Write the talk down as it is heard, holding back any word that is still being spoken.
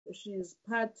she's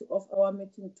part of our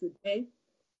meeting today,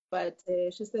 but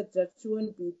she said that she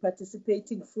won't be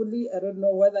participating fully. I don't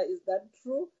know whether is that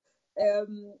true.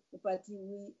 But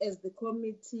we, as the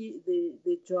committee,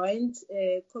 the joint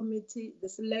committee, the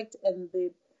select and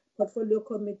the portfolio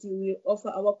committee, we offer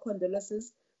our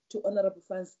condolences to Honorable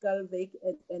Van Schalkwyk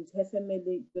and her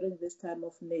family during this time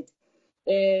of need.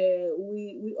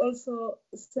 We also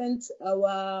sent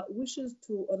our wishes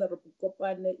to Honorable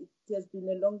Kopane. It has been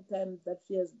a long time that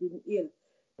she has been ill.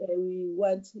 We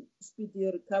want speedy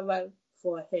recovery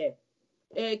for her.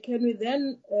 Can we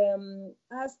then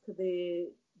ask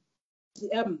the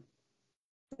DM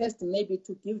first maybe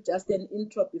to give just an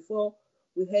intro before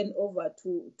we hand over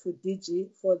to DG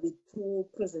for the two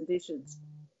presentations?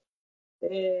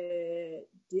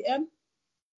 DM?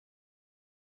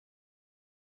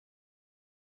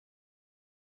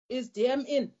 Is DM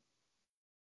in?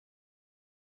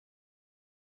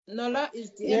 Nola,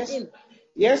 is DM in?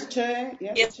 Yes, Chair.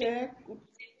 Yes, Chair.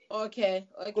 Okay.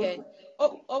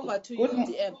 Over to you,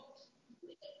 DM.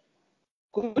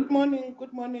 Good morning,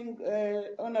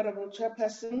 Honorable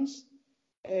Chairpersons,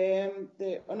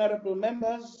 the Honorable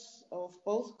members of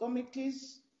both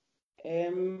committees,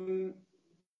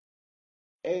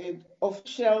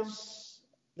 officials,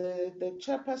 the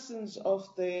chairpersons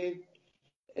of the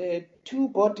two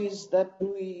bodies that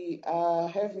we are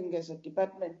having as a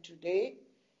department today,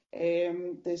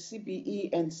 the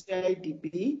CBE and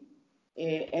CIDB,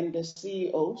 and the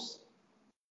CEOs,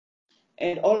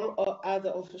 and all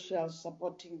other officials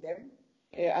supporting them.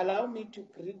 Allow me to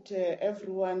greet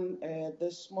everyone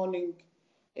this morning.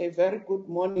 A very good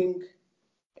morning.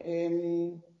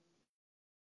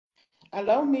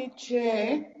 Allow me,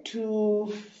 Chair,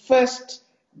 to first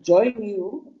join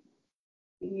you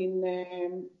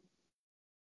in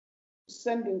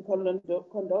sending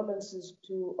condolences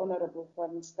to Honorable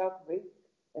Van Schalkwyk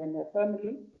and her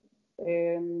family,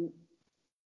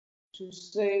 to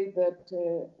say that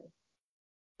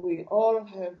we all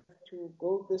have to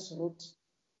go this route.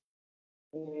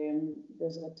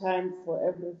 There's a time for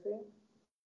everything.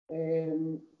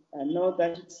 I know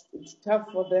that it's tough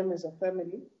for them as a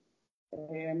family,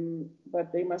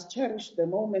 but they must cherish the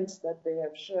moments that they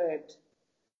have shared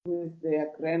with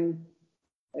their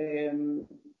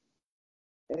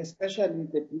especially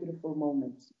the beautiful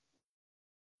moments.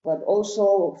 But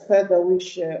also further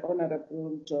wish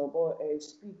Honorable Jobo a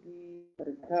speedy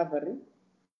recovery.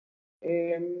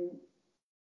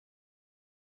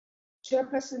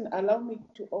 Chairperson, allow me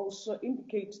to also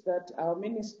indicate that our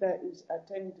minister is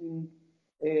attending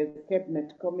the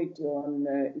Cabinet Committee on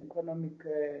Economic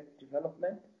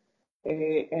Development,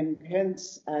 and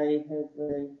hence I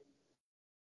have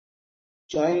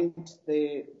joined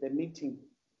the meeting,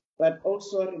 but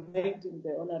also reminding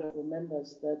the honorable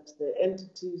members that the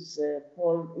entities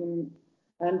fall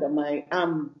under my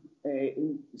arm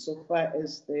insofar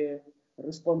as their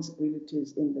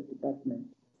responsibilities in the department.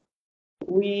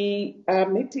 We are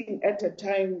meeting at a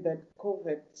time that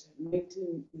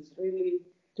COVID-19 is really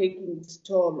taking its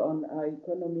toll on our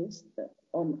economies,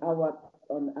 on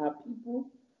our people,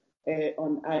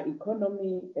 on our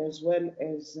economy, as well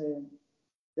as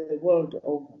the world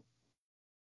over.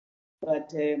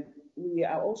 But we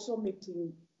are also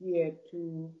meeting here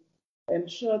to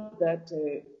ensure that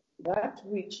that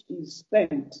which is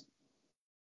spent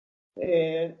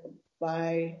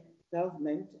by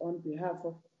government on behalf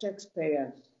of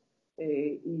taxpayers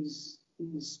is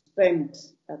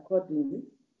spent accordingly,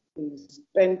 is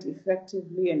spent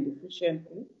effectively and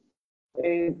efficiently.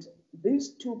 And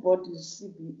these two bodies,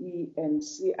 CBE and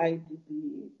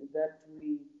CIDB, that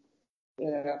we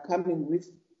are coming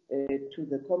with to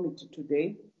the committee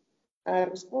today, are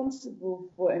responsible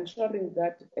for ensuring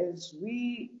that as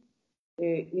we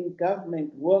in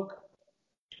government work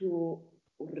to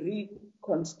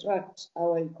reconstruct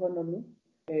our economy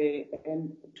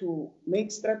and to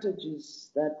make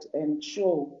strategies that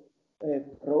ensure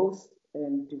growth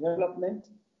and development,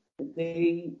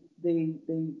 they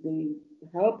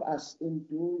help us in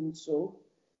doing so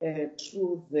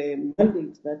through the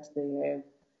mandate that they have,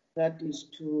 that is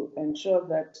to ensure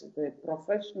that the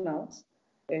professionals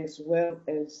as well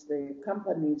as the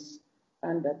companies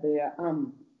under their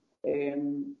arm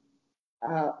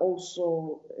are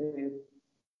also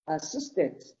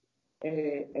assisted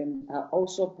and are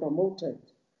also promoted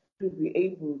to be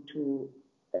able to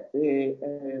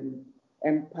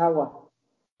empower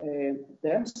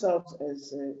themselves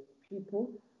as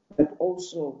people, but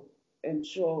also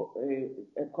ensure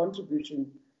a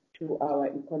contribution to our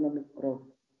economic growth.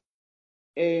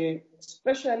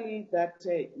 Especially that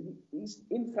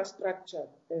infrastructure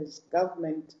as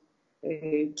government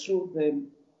through the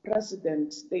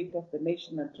President's State of the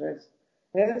Nation address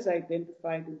has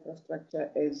identified infrastructure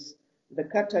as the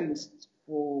catalyst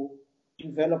for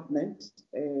development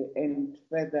and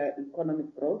further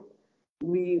economic growth.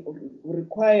 We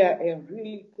require a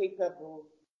really capable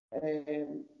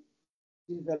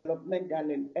developmental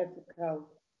and ethical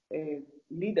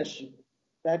leadership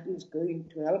that is going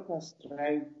to help us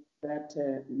drive that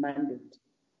mandate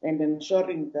and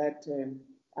ensuring that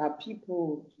our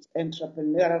people's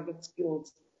entrepreneurial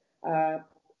skills are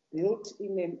built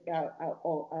in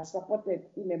or are supported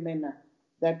in a manner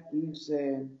that gives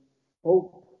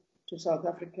hope to South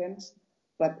Africans,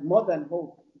 but more than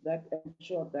hope, that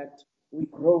ensure that we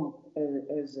grow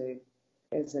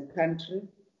as a country,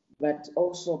 but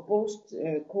also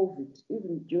post-COVID,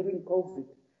 even during COVID,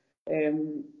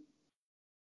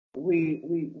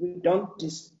 we don't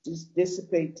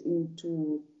dissipate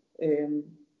into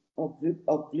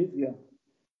oblivion.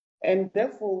 And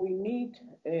therefore, we need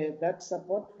that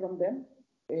support from them.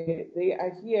 They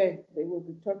are here, they will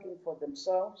be talking for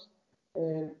themselves.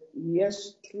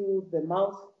 Yes, through the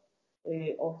mouth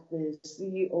of the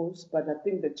CEOs, but I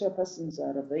think the chairpersons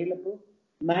are available.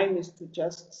 Mine is to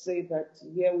just say that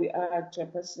here we are,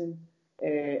 chairperson,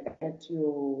 at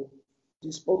your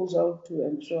disposal to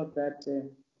ensure that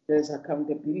there's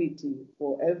accountability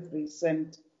for every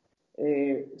cent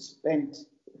spent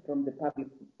from the public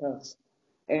purse,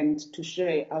 and to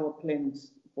share our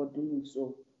plans for doing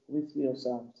so with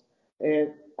yourselves.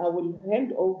 I will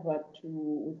hand over to,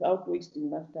 without wasting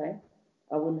much time,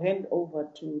 I will hand over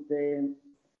to the,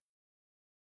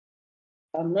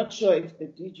 I'm not sure if the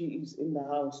DG is in the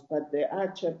house, but there are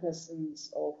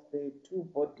chairpersons of the two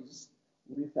bodies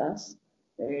with us,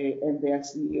 and they are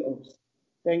CEOs.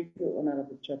 Thank you,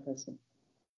 Honorable Chairperson.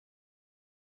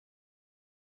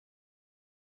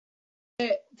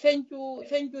 Thank you,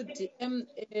 DM.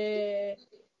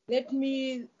 Let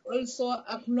me also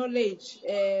acknowledge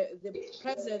the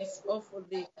presence of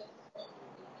the,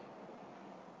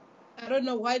 I don't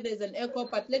know why there's an echo,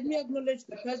 but let me acknowledge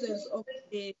the presence of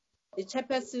the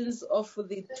chairpersons of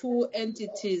the two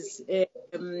entities.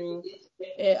 I'm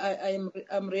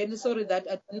really sorry that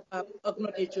I didn't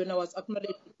acknowledge when I was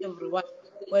acknowledging everyone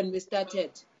when we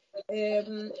started.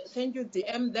 Thank you,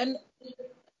 DM. Then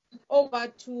over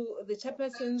to the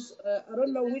chairpersons. I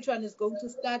don't know which one is going to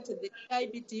start, the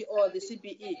CIBD or the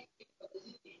CBE.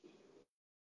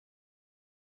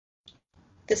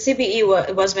 The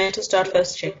CBE was meant to start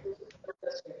first, Chair.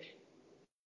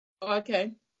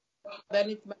 Okay. Then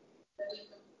it might.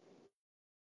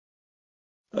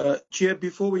 Chair,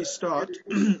 before we start,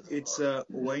 it's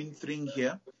Wayne Thring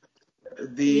here.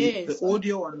 The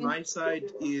audio on my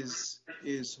side is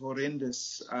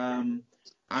horrendous.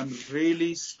 I'm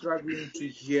really struggling to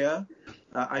hear.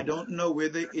 I don't know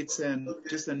whether it's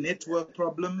just a network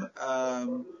problem,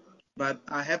 but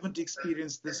I haven't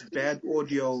experienced this bad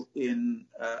audio in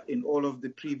all of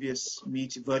the previous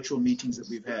virtual meetings that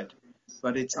we've had.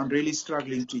 But I'm really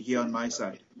struggling to hear on my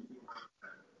side.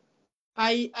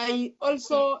 I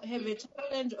also have a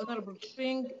challenge, Honorable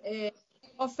Thring,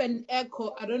 of an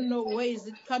echo. I don't know where is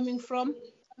it coming from,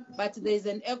 but there's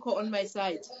an echo on my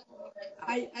side.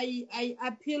 I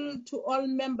appeal to all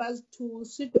members to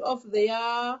switch off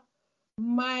their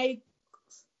mic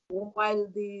while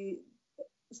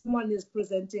someone is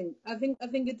presenting. I think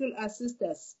it will assist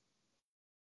us.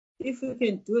 If we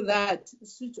can do that,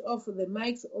 switch off the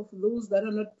mics of those that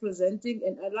are not presenting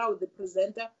and allow the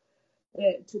presenter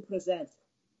to present.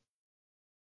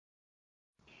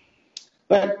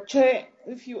 But Chair,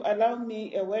 if you allow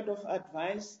me a word of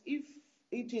advice, if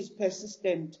it is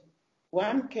persistent,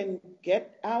 one can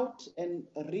get out and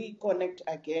reconnect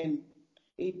again.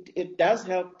 It does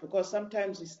help, because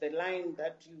sometimes it's the line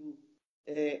that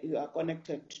you are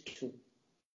connected to.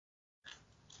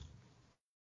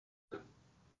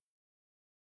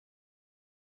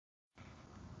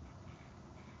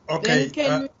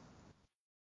 Okay.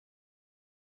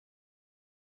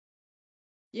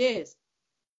 Yes.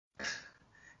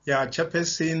 Yeah,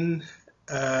 Chairperson,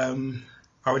 I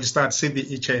will start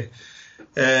CBE Chair.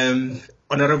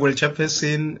 Honorable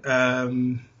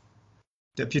Chairperson,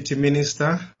 Deputy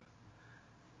Minister,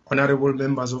 Honorable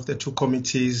members of the two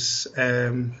committees,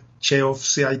 Chair of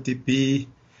CIDB,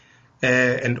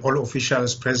 and all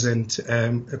officials present,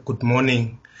 good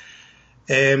morning.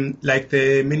 Like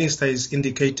the Minister has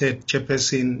indicated,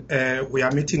 Chairperson, we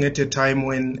are meeting at a time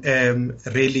when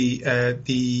really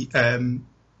the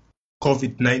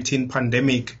COVID-19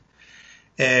 pandemic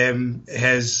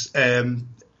has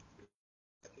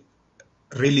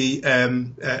really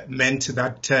meant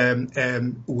that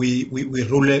we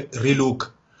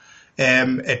relook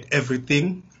at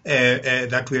everything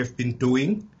that we have been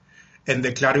doing. and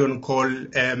the clarion call,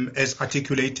 as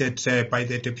articulated by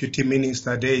the Deputy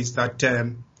Minister there, is that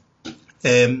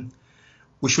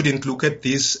we shouldn't look at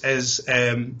this as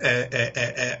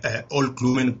all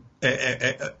doom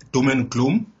and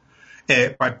gloom,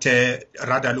 but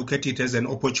rather look at it as an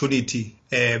opportunity.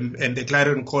 And the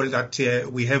clarion call that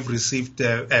we have received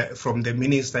from the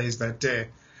Minister is that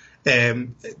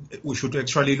we should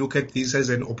actually look at this as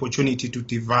an opportunity to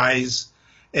devise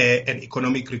an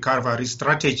economic recovery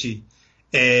strategy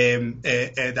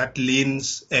that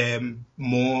leans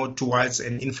more towards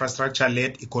an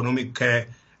infrastructure-led economic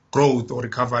growth or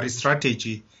recovery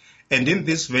strategy. And in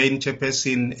this vein,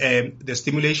 Chairperson, the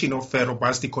stimulation of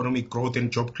robust economic growth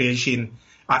and job creation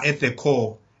are at the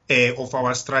core of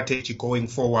our strategy going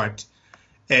forward.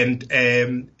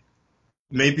 And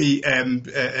maybe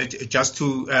just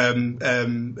to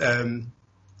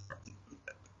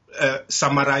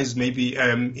summarize, maybe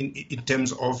in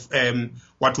terms of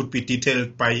what would be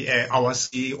detailed by our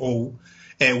CEO,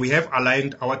 we have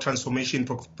aligned our transformation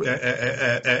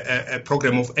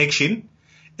program of action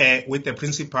with the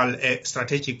principal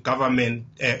strategic government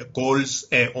goals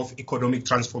of economic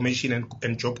transformation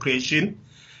and job creation.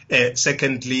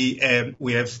 Secondly,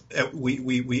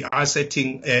 we are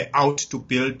setting out to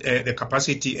build the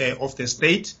capacity of the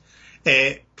state,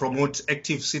 promote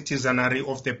active citizenry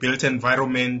of the built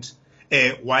environment,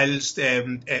 whilst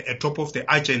top of the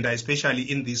agenda, especially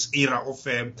in this era of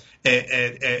the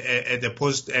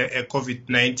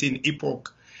post-COVID-19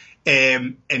 epoch,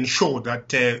 ensure that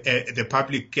the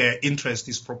public interest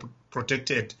is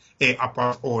protected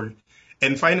above all.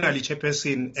 And finally,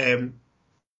 Chairperson,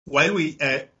 while we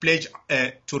pledge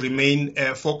to remain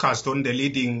focused on the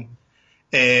leading,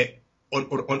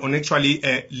 on actually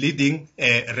leading,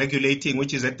 regulating,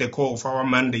 which is at the core of our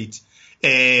mandate,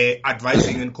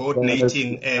 advising and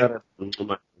coordinating.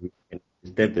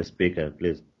 Step the speaker,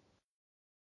 please.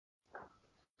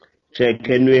 Chair,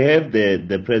 can we have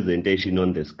the presentation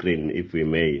on the screen, if we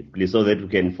may, please, so that we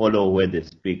can follow where the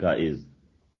speaker is?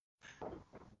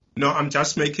 No, I'm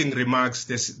just making remarks.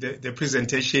 The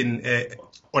presentation,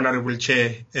 Honorable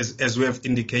Chair, as we have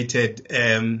indicated,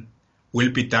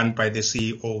 will be done by the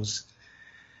CEOs.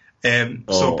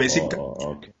 So basically,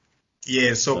 okay.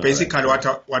 Yeah. So all basically, right.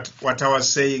 what I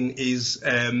was saying is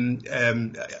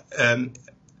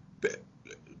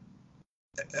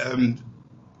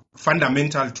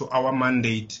fundamental to our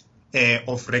mandate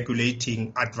of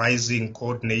regulating, advising,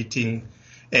 coordinating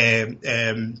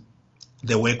the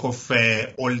work of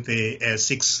all the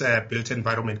 6 built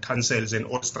environment councils and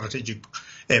all strategic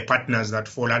partners that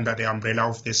fall under the umbrella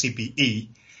of the CBE.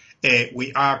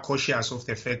 We are cautious of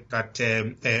the fact that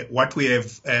what we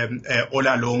have all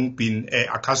along been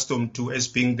accustomed to as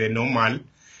being the normal,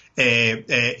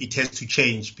 it has to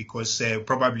change, because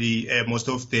probably most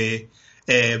of the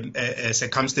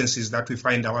circumstances that we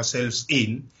find ourselves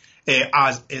in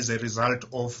are as a result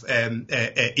of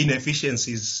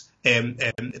inefficiencies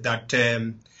that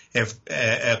have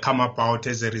come about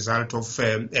as a result of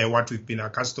what we've been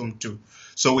accustomed to.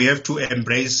 So we have to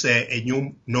embrace a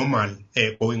new normal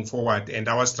going forward, and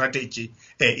our strategy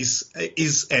is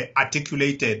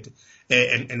articulated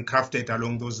and crafted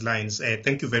along those lines.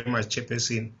 Thank you very much,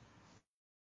 Chairperson.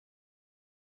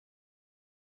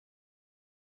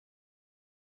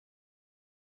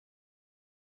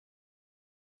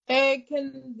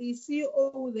 Can the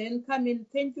CEO then come in?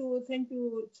 Thank you,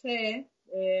 Chair,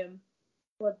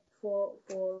 for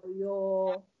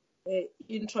your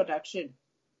introduction.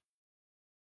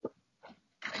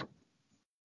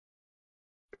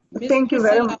 Thank you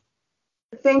very much.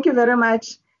 Thank you very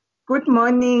much. Good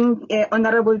morning,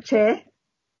 Honorable Chair.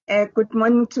 Good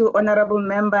morning to honorable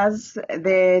members,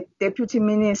 the Deputy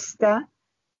Minister,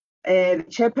 the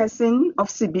Chairperson of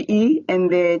CBE, and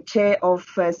the Chair of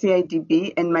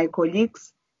CIDB, and my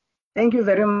colleagues. Thank you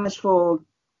very much for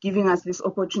giving us this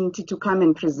opportunity to come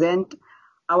and present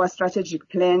our strategic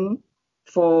plan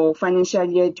for financial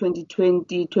year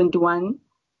 2020-21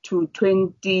 to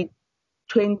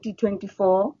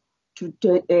 2024 to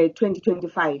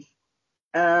 2025.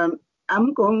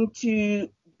 I'm going to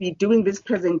be doing this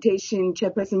presentation,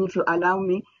 Chairperson, if you allow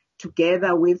me,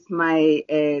 together with my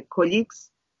colleagues.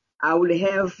 I will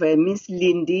have Ms.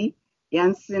 Lindy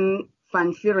Jansen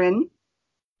van Vuren,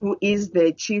 who is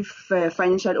the Chief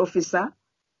Financial Officer.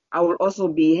 I will also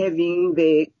be having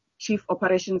the Chief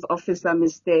Operations Officer,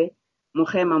 Mr.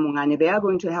 Mogema Mungane. They are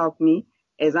going to help me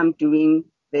as I'm doing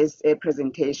this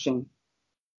presentation.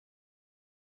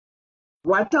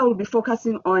 What I will be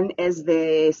focusing on as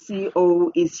the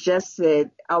CEO is just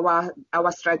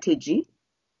our strategy.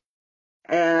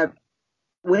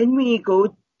 When we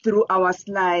go through our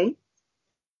slide,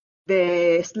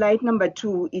 The slide number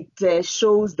 2, it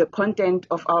shows the content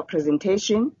of our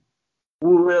presentation.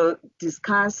 We will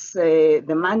discuss the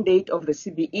mandate of the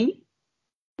CBE.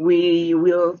 We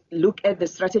will look at the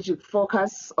strategic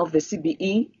focus of the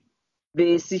CBE,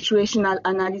 the situational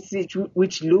analysis,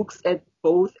 which looks at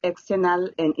both external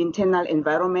and internal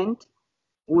environment.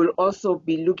 We will also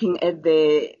be looking at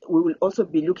the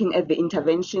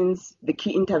interventions, the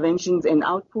key interventions and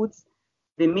outputs,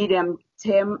 the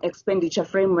medium-term expenditure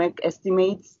framework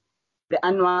estimates, the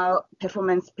annual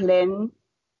performance plan,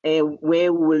 where we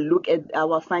will look at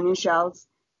our financials,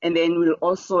 and then we'll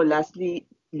also lastly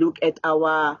look at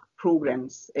our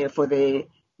programs for the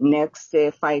next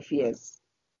 5 years.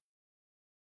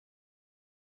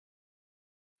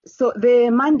 So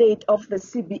the mandate of the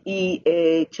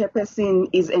CBE chairperson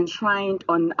is enshrined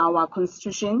on our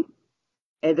constitution,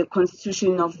 the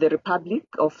Constitution of the Republic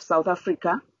of South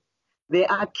Africa. There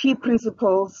are key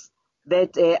principles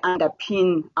that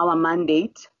underpin our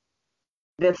mandate.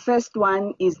 The first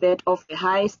one is that of a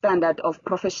high standard of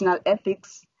professional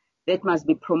ethics that must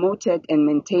be promoted and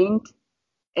maintained,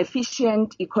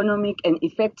 efficient, economic, and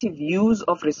effective use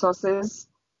of resources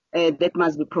that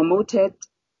must be promoted,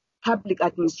 public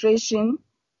administration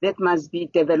that must be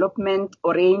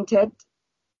development-oriented,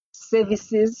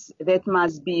 services that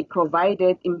must be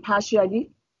provided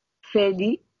impartially,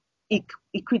 fairly,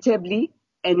 equitably,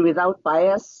 and without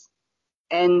bias,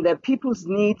 and the people's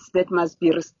needs that must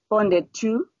be responded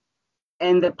to,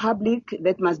 and the public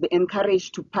that must be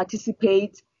encouraged to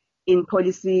participate in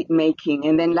policy making.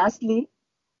 And then lastly,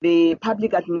 the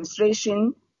public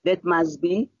administration that must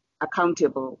be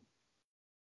accountable.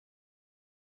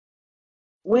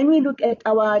 When we look at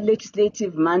our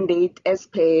legislative mandate as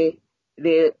per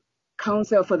the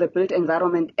Council for the Built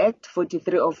Environment Act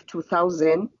 43 of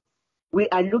 2000, we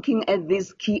are looking at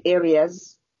these key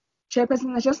areas.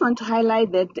 Chairperson, I just want to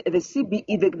highlight that the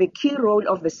CBE, the key role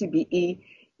of the CBE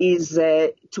is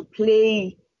to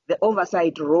play the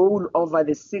oversight role over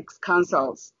the 6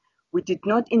 councils. We did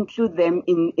not include them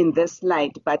in this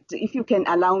slide, but if you can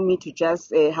allow me to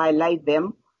just highlight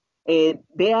them.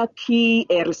 Their key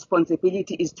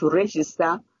responsibility is to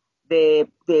register the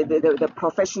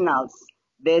professionals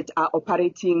that are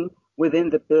operating within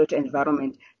the built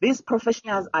environment. These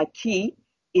professionals are key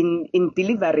in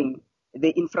delivering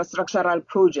the infrastructural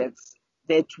projects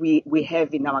that we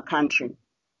have in our country.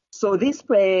 So these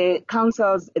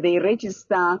councils, they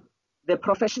register the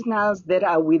professionals that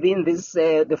are within this,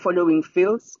 the following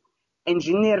fields: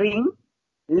 engineering,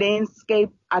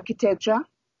 landscape architecture,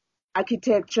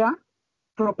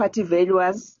 property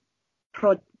valuers,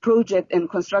 project and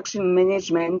construction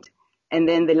management, and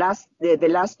then the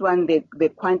last one, the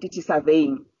quantity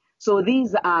surveying. So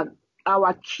these are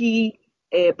our key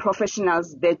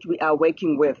professionals that we are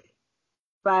working with.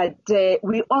 But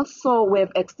we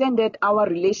have extended our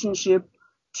relationship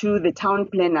to the town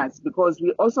planners, because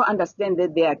we also understand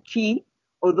that they are key,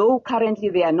 although currently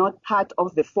they are not part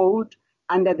of the fold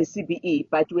under the CBE,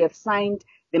 but we have signed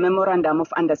the memorandum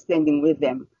of understanding with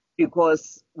them,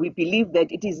 because we believe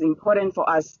that it is important for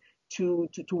us to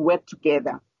work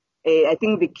together. I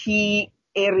think the key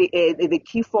area, the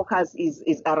key focus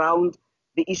is around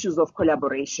the issues of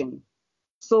collaboration.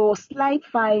 So slide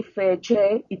 5,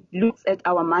 Chair, it looks at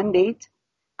our mandate.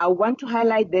 I want to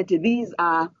highlight that these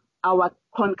are our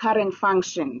concurrent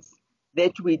functions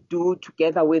that we do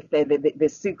together with the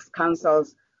 6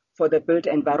 councils for the built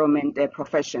environment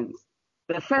professions.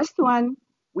 The first one,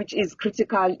 which is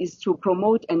critical, is to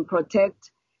promote and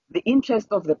protect the interest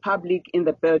of the public in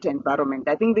the built environment.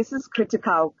 I think this is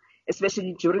critical,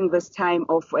 especially during this time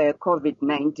of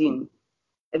COVID-19.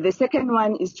 The second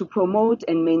one is to promote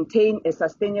and maintain a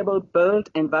sustainable built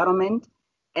environment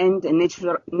and a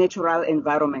natural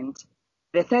environment.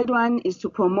 The third one is to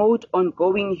promote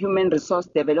ongoing human resource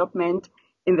development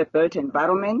in the built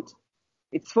environment.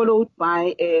 It's followed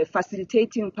by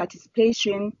facilitating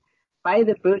participation by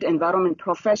the built environment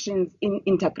professions in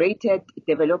integrated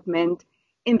development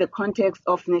in the context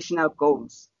of national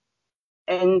goals.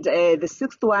 And the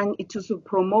sixth one is to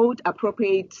promote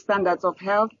appropriate standards of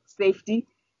health, safety,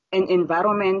 and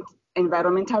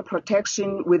environmental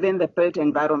protection within the built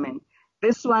environment.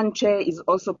 This one, Chair, is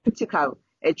also critical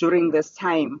during this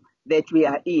time that we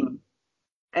are in.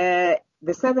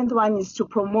 The seventh one is to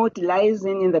promote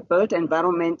liaison in the built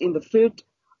environment in the field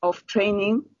of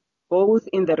training, both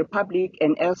in the Republic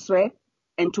and elsewhere,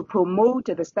 and to promote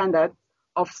the standards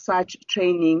of such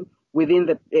training within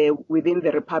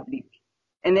the Republic.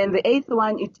 And then the eighth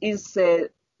one, it is to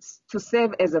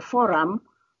serve as a forum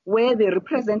where the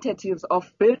representatives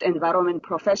of built environment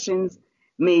professions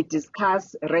may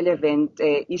discuss relevant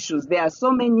issues. There are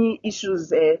so many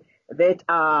issues that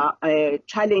are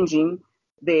challenging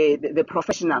the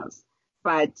professionals.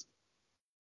 But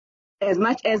as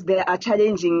much as there are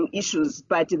challenging issues,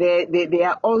 but they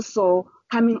are also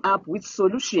coming up with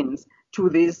solutions to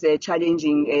these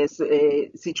challenging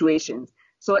situations.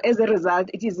 So as a result,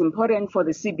 it is important for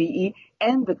the CBE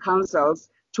and the councils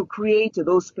to create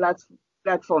those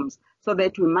platforms so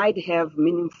that we might have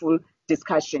meaningful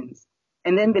discussions.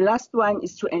 And then the last one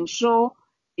is to ensure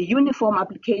a uniform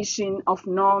application of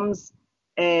norms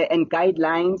and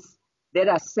guidelines that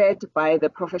are set by the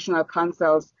professional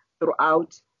councils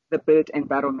throughout the built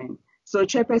environment. So,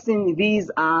 Chairperson, these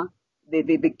are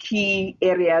the key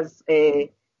areas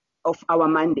of our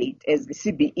mandate as the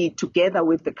CBE together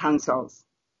with the councils.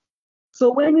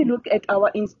 So when we look at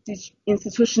our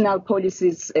institutional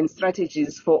policies and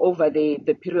strategies for over the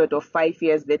period of 5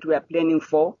 years that we are planning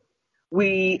for,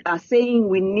 we are saying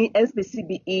we need, as the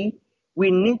CBE,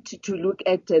 we need to look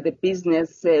at the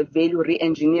business value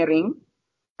re-engineering.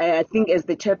 I think as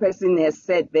the chairperson has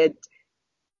said that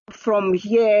from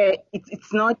here,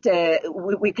 it's not,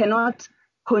 we cannot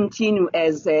continue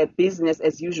as business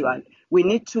as usual. We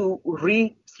need to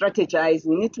re-strategize,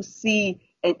 we need to see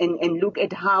and look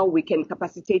at how we can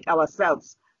capacitate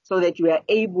ourselves so that we are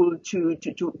able to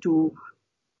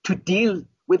deal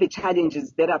with the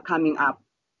challenges that are coming up.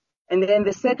 And then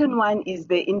the second one is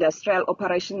the industrial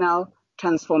operational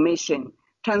transformation.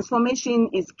 Transformation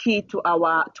is key to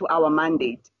our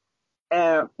mandate.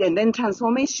 And then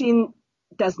transformation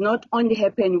does not only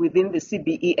happen within the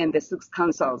CBE and the 6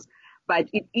 councils, but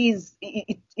it is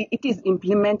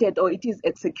implemented or it is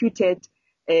executed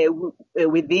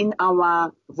within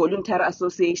our voluntary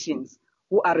associations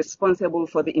who are responsible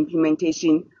for the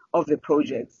implementation of the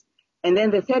projects. And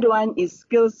then the third one is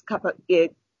skills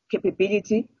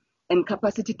capability and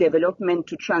capacity development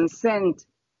to transcend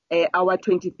our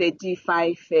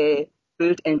 2035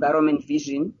 built environment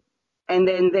vision. And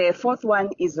then the fourth one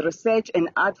is research and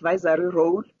advisory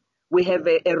role. We have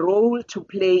a role to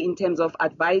play in terms of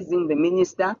advising the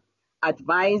minister,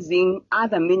 advising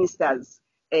other ministers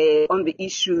on the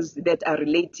issues that are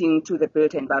relating to the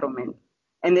built environment.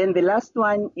 And then the last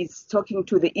one is talking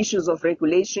to the issues of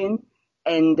regulation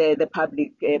and the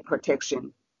public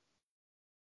protection.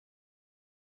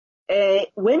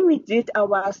 When we did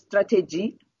our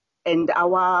strategy and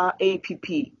our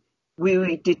APP,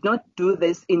 we did not do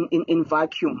this in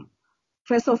vacuum.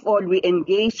 First of all, we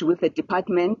engaged with the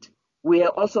department. We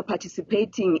are also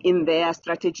participating in their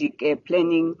strategic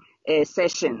planning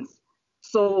sessions.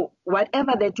 So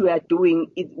whatever that we are doing,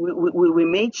 we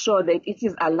made sure that it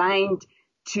is aligned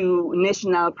to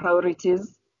national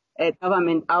priorities,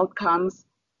 government outcomes,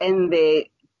 and the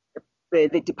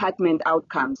department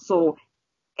outcomes. So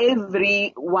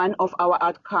every one of our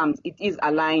outcomes, it is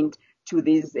aligned to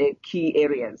these key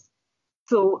areas.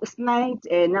 So slide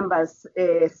number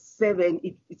 7,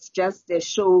 it's just a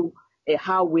show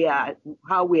how we are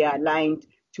aligned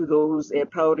to those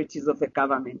priorities of the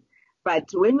government.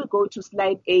 But when we go to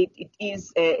slide 8, it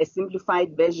is a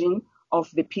simplified version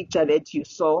of the picture that you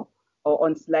saw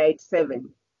on slide 7.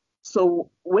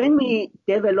 So when we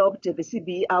developed the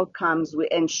CBE outcomes, we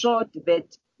ensured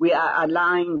that we are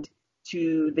aligned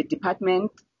to the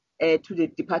department's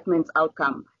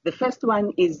outcome. The first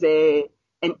one is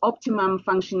an optimum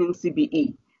functioning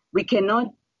CBE. We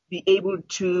cannot be able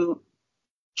to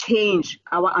change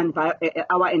our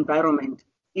environment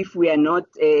if we are not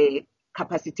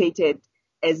capacitated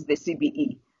as the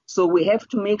CBE. So we have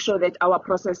to make sure that our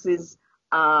processes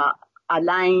are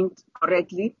aligned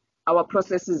correctly. Our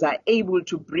processes are able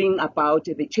to bring about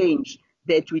the change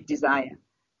that we desire.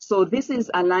 So this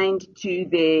is aligned to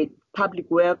the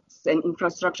public works and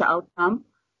infrastructure outcome,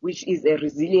 which is a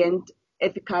resilient,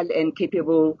 ethical, and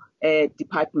capable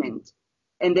department.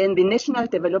 And then the National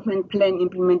Development Plan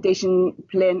Implementation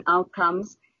Plan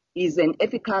outcomes is an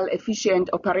ethical, efficient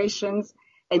operations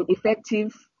and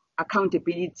effective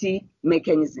accountability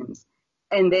mechanisms.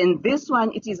 And then this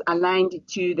one, it is aligned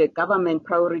to the government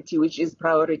priority, which is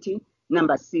priority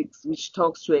number 6, which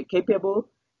talks to a capable,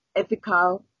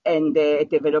 ethical, and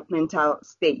developmental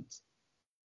state.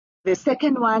 The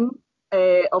second one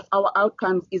of our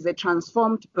outcomes is a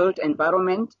transformed built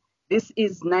environment. This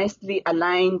is nicely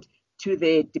aligned to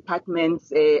the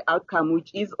department's outcome,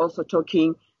 which is also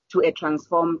talking to a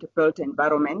transformed built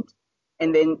environment.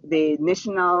 And then the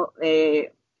national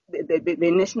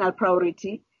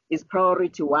priority is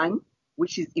priority 1,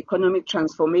 which is economic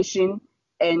transformation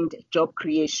and job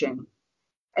creation.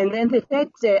 And then the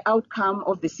third outcome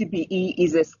of the CBE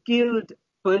is a skilled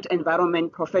built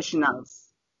environment professionals.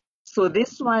 So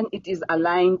this one, it is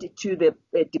aligned to the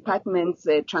department's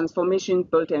transformed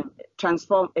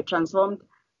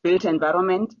built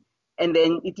environment, and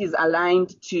then it is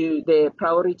aligned to the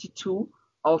priority 2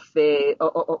 of the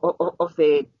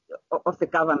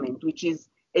government, which is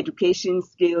education,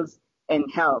 skills, and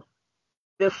health.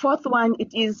 The 4th one,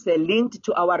 it is linked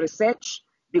to our research,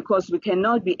 because we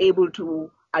cannot be able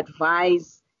to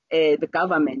advise the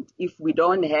government if we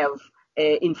don't have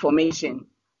information.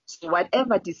 So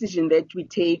whatever decision that we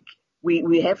take,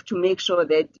 we have to make sure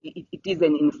that it is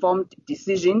an informed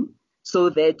decision, so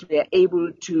that we are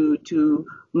able to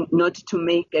not to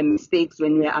make mistakes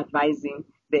when we are advising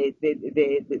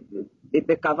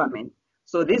the government.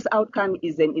 So this outcome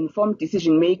is an informed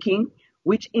decision making,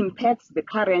 which impacts the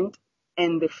current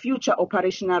and the future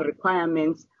operational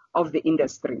requirements of the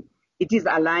industry. It is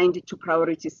aligned to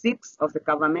priority 6 of the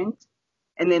government.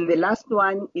 And then the last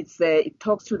one, it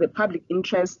talks to the public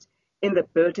interest in the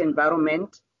built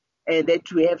environment,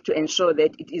 that we have to ensure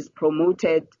that it is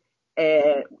promoted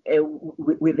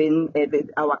within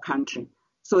our country.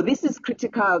 So this is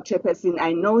critical, Chairperson.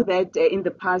 I know that in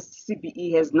the past,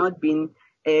 CBE has not been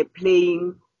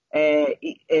playing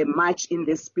much in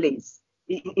this place,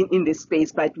 in this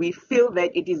space, but we feel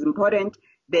that it is important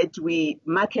that we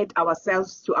market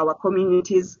ourselves to our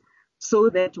communities, so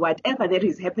that whatever that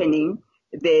is happening,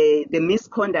 the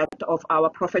misconduct of our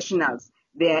professionals,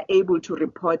 they are able to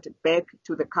report back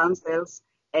to the councils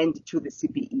and to the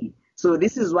CBE. So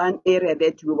this is one area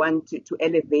that we want to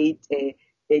elevate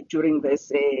during this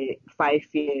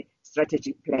 5-year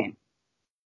strategic plan.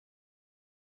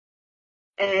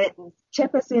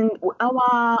 Chairperson,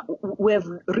 we have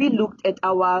re-looked at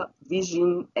our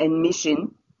vision and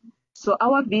mission. So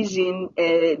our vision,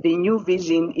 the new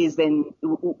vision, is an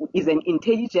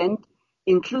intelligent,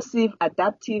 inclusive,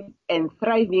 adaptive, and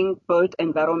thriving built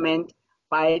environment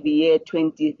by the year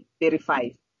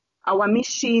 2035. Our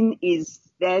mission is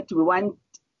that we want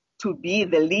to be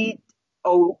the lead,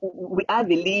 or we are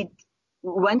the lead.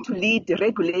 We want to lead,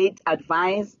 regulate,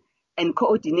 advise, and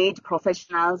coordinate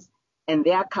professionals and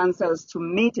their councils to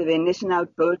meet the national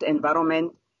built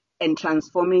environment and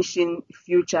transformation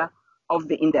future of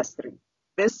the industry.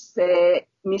 This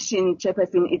mission,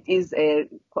 Chairperson,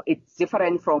 it's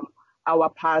different from our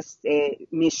past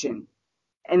mission.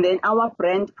 And then our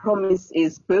brand promise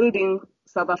is building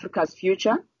South Africa's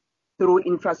future through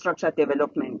infrastructure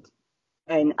development.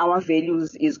 And our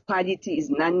values is quality is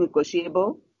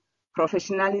non-negotiable,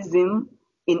 professionalism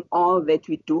in all that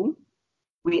we do.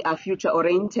 We are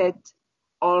future-oriented,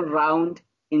 all-round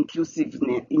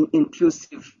inclusiveness.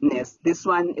 This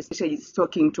one especially is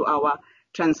talking to our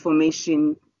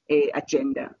transformation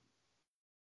agenda.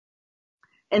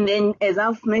 And then, as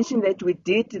I've mentioned, that we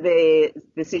did the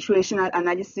situational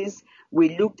analysis,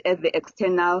 we looked at the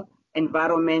external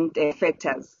environment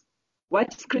factors.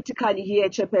 What's critical here,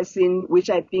 Chairperson, which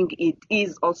I think it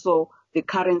is also the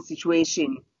current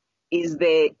situation, is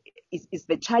the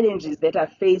challenges that are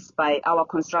faced by our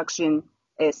construction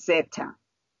sector.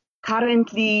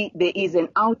 Currently, there is an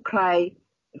outcry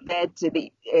that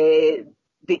the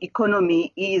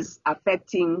economy is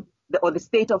affecting, or the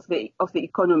state of the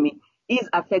economy is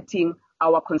affecting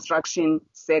our construction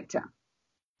sector.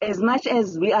 As much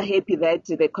as we are happy that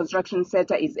the construction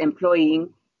sector is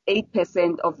employing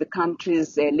 8% of the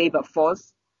country's labor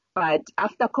force, but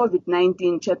after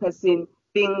COVID-19, Chairperson,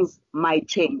 things might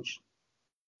change.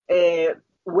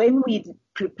 When we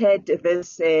prepared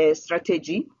this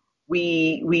strategy,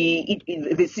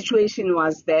 the situation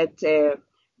was that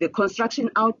the construction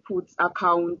outputs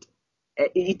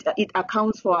it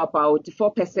accounts for about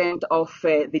 4% of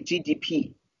the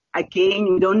GDP.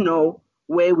 Again, we don't know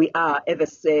where we are at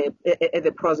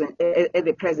the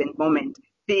present moment.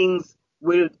 Things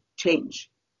will change.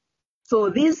 So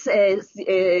these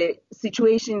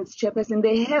situations, Chairperson,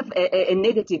 they have a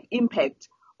negative impact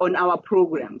on our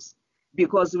programs,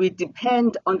 because we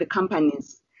depend on the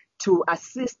companies to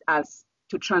assist us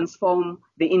to transform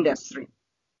the industry.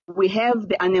 We have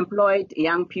the unemployed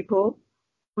young people,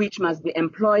 which must be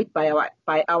employed by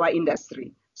our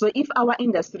industry. So if our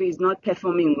industry is not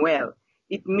performing well,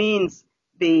 it means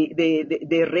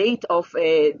the rate of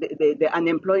the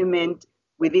unemployment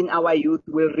within our youth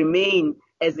will remain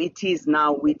as it is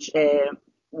now, which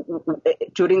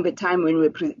during the time when we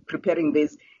were preparing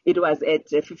this, it was at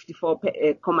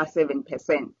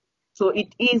 54.7%. So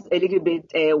it is a little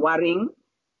bit worrying.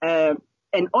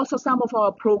 And also some of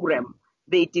our program,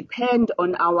 they depend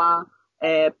on our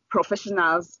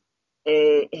professionals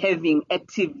having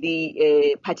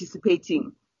actively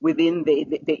participating within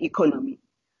the economy.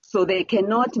 So they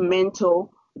cannot mentor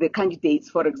the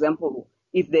candidates, for example,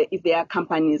 if their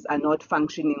companies are not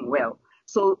functioning well.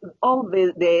 So all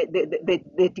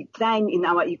the decline in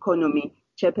our economy,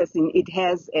 Chairperson, it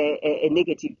has a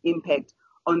negative impact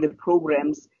on the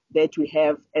programs that we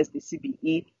have as the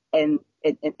CBE and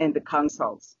the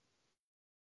councils.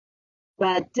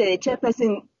 But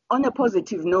Chairperson, on a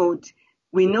positive note,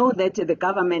 we know that the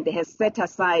government has set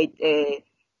aside a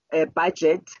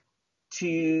budget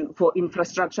for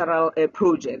infrastructural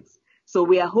projects. So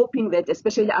we are hoping that,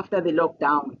 especially after the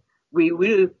lockdown, we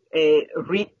will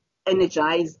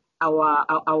re-energize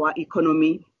our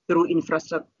economy through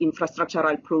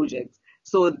infrastructural projects.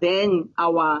 So then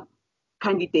our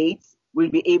candidates will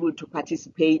be able to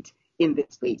participate in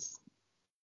this space.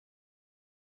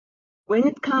 When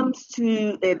it comes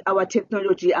to our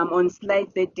technology, I'm on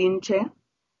slide 13, Chair.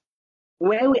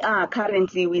 Where we are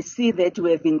currently, we see that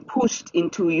we have been pushed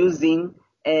into using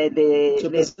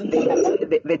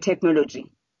the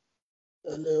technology.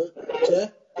 Hello,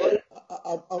 Chair.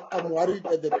 I'm worried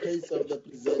at the pace of the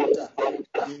presenter,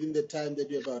 given the time that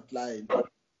you have outlined.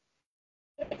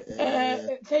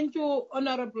 Thank you,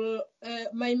 Honorable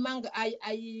Maimang.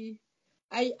 I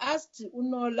asked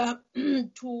Unola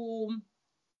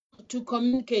to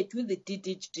communicate with the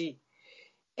DDHD.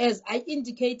 As I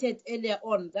indicated earlier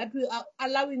on, that we are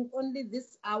allowing only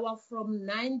this hour from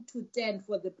 9 to 10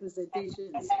 for the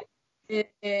presentations.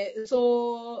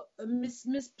 So,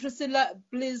 Miss Priscilla,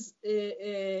 please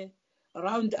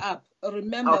round up.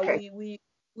 Remember, okay.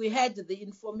 we had the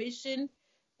information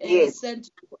yes. sent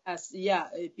to us,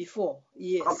 before.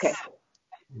 Yes. Okay.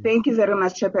 Thank you very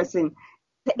much, Chairperson.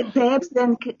 Perhaps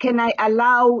then, can I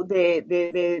allow the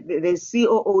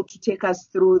COO to take us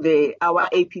through our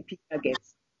APP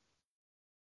targets?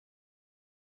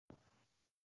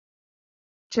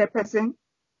 Chairperson?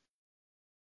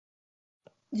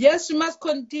 Yes, you must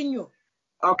continue.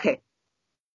 Okay.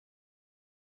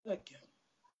 Okay.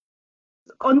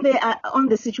 On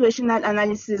the situational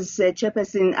analysis,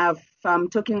 Chairperson, I'm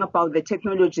talking about the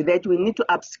technology that we need to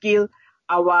upskill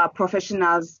our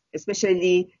professionals,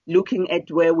 especially looking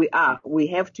at where we are. We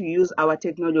have to use our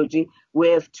technology.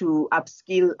 We have to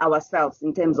upskill ourselves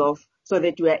in terms of so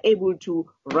that we are able to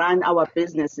run our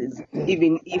businesses,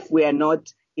 even if we are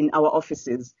not in our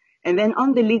offices. And then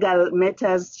on the legal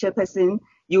matters, Chairperson,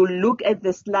 you look at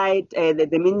the slide, the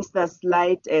minister's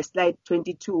slide, slide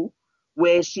 22,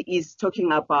 where she is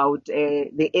talking about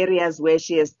the areas where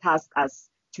she has tasked us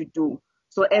to do.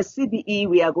 So as CBE,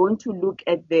 we are going to look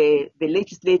at the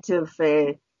legislative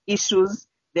issues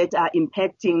that are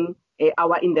impacting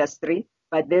our industry,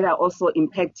 but that are also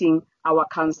impacting our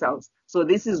councils. So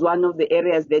this is one of the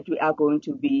areas that we are going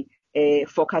to be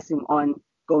focusing on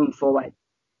going forward.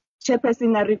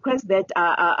 Chairperson, I request that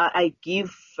I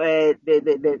give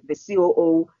the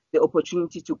COO the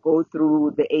opportunity to go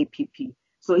through the APP.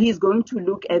 So he's going to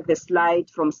look at the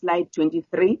slide from slide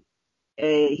 23.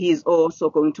 He is also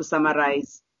going to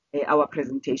summarize our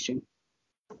presentation.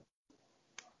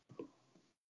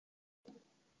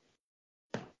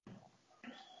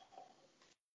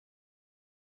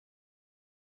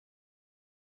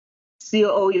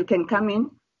 COO, you can come in.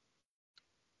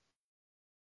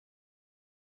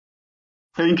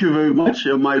 Thank you very much.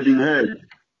 Am I being heard?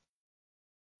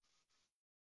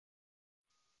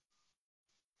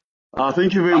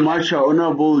 Thank you very much,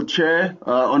 Honorable Chair,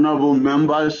 Honorable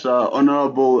Members,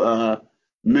 Honorable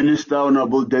Minister,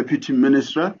 Honorable Deputy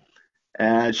Minister,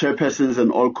 Chairpersons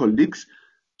and all colleagues.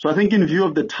 So I think in view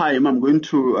of the time, I'm going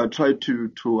to try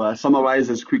to summarize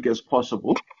as quick as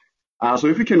possible. So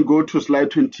if we can go to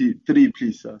slide 23,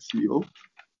 please, CEO.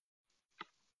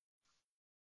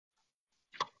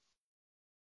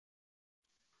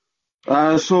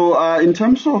 In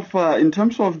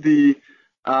terms of the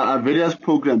various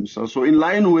programs, so in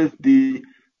line with the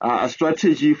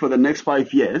strategy for the next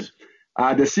 5 years,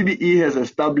 the CBE has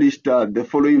established the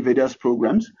following various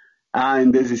programs,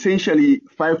 and there's essentially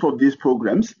 5 of these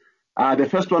programs. The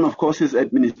first one, of course, is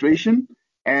administration,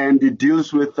 and it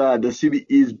deals with the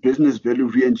CBE's business value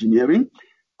re-engineering.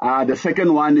 The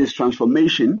second one is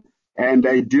transformation, and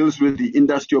it deals with the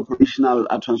industry operational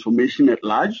transformation at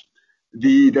large.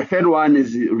 The third one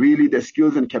is really the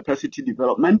skills and capacity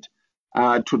development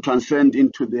to transcend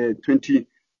into the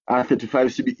 2035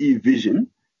 CBE vision.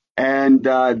 And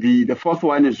the fourth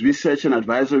one is research and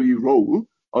advisory role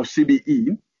of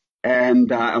CBE.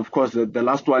 And of course, the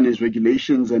last one is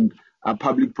regulations and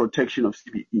public protection of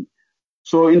CBE.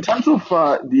 So in terms of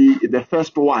the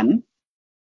first one,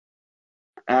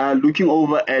 looking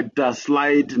over at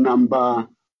slide number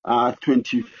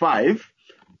 25,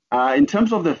 in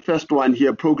terms of the first one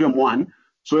here, program 1,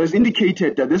 so as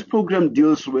indicated, that this program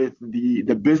deals with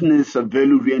the business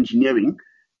value re-engineering,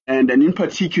 and in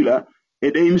particular,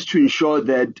 it aims to ensure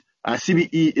that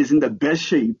CBE is in the best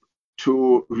shape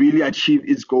to really achieve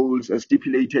its goals as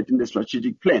stipulated in the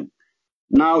strategic plan.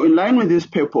 Now, in line with this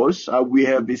purpose, we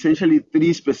have essentially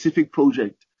 3 specific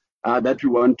projects that we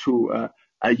want to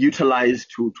utilize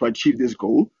to achieve this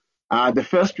goal. The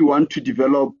first, we want to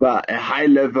develop a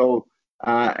high-level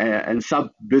and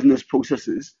sub-business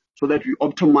processes so that we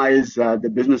optimize the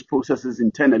business processes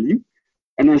internally.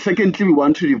 And then secondly, we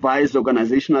want to revise the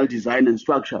organizational design and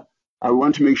structure. We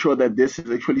want to make sure that this is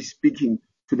actually speaking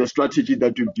to the strategy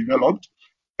that we've developed.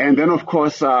 And then, of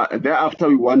course, thereafter,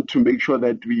 we want to make sure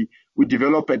that we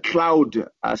develop a cloud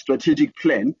strategic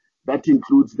plan that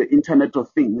includes the Internet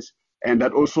of Things, and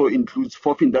that also includes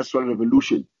 4th Industrial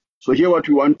Revolution. So here what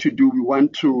we want to do, we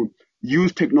want to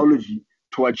use technology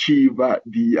to achieve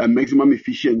the maximum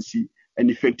efficiency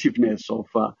and effectiveness of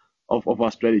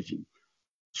our strategy.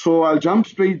 So I'll jump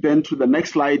straight then to the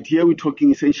next slide. Here we're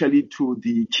talking essentially to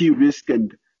the key risk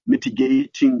and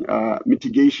mitigation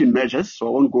measures. So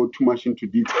I won't go too much into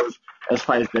details as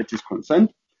far as that is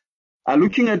concerned.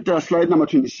 Looking at slide number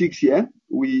 26 here,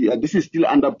 this is still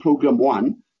under program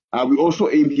 1. We also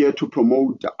aim here to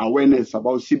promote awareness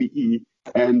about CBE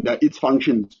and its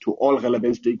functions to all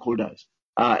relevant stakeholders.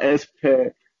 As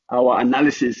per our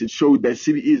analysis, it showed that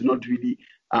CBE is not really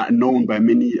known by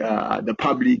many, the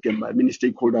public and by many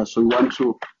stakeholders. So we want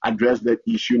to address that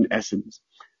issue in essence.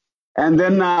 And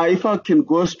then if I can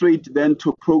go straight then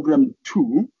to program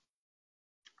 2.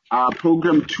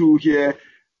 Program 2 here,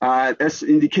 as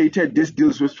indicated, this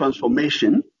deals with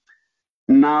transformation.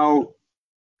 Now,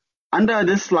 under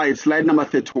this slide number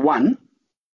 31,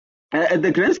 at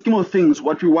the grand scheme of things,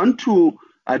 what we want to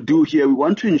do here, we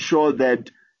want to ensure that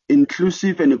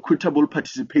inclusive and equitable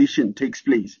participation takes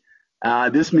place.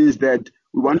 This means that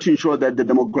we want to ensure that the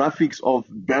demographics of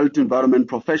built environment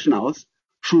professionals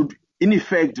should, in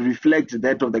effect, reflect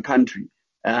that of the country.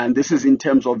 And this is in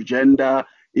terms of gender,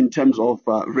 in terms of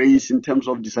race, in terms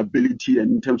of disability,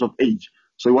 and in terms of age.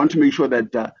 So we want to make sure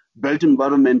that built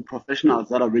environment professionals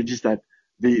that are registered,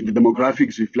 the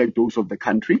demographics reflect those of the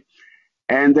country.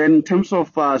 And then in terms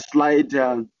of slide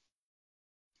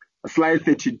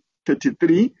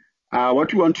 33,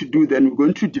 what we want to do then, we're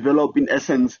going to develop, in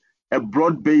essence, a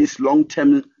broad-based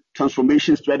long-term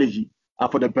transformation strategy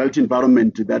for the built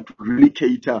environment that really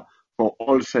cater for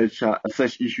all such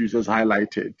issues as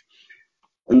highlighted.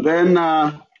 And then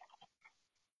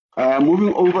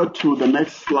moving over to the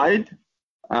next slide,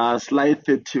 slide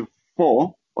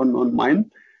 34 on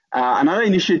mine. Another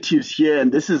initiatives here,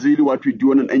 and this is really what we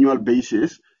do on an annual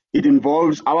basis. It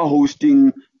involves our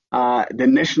hosting the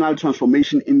National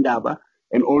Transformation Indaba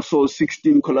and also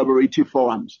 16 collaborative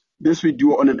forums. This we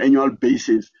do on an annual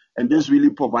basis, and this really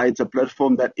provides a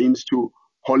platform that aims to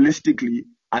holistically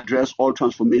address all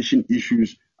transformation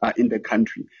issues in the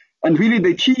country. And really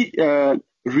the key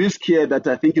risk here that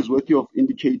I think is worthy of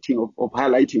indicating, of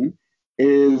highlighting,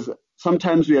 is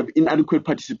sometimes we have inadequate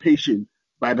participation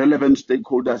by relevant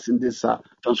stakeholders in this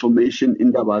transformation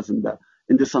indabas and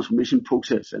in this transformation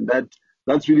process. And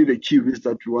that's really the key risk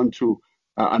that we want to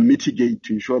mitigate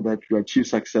to ensure that we achieve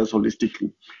success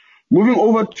holistically. Moving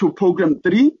over to program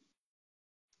 3,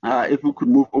 if we could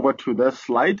move over to this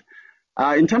slide.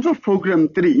 In terms of program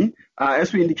 3,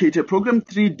 as we indicated, program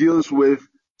 3 deals with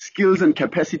skills and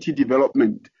capacity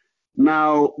development.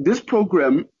 Now, this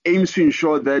program aims to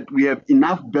ensure that we have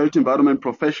enough built environment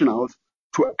professionals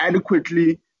to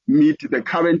adequately meet the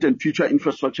current and future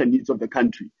infrastructure needs of the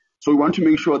country. So we want to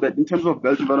make sure that in terms of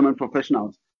built environment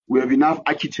professionals, we have enough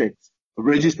architects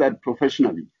registered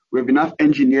professionally. We have enough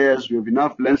engineers, we have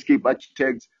enough landscape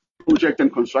architects, project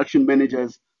and construction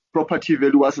managers, property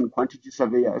valuers and quantity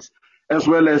surveyors, as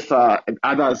well as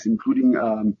others, including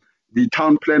the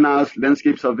town planners,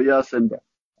 landscape surveyors, and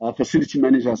facility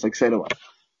managers, etc.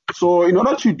 So in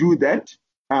order to do that,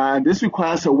 this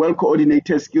requires a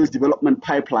well-coordinated skills development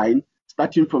pipeline,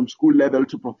 starting from school level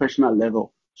to professional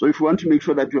level. So if we want to make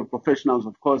sure that we have professionals,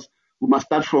 of course, we must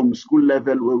start from school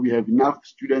level where we have enough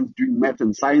students doing math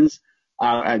and science,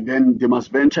 and then they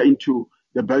must venture into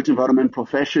the built environment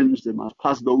professions, they must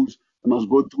pass those, they must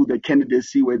go through the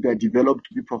candidacy where they're developed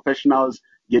to be professionals,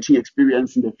 getting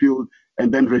experience in the field,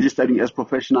 and then registering as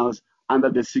professionals under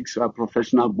the 6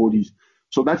 professional bodies.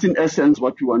 So that's in essence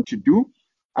what we want to do.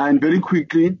 And very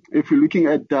quickly, if we're looking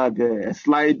at the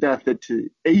slide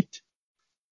 38,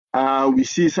 we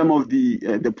see some of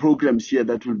the programs here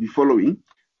that will be following.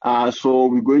 So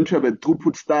we're going to have a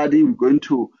throughput study. We're going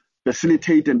to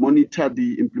facilitate and monitor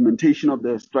the implementation of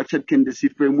the structured candidacy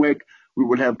framework. We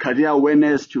will have career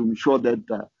awareness to ensure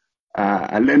that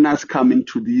learners come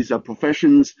into these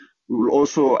professions. We will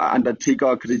also undertake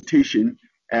our accreditation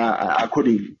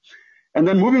accordingly. And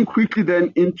then moving quickly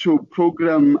then into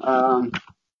program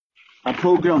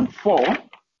Program 4,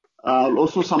 I'll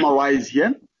also summarize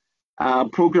here.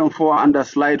 Program 4 under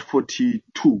slide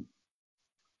 42.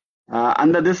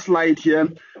 Under this slide here,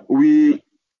 we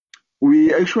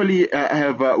actually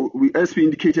as we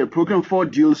indicated, Program 4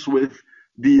 deals with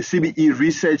the CBE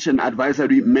research and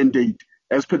advisory mandate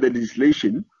as per the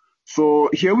legislation. So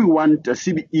here we want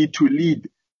CBE to lead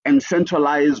and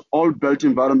centralize all built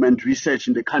environment research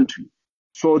in the country,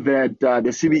 so that the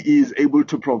CBE is able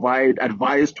to provide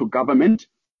advice to government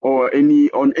or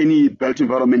on any built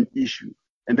environment issue.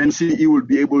 And then CBE will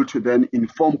be able to then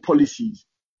inform policies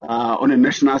on a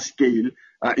national scale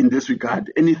in this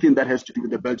regard. Anything that has to do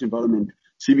with the built environment,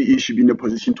 CBE should be in a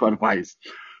position to advise.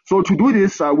 So to do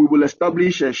this, we will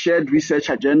establish a shared research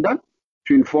agenda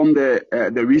to inform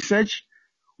the research.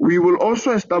 We will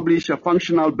also establish a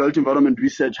functional built environment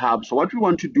research hub. So what we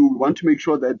want to do, we want to make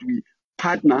sure that we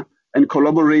partner and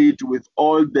collaborate with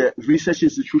all the research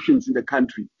institutions in the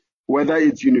country, whether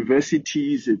it's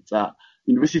universities, it's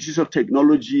universities of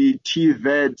technology,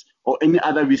 TVET, or any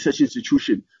other research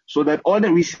institution, so that all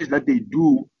the research that they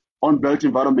do on built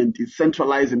environment is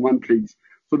centralized in one place.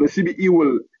 So the CBE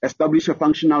will establish a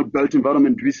functional built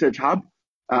environment research hub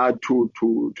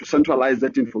to centralize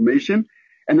that information.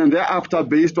 And then thereafter,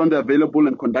 based on the available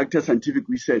and conducted scientific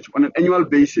research, on an annual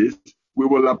basis, we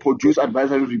will produce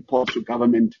advisory reports to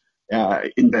government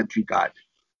in that regard.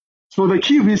 So the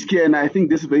key risk here, and I think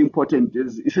this is very important,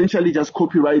 is essentially just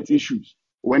copyright issues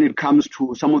when it comes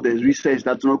to some of the research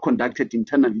that's not conducted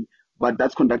internally, but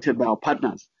that's conducted by our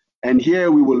partners. And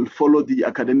here we will follow the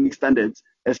academic standards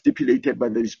as stipulated by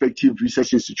the respective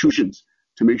research institutions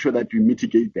to make sure that we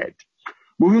mitigate that.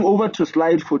 Moving over to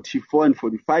slide 44 and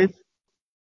 45.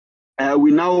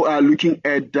 We now are looking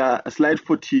at slide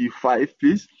 45,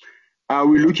 please.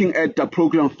 We're looking at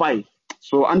Program 5.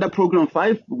 So under Program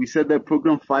 5, we said that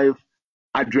Program 5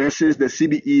 addresses the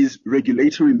CBE's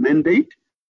regulatory mandate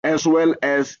as well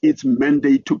as its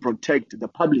mandate to protect the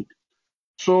public.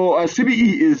 So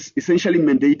CBE is essentially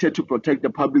mandated to protect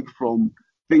the public from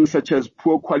things such as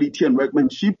poor quality and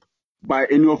workmanship by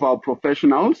any of our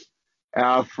professionals,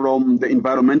 from the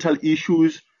environmental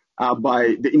issues,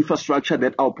 by the infrastructure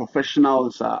that our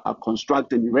professionals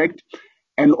construct and erect,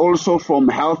 and also from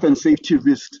health and safety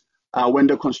risks when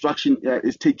the construction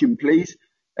is taking place,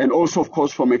 and also, of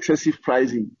course, from excessive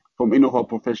pricing from any of our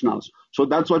professionals. So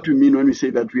that's what we mean when we say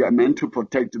that we are meant to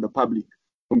protect the public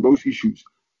from those issues.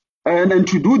 And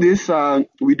to do this,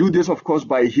 we do this, of course,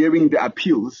 by hearing the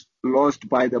appeals lodged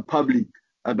by the public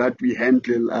that we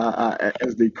handle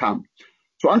as they come.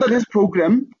 So under this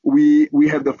program, we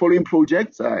have the following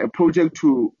projects: a project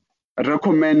to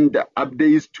recommend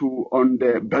updates on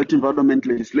the built environment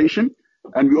legislation,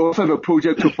 and we also have a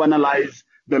project to finalize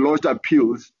the lodged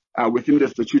appeals within the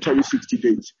statutory 60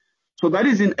 days. So that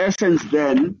is in essence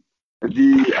then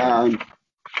the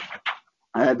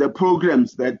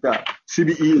programs that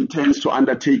CBE intends to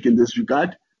undertake in this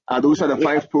regard. Those are the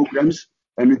 5 programs,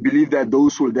 and we believe that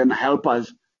those will then help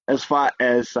us as far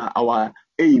as our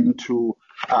aim to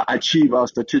achieve our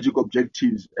strategic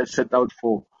objectives as set out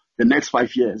for the next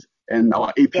 5 years and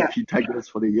our APP targets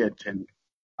for the year 10.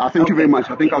 Thank you very much.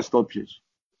 I think I'll stop here.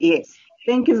 Yes,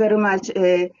 thank you very much.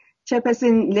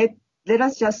 Chairperson, let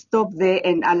us just stop there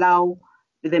and allow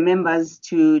the members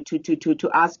to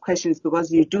ask questions,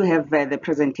 because you do have the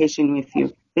presentation with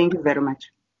you. Thank you very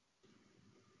much.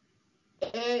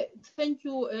 Thank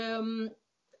you,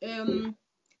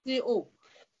 CEO.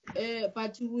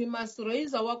 But we must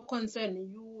raise our concern.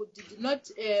 You did not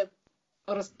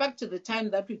respect the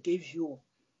time that we gave you.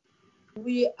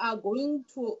 We are going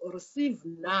to receive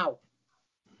now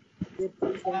the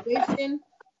presentation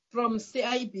from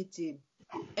CIDB,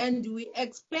 and we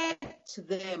expect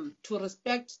them to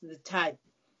respect the time.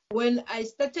 When I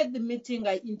started the meeting,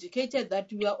 I indicated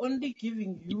that we are only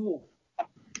giving you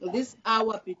this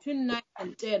hour between 9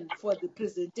 and 10 for the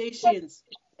presentations,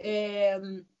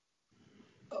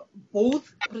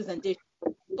 both presentations,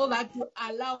 so that you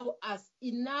allow us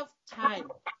enough time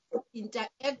to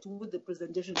interact with the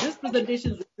presentation. These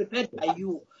presentations were prepared by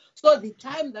you. So the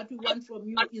time that we want from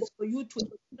you is for you to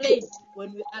explain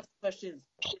when we ask questions.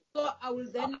 So I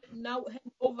will then now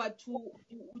hand over to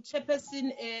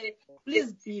Chairperson.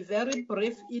 Please be very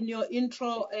brief in your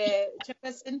intro,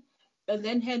 Chairperson, and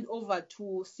then hand over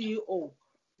to CEO.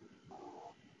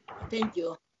 Thank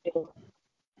you.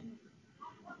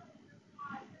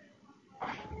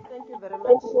 Thank you very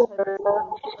much,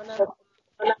 Honourable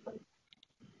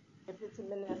Deputy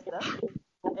Minister,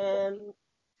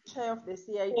 Chair of the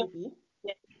CIDB,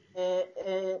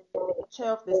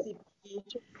 Chair of the CPE,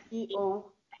 CEO,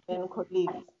 and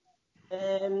colleagues.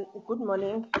 Good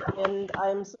morning, and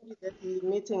I'm sorry that we're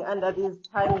meeting under these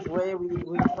times where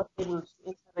we're not able to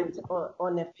interact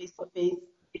on a face-to-face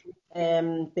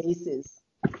basis.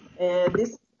 This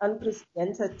is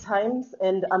unprecedented times,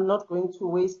 and I'm not going to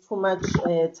waste too much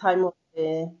time on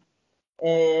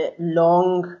a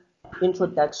long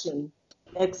introduction,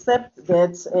 except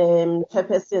that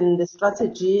Chairperson, the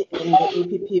strategy and the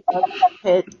APP was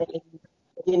prepared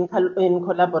in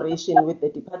collaboration with the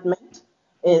department,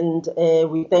 and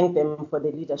we thank them for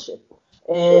the leadership.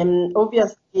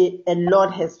 Obviously, a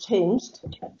lot has changed,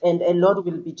 and a lot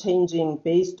will be changing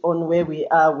based on where we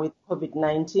are with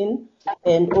COVID-19,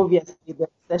 and obviously the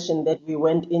session that we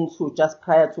went into just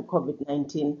prior to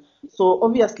COVID-19. So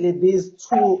obviously these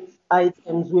two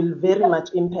items will very much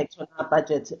impact on our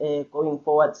budget going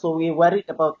forward. So we're worried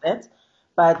about that,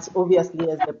 but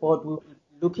obviously as the board, we'll be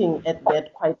looking at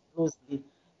that quite closely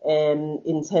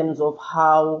in terms of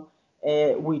how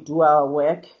we do our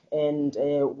work and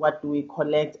what do we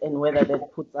collect and whether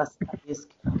that puts us at risk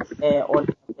or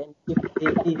not. And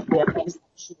if there are risk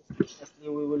issues, obviously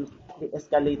we will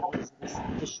escalate those risk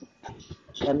issues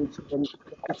to the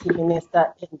Deputy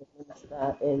Minister and the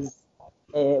Minister as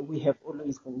we have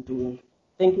always been doing.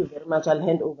 Thank you very much. I'll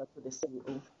hand over to the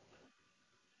CEO.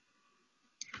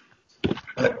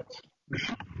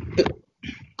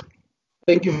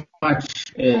 Thank you very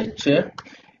much, Chair.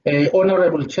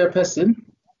 Honorable Chairperson,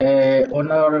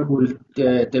 Honorable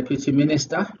Deputy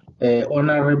Minister,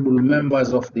 Honorable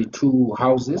members of the two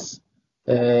houses,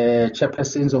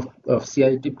 Chairpersons of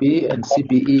CIDB and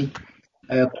CBE,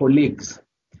 colleagues.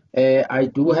 I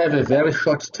do have a very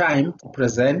short time to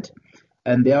present,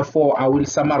 and therefore I will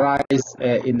summarize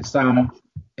in some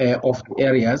of the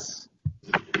areas.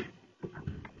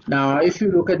 Now, if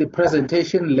you look at the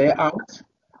presentation layout,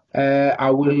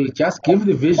 I will just give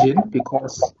the vision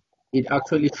because it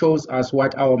actually shows us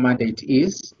what our mandate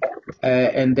is,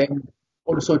 and then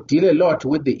also deal a lot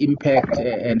with the impact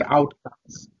and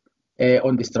outcomes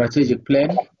on the strategic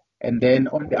plan, and then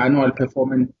on the annual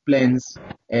performance plans,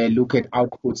 look at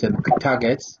outputs and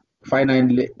targets,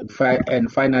 finally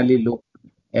look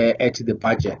at the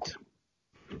budget.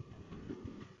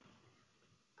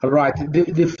 All right,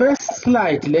 the first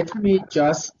slide, let me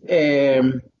just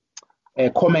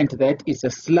comment that is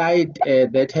a slide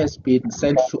that has been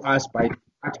sent to us by the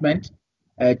department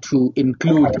to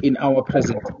include in our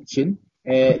presentation.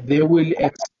 They will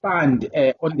expand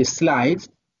on the slides,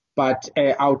 but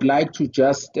I would like to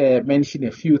just mention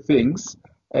a few things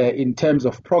in terms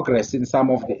of progress in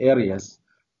some of the areas.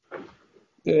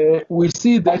 We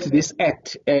see that this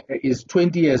act is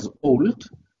 20 years old,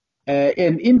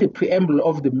 and in the preamble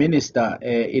of the minister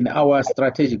in our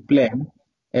strategic plan,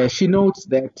 she notes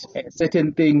that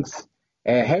certain things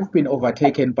have been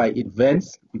overtaken by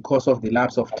events because of the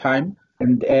lapse of time,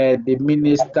 and the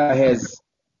minister has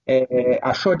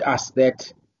assured us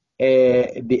that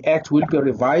the act will be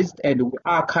revised, and we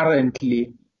are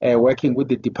currently working with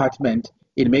the department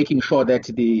in making sure that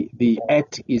the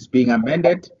act is being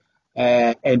amended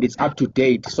and it's up to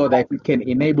date so that it can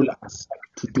enable us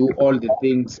to do all the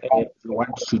things we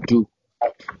want to do.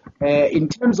 In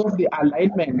terms of the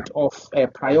alignment of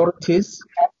priorities,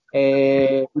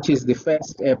 which is the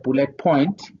first bullet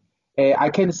point, I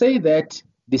can say that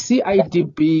the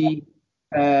CIDB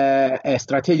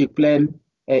strategic plan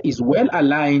is well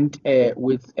aligned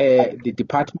with the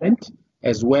department,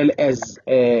 as well as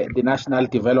the National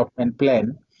Development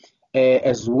Plan,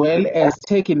 as well as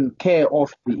taking care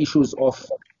of the issues of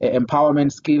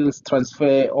empowerment skills,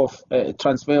 transfer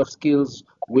of skills,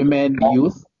 women,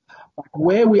 youth.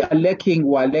 Where we are lacking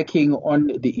on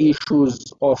the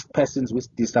issues of persons with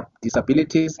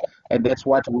disabilities, and that's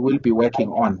what we will be working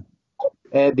on.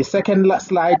 The second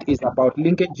slide is about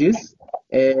linkages.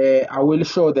 I will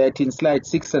show that in slide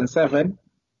 6 and 7,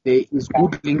 there is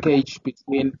good linkage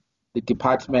between the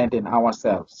department and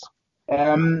ourselves.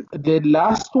 The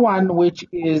last one, which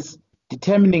is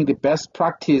determining the best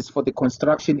practice for the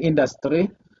construction industry,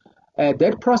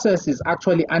 that process is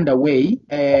actually underway.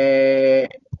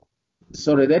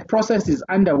 That process is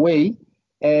underway.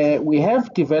 We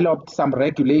have developed some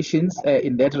regulations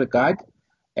in that regard,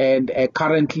 and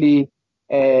currently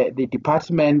the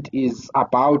department is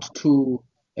about to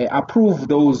approve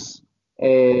those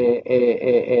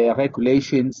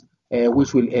regulations,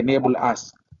 which will enable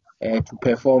us to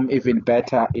perform even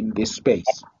better in this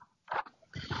space.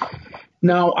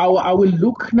 Now, I will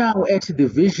look now at the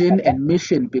vision and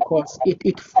mission because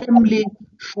it firmly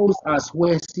shows us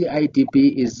where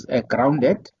CIDB is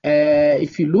grounded.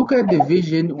 If you look at the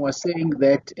vision, we're saying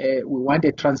that we want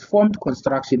a transformed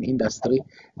construction industry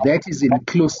that is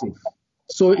inclusive.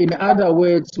 So in other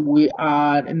words, we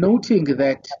are noting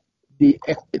that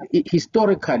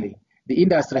historically, the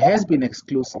industry has been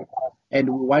exclusive, and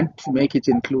we want to make it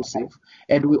inclusive.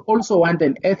 And we also want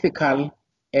an ethical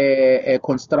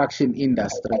construction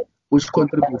industry, which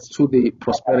contributes to the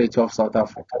prosperity of South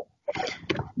Africa.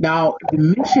 Now, the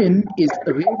mission is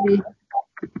really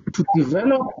to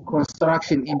develop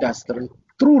construction industry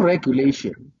through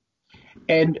regulation.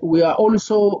 And we are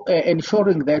also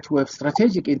ensuring that we have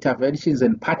strategic interventions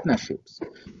and partnerships,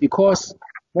 because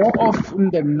more often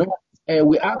than not,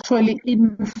 we actually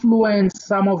influence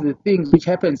some of the things which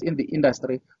happens in the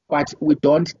industry, but we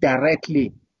don't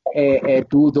directly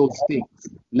do those things,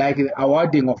 like the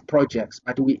awarding of projects,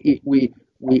 but we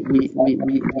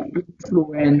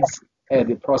influence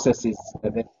the processes.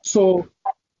 So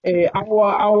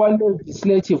our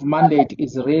legislative mandate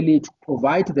is really to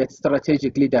provide that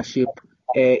strategic leadership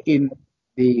in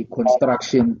the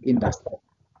construction industry.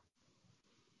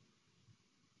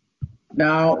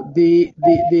 Now, the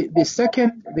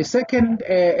second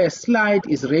slide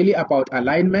is really about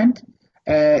alignment.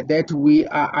 That we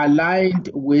are aligned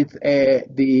with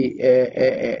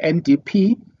the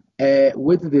NDP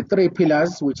with the 3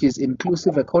 pillars, which is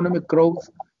inclusive economic growth,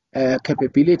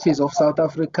 capabilities of South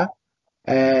Africa,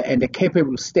 and a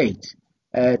capable state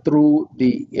through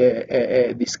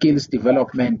the skills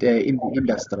development in the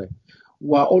industry.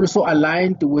 We are also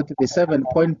aligned with the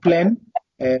 7-point plan,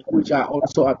 which are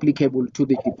also applicable to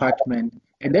the department.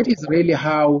 And that is really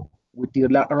how we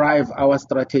derive our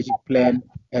strategic plan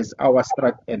as our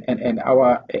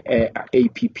our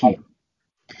APP.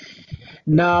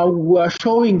 Now, we are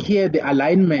showing here the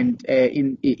alignment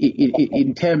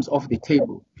in terms of the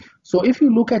table. So if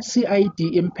you look at CID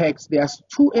impacts, there's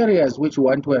 2 areas which we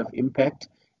want to have impact.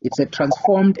 It's a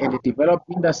transformed and a developed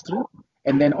industry.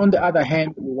 And then on the other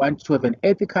hand, we want to have an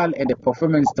ethical and a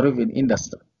performance-driven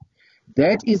industry.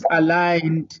 That is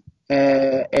aligned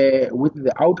with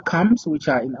the outcomes which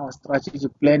are in our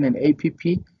strategic plan and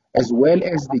APP, as well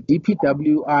as the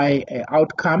DPWI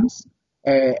outcomes,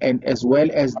 and as well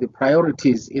as the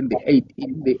priorities in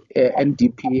the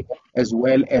NDP, as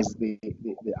well as the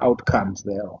outcomes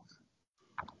thereof.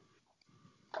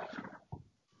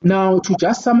 Now, to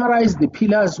just summarize the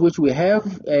pillars which we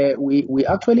have, we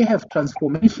actually have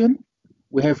transformation,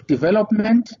 we have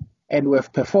development, and we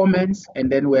have performance, and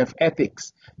then we have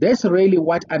ethics. That's really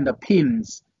what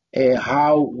underpins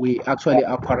how we actually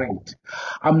operate.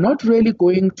 I'm not really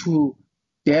going to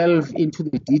delve into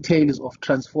the details of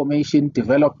transformation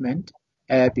development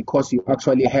because you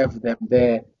actually have them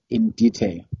there in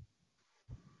detail.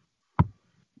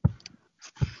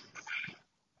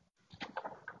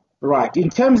 Right. In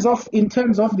terms of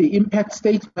the impact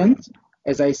statement,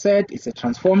 as I said, it's a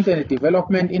transformed and a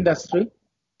development industry.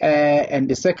 And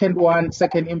the second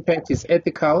impact is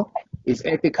ethical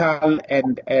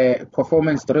and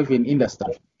performance-driven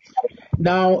industry.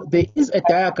 Now, there is a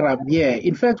diagram here.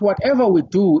 In fact, whatever we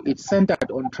do, it's centered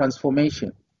on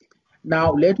transformation.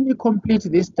 Now, let me complete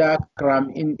this diagram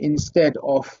instead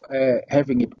of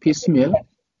having it piecemeal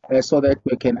so that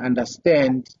we can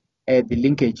understand the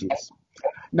linkages.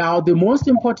 Now, the most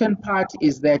important part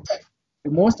is that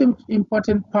of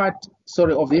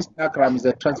this diagram is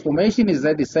that transformation is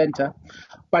at the center,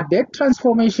 but that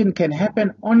transformation can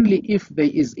happen only if there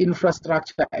is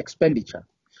infrastructure expenditure.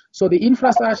 So the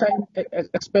infrastructure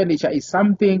expenditure is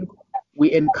something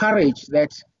we encourage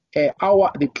that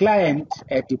the client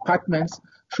departments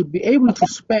should be able to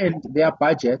spend their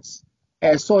budgets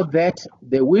so that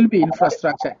there will be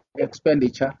infrastructure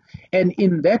expenditure, and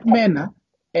in that manner,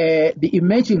 the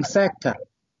emerging sector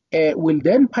will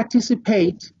then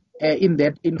participate in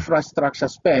that infrastructure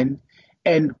spend,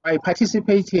 and by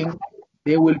participating,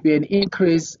 there will be an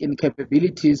increase in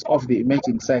capabilities of the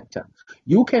emerging sector.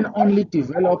 You can only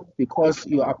develop because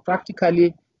you are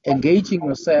practically engaging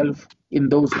yourself in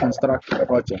those construction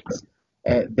projects.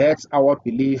 That's our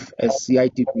belief as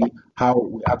CIDB, how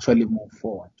we actually move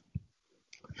forward.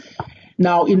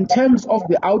 Now, in terms of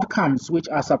the outcomes which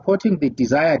are supporting the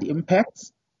desired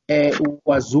impacts,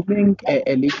 we're zooming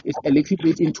a little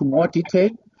bit into more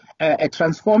detail. A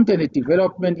transformed and a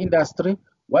development industry,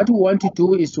 what we want to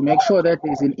do is to make sure that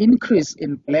there's an increase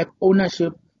in Black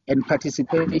ownership and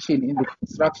participation in the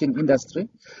construction industry.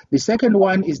 The second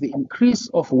one is the increase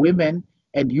of women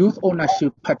and youth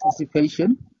ownership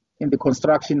participation in the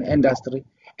construction industry,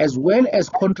 as well as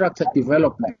contractor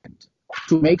development,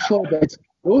 to make sure that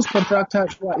those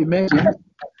contractors who are emerging,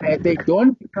 they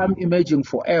don't become emerging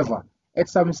forever. At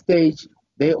some stage,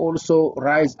 they also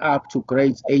rise up to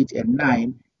grades 8 and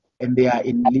 9, and they are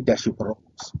in leadership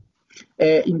roles.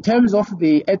 In terms of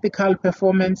the ethical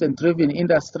performance and driven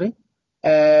industry,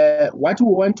 what we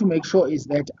want to make sure is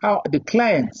that the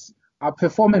clients are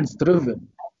performance driven.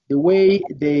 The way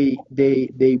they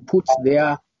put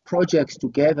their projects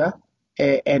together,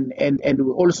 and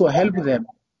we also help them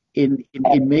in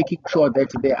making sure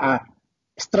that there are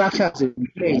structures in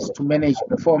place to manage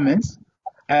performance.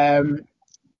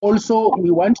 Also,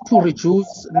 we want to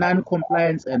reduce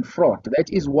non-compliance and fraud. That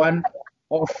is one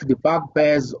of the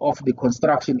bugbears of the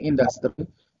construction industry,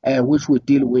 which we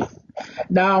deal with.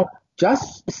 Now,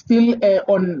 just still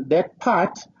on that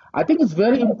part, I think it's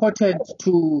very important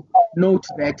to note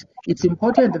that it's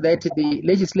important that the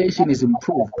legislation is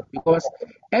improved, because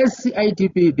as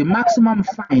CIDB, the maximum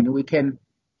fine we can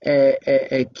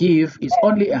give is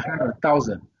only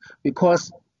 100,000,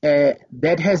 because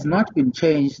that has not been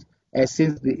changed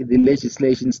since the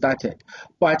legislation started.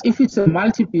 But if it's a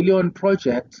multi-billion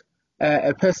project,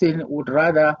 a person would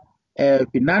rather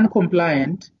be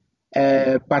non-compliant,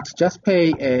 but just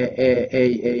pay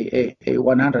a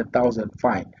 100,000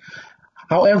 fine.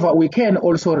 However, we can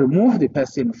also remove the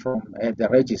person from the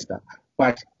register.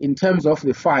 But in terms of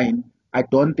the fine, I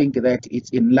don't think that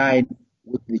it's in line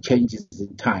with the changes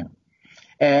in time.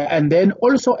 And then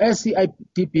also as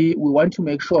CIDB, we want to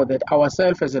make sure that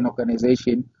ourselves as an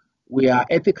organization, we are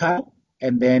ethical,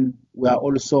 and then we are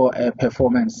also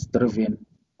performance driven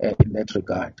in that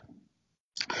regard.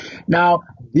 Now,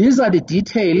 these are the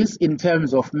details in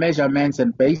terms of measurements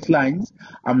and baselines.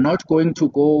 I'm not going to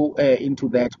go into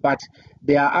that, but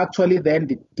they are actually then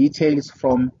the details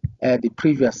from the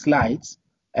previous slides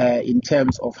in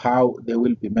terms of how they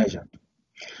will be measured.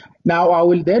 Now, I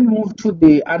will then move to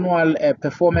the annual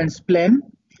performance plan.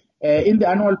 In the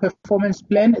annual performance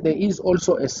plan, there is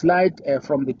also a slide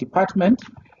from the department,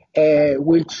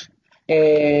 which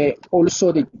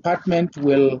also the department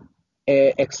will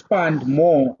expand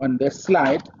more on this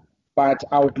slide, but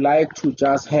I would like to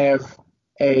just have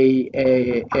one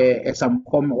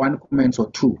comment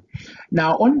or two.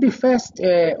 Now, on the first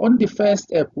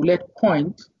bullet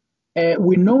point,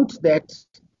 we note that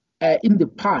in the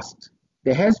past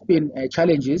there has been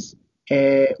challenges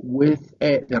with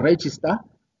the register.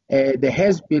 There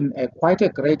has been quite a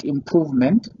great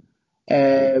improvement,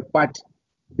 but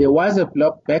there was a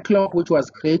backlog which was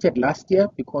created last year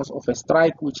because of a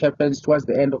strike which happens towards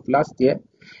the end of last year.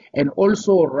 And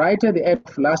also right at the end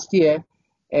of last year,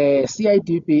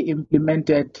 CIDB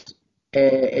implemented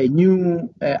a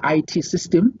new IT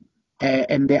system,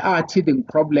 and there are teething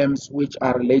problems which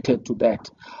are related to that.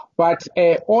 But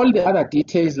all the other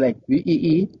details like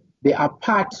VEE, they are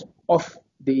part of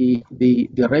the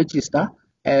register,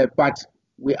 but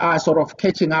we are sort of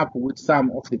catching up with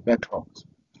some of the backlogs.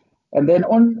 And then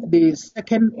on the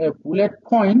second bullet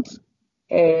point,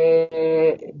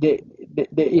 there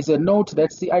is a note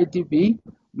that CIDB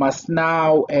must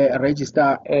now have a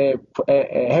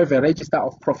register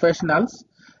of professionals.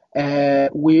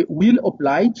 We will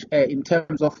oblige in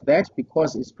terms of that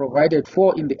because it's provided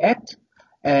for in the Act.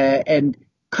 And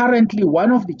currently,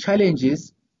 one of the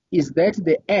challenges is that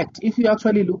the Act, if you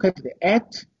actually look at the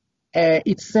Act,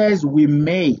 it says we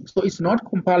may, so it's not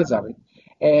compulsory.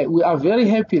 We are very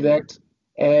happy that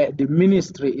the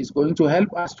ministry is going to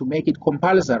help us to make it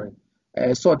compulsory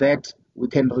so that we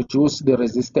can reduce the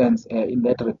resistance in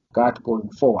that regard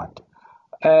going forward.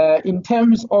 In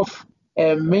terms of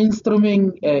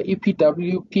mainstreaming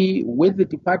EPWP with the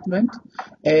department,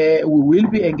 we will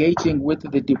be engaging with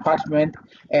the department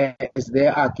as they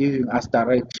are giving us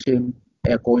direction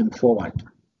going forward.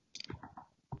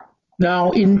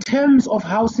 Now, in terms of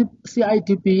how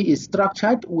CIDB is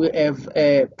structured, we have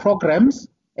programs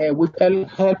which will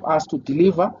help us to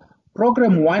deliver.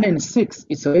 Program 1 and 6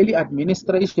 is really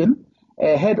administration,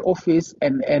 head office,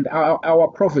 and our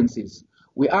provinces.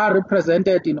 We are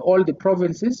represented in all the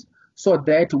provinces so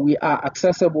that we are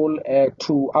accessible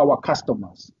to our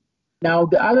customers. Now,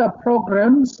 the other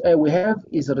programs we have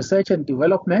is research and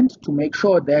development to make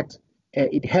sure that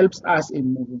it helps us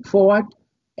in moving forward.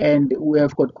 And we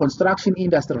have got construction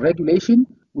industry regulation,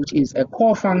 which is a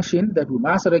core function that we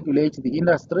must regulate the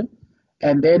industry.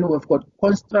 And then we've got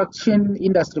construction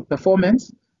industry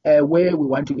performance, where we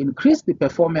want to increase the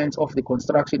performance of the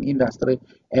construction industry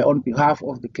on behalf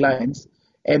of the clients.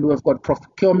 And we've got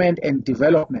procurement and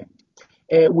development.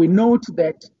 We note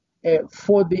that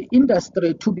for the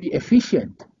industry to be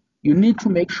efficient, you need to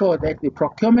make sure that the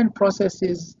procurement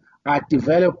processes are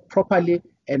developed properly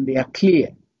and they are clear.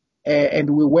 And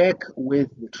we work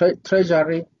with the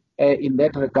Treasury in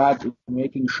that regard,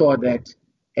 making sure that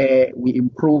we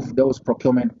improve those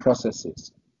procurement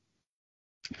processes.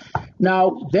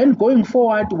 Now, then going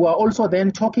forward, we are also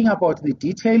then talking about the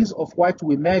details of what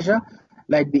we measure,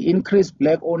 like the increased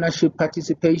Black ownership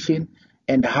participation,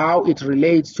 and how it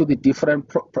relates to the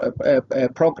different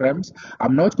programs.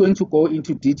 I'm not going to go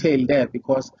into detail there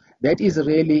because that is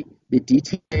really the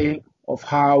detail of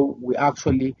how we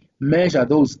actually measure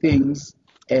those things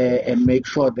and make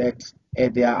sure that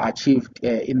they are achieved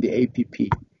in the APP.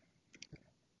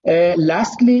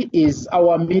 Lastly is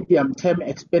our medium-term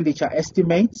expenditure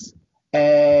estimates.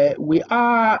 We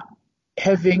are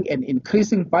having an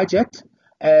increasing budget,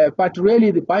 but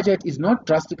really the budget is not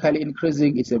drastically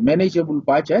increasing. It's a manageable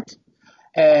budget.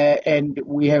 And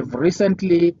we have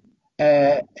recently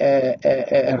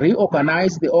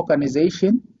reorganized the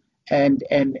organization, and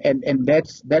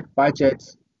that budget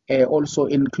also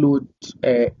includes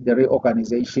the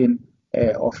reorganization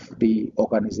of the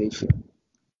organization.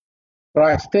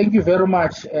 Right, thank you very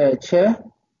much, Chair.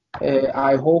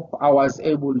 I hope I was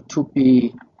able to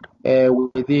be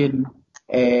within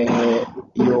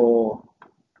your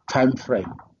time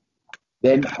frame.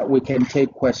 Then we can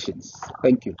take questions.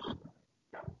 Thank you.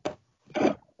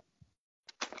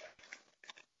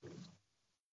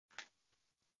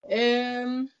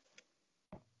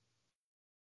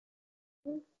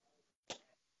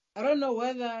 I don't know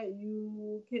whether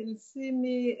you can see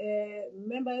me,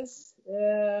 members.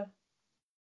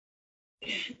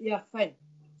 Yeah, fine.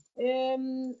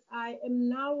 I am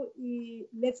now,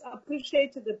 let's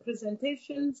appreciate the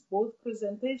presentations, both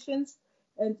presentations,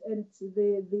 and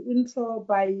the intro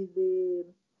by the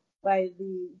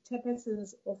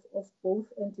chairpersons of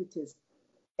both entities.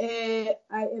 I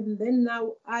am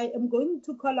going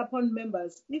to call upon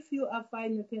members. If you are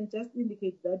fine, you can just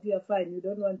indicate that you are fine, you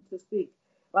don't want to speak.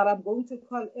 But I'm going to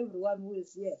call everyone who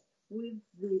is here, with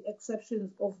the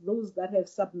exceptions of those that have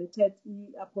submitted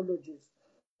apologies.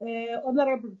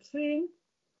 Honorable Tring,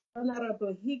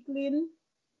 Honorable Hicklin,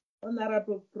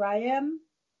 Honorable Graham,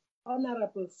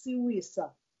 Honorable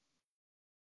Siwisa.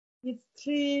 It's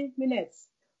 3 minutes.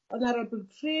 Honorable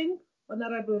Tring,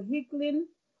 Honorable Hicklin,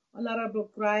 Honorable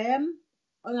Graham,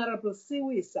 Honorable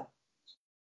Siwisa.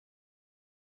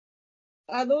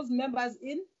 Are those members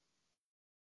in?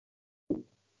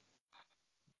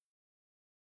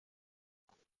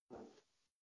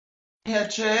 Here,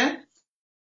 Chair.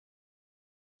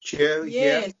 Chair,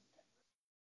 yes. Here.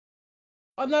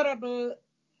 Honorable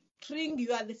Tring,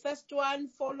 you are the first one,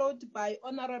 followed by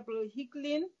Honorable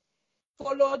Hicklin,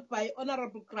 followed by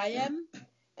Honorable Graham,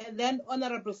 and then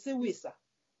Honorable Siwisa.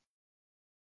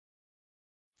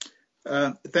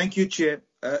 Thank you, Chair.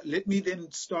 Let me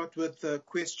then start with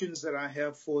questions that I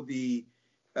have for the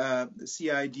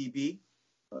CIDB.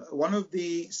 One of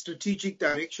the strategic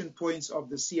direction points of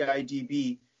the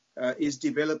CIDB is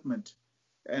development.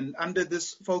 And under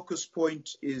this focus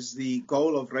point is the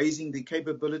goal of raising the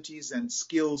capabilities and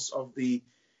skills of the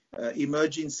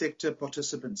emerging sector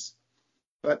participants.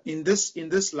 But in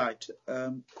this light,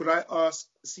 could I ask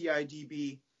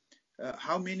CIDB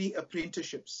how many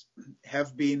apprenticeships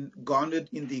have been garnered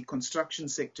in the construction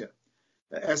sector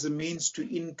as a means to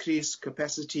increase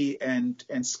capacity and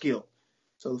skill?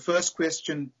 So the first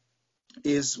question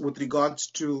is with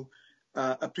regards to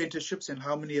apprenticeships and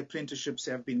how many apprenticeships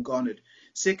have been garnered.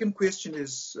 Second question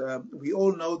is, we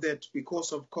all know that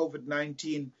because of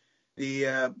COVID-19,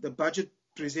 the budget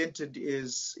presented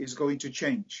is going to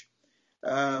change.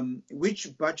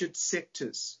 Which budget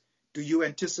sectors do you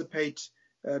anticipate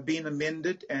being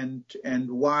amended, and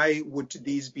why would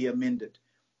these be amended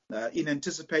in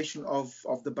anticipation of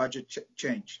the budget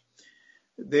change?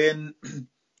 Then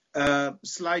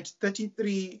slide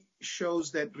 33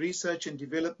 shows that research and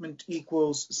development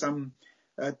equals some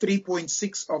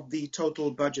 3.6 of the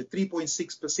total budget,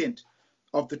 3.6%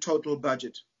 of the total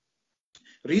budget.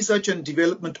 Research and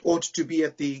development ought to be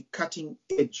at the cutting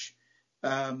edge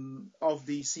of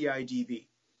the CIDB.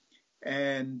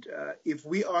 And if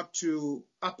we are to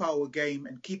up our game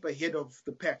and keep ahead of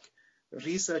the pack,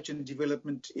 research and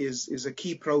development is a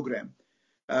key program.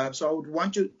 So I would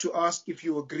want you to ask if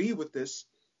you agree with this,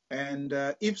 and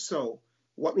if so,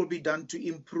 what will be done to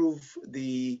improve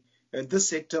this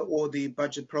sector or the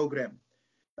budget program.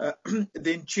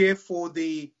 Then, Chair, for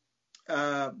the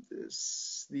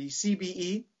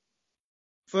CBE,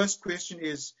 first question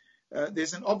is,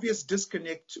 there's an obvious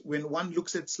disconnect when one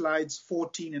looks at slides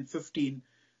 14 and 15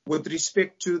 with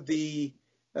respect to the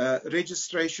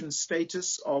registration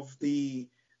status of the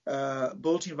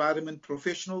built environment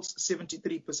professionals,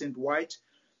 73% white,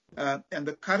 and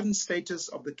the current status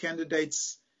of the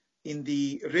candidates in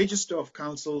the register of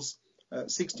councils,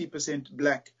 60%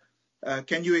 black.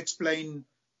 Can you explain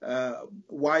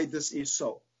why this is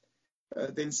so?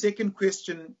 Then second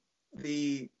question,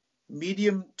 the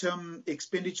medium-term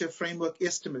expenditure framework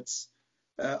estimates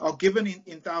are given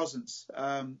in thousands.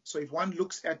 So if one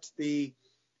looks at the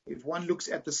if one looks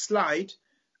at the slide,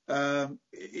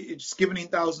 it's given in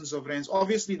thousands of rands.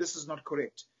 Obviously, this is not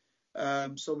correct.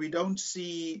 So we don't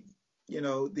see,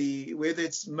 whether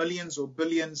it's millions or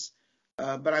billions.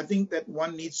 But I think that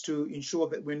one needs to ensure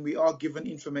that when we are given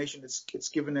information, it's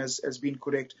given as being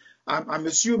correct. I'm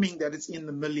assuming that it's in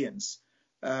the millions,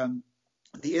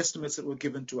 the estimates that were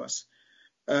given to us.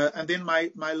 And then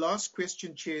my last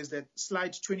question, Chair, is that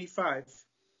slide 25,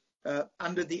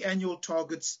 under the annual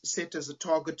targets set as a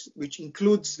target, which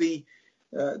includes the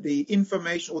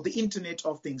information or the Internet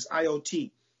of Things,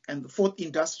 IoT, and the Fourth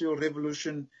Industrial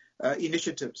Revolution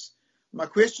initiatives. My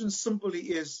question simply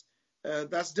is,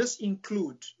 does this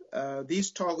include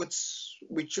these targets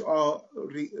which are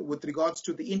with regards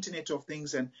to the Internet of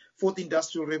Things and Fourth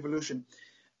Industrial Revolution?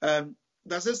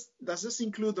 Does this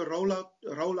include the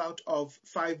rollout of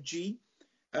 5G?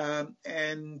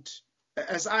 And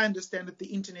as I understand it,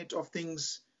 the Internet of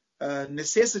Things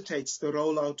necessitates the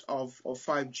rollout of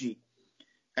 5G.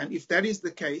 And if that is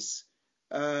the case,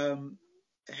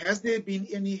 has there been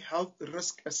any health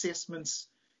risk assessments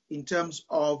in terms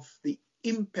of the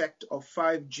impact of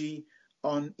 5G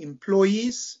on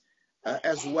employees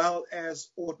as well as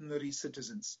ordinary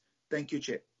citizens? Thank you,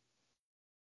 Chair.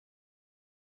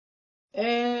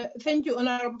 Thank you,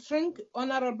 Honourable Frank.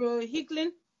 Honourable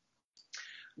Hicklin.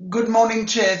 Good morning,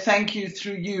 Chair. Thank you,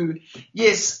 through you.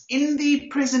 Yes, in the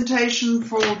presentation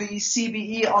for the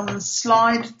CBE on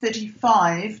slide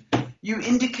 35, you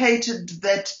indicated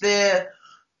that there,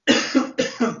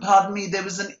 pardon me, there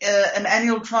was an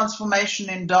annual transformation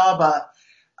in Durban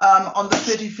on the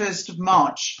 31st of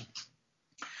March.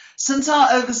 Since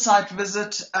our oversight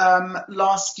visit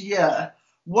last year,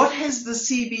 what has the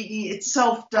CBE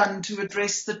itself done to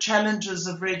address the challenges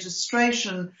of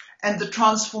registration and the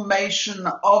transformation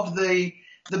of the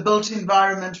built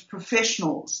environment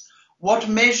professionals? What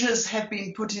measures have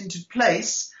been put into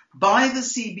place by the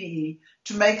CBE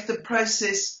to make the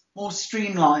process more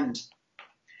streamlined?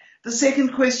 The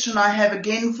second question I have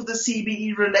again for the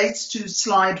CBE relates to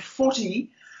slide 40,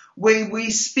 where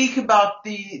we speak about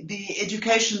the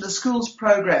education, the schools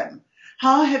program.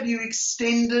 How have you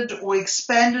extended or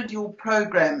expanded your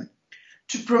program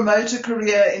to promote a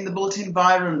career in the built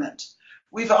environment?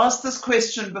 We've asked this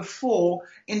question before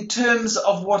in terms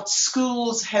of what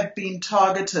schools have been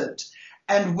targeted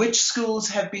and which schools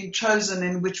have been chosen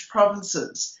in which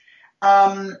provinces.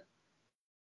 I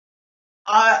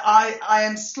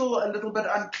am still a little bit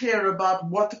unclear about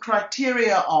what the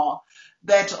criteria are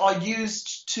that are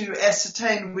used to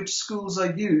ascertain which schools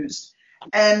are used.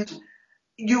 And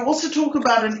you also talk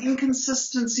about an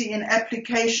inconsistency in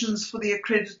applications for the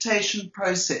accreditation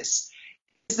process.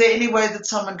 Is there any way that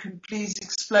someone can please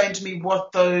explain to me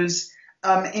what those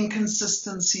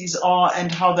inconsistencies are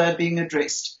and how they're being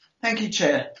addressed? Thank you,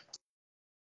 Chair.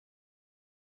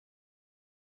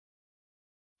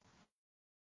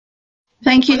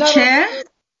 Thank you, Chair.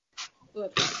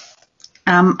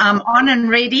 I'm on and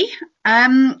ready.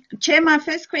 Chair, my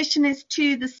first question is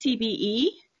to the CBE.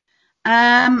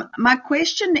 My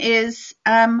question is,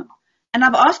 and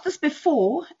I've asked this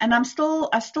before, and I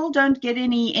still don't get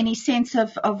any sense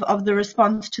of the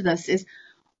response to this, is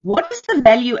what is the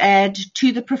value add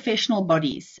to the professional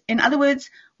bodies? In other words,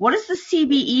 what is the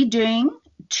CBE doing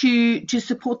to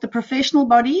support the professional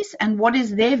bodies, and what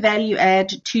is their value add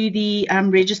to the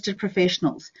registered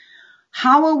professionals?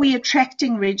 How are we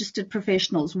attracting registered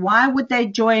professionals? Why would they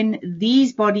join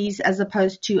these bodies as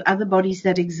opposed to other bodies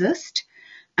that exist?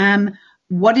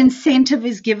 What incentive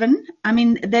is given? I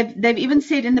mean, they've even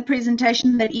said in the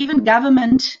presentation that even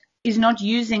government is not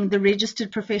using the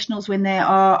registered professionals when they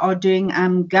are doing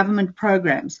government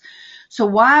programs. So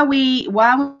why are we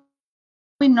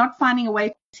not finding a way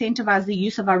to incentivize the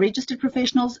use of our registered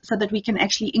professionals so that we can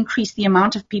actually increase the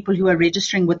amount of people who are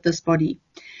registering with this body?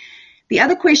 The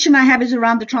other question I have is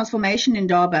around the transformation in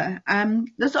Durban.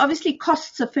 This obviously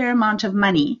costs a fair amount of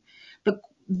money.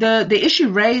 The issue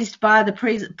raised by the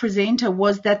presenter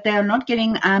was that they are not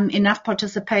getting enough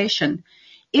participation.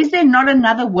 Is there not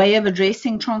another way of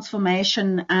addressing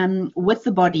transformation with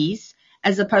the bodies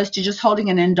as opposed to just holding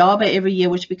an Indaba every year,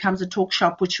 which becomes a talk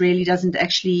shop, which really doesn't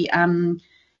actually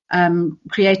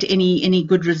create any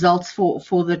good results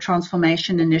for the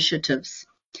transformation initiatives?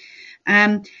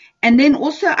 And then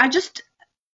also, I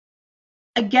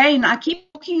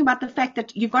keep talking about the fact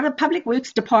that you've got a public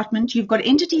works department, you've got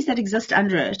entities that exist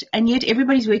under it, and yet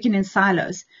everybody's working in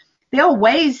silos. There are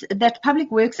ways that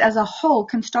public works as a whole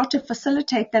can start to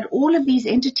facilitate that all of these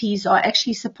entities are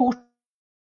actually supporting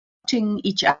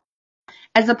each other,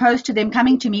 as opposed to them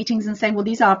coming to meetings and saying, well,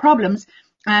 these are our problems,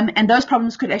 And those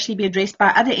problems could actually be addressed by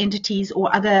other entities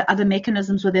or other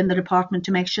mechanisms within the department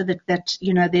to make sure that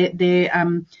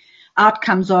their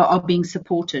outcomes are being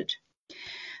supported.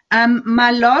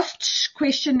 My last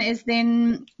question is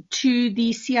then to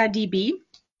the CIDB.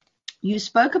 You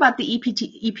spoke about the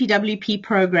EPWP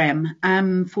program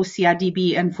for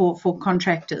CIDB and for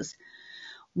contractors.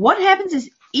 What happens is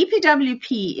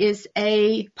EPWP is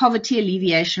a poverty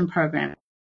alleviation program.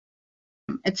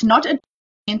 It's not a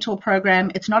mental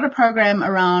program. It's not a program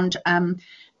around,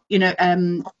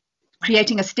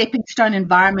 creating a stepping stone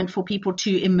environment for people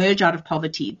to emerge out of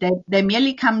poverty. They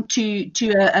merely come to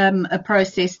a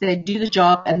process, they do the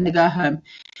job, and they go home.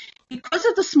 Because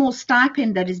of the small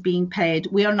stipend that is being paid,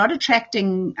 we are not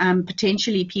attracting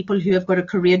potentially people who have got a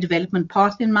career development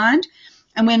path in mind,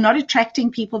 and we're not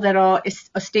attracting people that are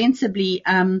ostensibly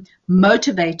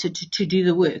motivated to do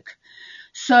the work.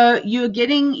 So you're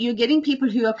getting people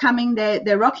who are coming,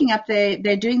 they're rocking up,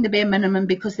 they're doing the bare minimum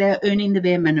because they're earning the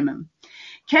bare minimum.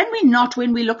 Can we not,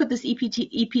 when we look at this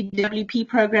EPWP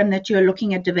program that you're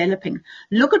looking at developing,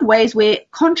 look at ways where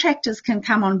contractors can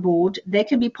come on board? They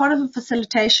can be part of a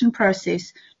facilitation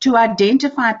process to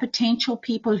identify potential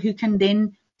people who can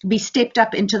then be stepped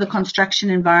up into the construction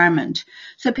environment.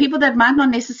 So people that might not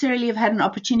necessarily have had an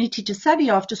opportunity to study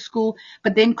after school,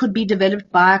 but then could be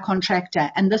developed by a contractor.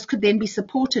 And this could then be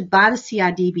supported by the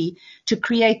CIDB to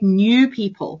create new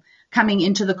people coming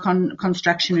into the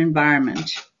construction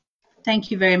environment.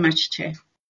 Thank you very much, Chair.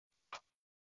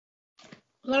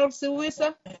 Thank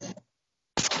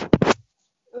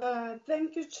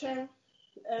you, Chair,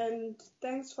 and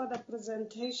thanks for the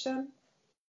presentation.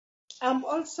 I'm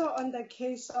also on the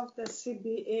case of the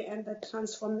CBA and the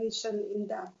transformation in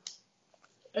that.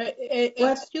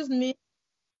 Excuse me,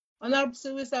 Honorable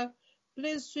Siwisa,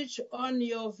 please switch on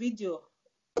your video.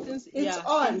 It's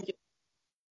on.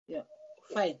 Yeah,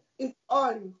 fine. It's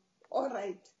on. All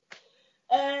right.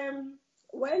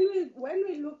 When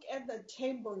we look at the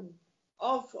table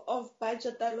of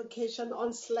budget allocation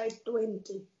on slide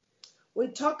 20, we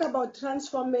talk about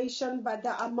transformation, but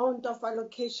the amount of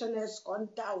allocation has gone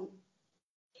down.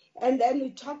 And then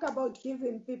we talk about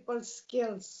giving people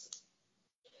skills.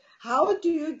 How do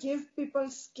you give people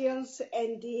skills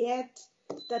and yet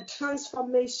the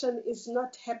transformation is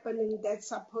not happening that's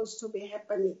supposed to be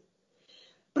happening?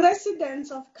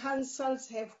 Presidents of councils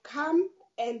have come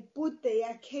and put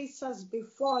their cases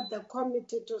before the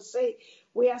committee to say,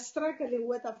 we are struggling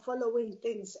with the following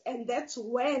things. And that's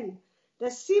when the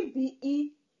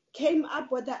CBE came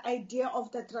up with the idea of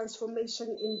the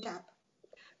transformation in DAP.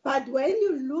 But when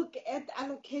you look at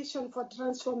allocation for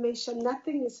transformation,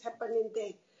 nothing is happening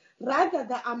there. Rather,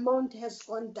 the amount has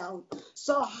gone down.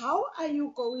 So how are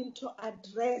you going to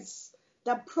address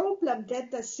the problem that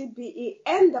the CBE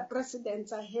and the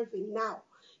presidents are having now?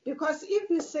 Because if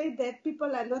you say that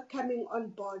people are not coming on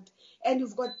board and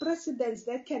you've got presidents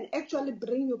that can actually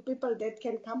bring you people that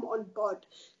can come on board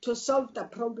to solve the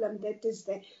problem that is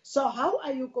there. So how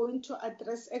are you going to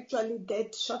address actually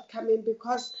that shortcoming?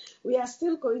 Because we are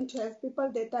still going to have people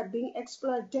that are being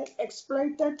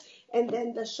exploited, and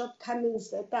then the shortcomings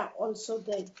that are also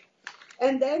there.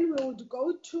 And then we would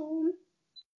go to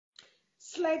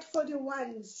slide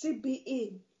 41,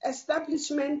 CBE,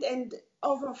 establishment and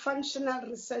of a functional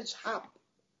research hub.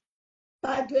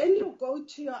 But when you go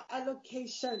to your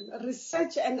allocation,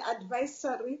 research and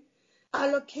advisory,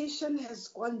 allocation has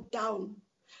gone down.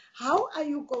 How are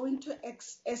you going to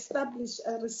establish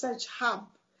a research hub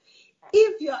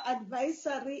if your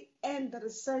advisory and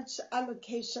research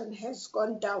allocation has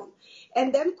gone down?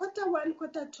 And then quarter 1,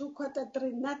 quarter 2, quarter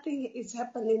 3, nothing is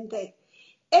happening there.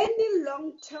 Any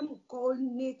long-term goal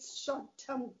needs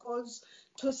short-term goals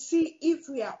to see if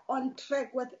we are on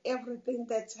track with everything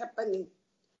that's happening.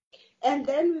 And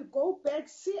then we go back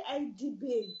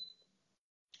CIDB,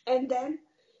 and then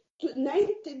to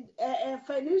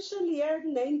financial year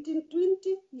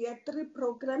 1920, you had 3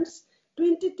 programs.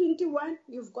 2021,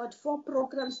 you've got 4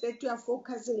 programs that you are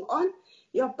focusing on.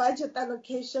 Your budget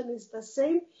allocation is the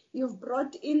same. You've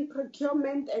brought in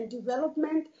procurement and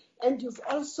development, and you've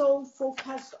also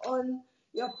focused on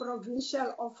your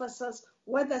provincial officers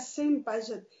with the same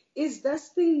budget. Is this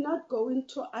thing not going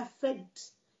to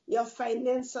affect your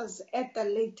finances at a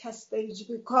later stage?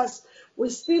 Because we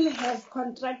still have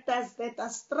contractors that are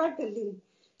struggling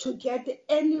to get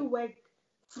any work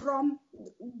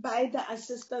by the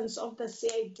assistance of the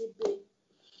CIDB.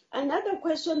 Another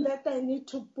question that I need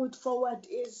to put forward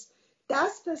is,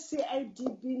 does the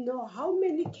CIDB know how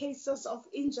many cases of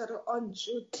injury on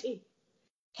duty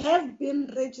have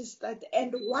been registered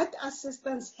and what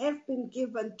assistance have been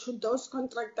given to those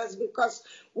contractors, because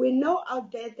we know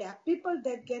out there are people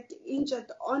that get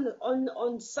injured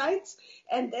on sites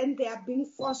and then they are being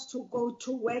forced to go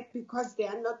to work because they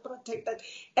are not protected,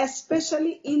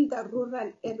 especially in the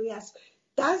rural areas.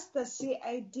 Does the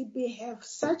CIDB have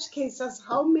such cases?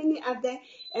 How many are there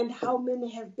and how many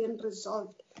have been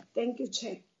resolved? Thank you,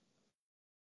 Chair.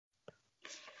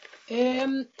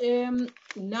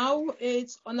 Now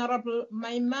it's Honorable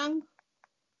Maimang.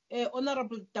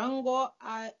 Honorable Dango,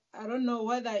 I don't know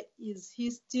whether is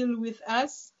he still with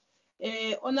us.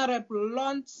 Honorable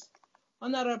Lont,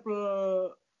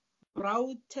 Honorable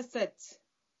Brauteset.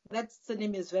 That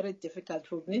name is very difficult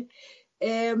for me.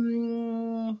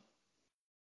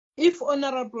 If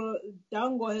Honorable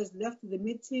Dango has left the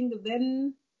meeting,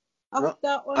 then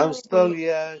after Honorable... I'm still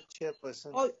here,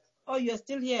 Chairperson. Oh, you're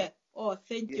still here. Oh,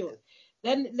 thank you. Yes.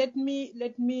 Then let me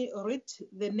read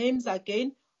the names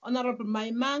again. Honorable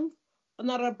Maimang,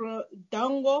 Honorable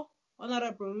Dango,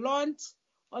 Honorable Lont,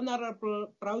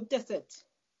 Honorable Brauteset.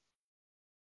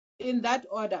 In that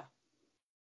order.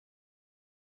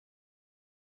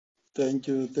 Thank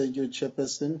you,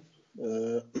 Chairperson.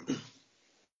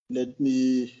 Let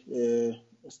me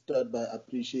start by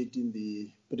appreciating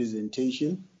the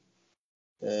presentation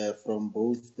from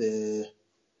both the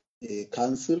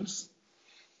councils,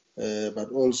 but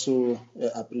also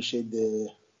appreciate the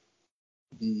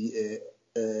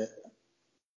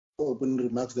open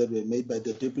remarks that were made by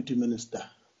the Deputy Minister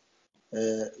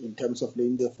in terms of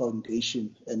laying the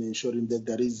foundation and ensuring that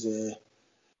there is a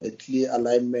clear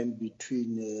alignment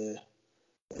between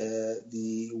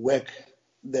the work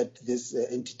that these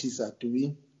entities are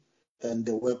doing and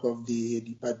the work of the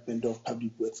Department of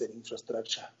Public Works and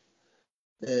Infrastructure.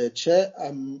 Chair,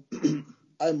 I'm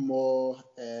more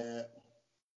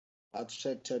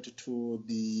attracted to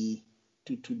the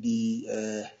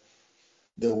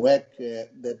work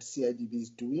that CIDB is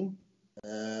doing,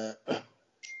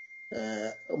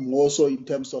 more so in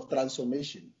terms of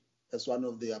transformation as one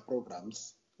of their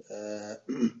programs,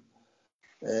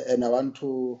 and I want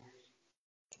to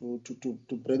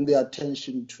bring the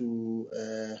attention to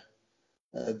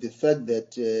the fact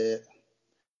that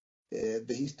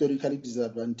the historically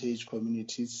disadvantaged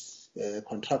communities,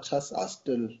 contractors are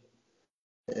still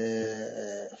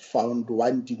found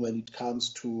wanting when it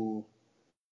comes to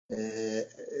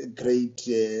grade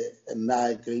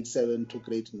 7 to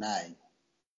grade 9.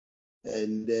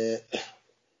 And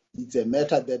it's a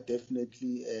matter that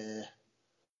definitely,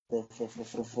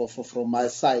 from my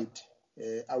side,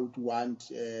 I would want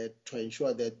to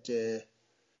ensure that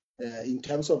in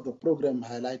terms of the program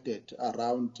highlighted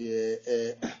around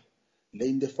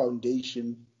laying the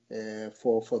foundation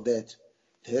for that,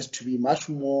 there has to be much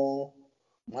more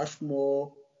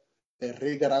a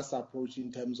rigorous approach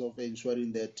in terms of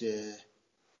ensuring that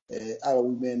our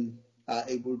women are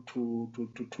able to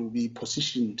be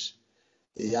positioned.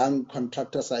 Young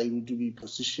contractors are able to be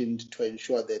positioned to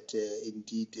ensure that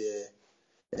indeed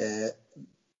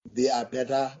they are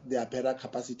better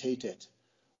capacitated.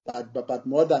 But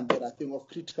more than that, I think of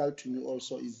critical to me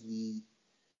also is the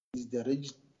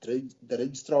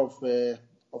register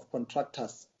of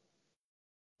contractors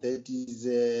that is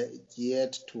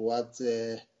geared towards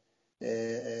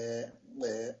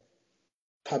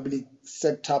public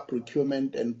sector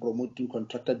procurement and promoting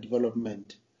contractor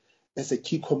development as a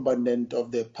key component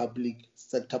of the public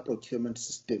sector procurement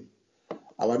system.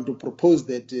 I want to propose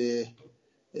that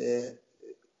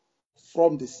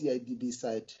from the CIDB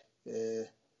side,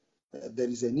 there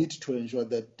is a need to ensure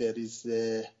that there is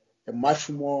a much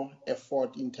more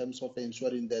effort in terms of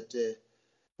ensuring that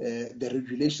the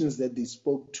regulations that they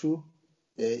spoke to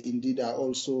indeed are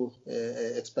also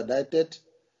expedited,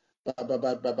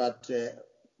 but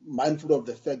mindful of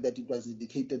the fact that it was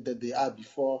indicated that they are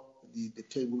before the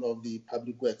table of the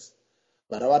public works.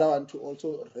 But what I want to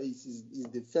also raise is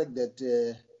the fact that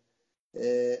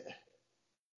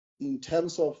in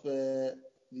terms of the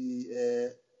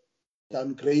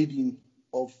downgrading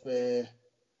of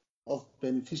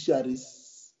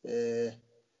beneficiaries,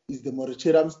 is the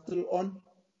moratorium still on?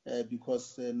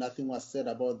 Because nothing was said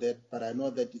about that, but I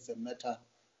know that it's a matter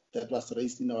that was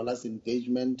raised in our last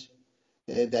engagement.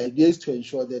 The idea is to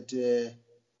ensure that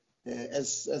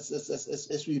as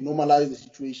we normalize the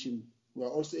situation, we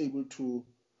are also able to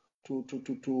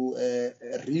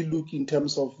relook in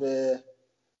terms of the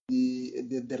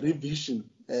revision.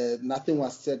 Nothing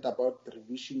was said about the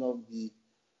revision of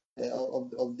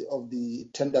the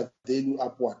tender value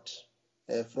upward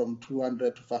from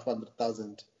 200 to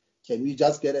 500,000. Can we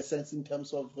just get a sense in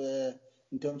terms of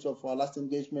our last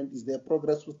engagement? Is there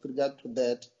progress with regard to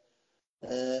that?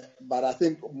 But I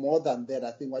think more than that,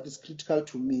 I think what is critical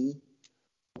to me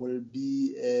will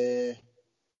be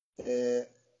the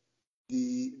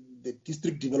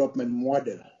district development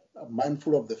model. I'm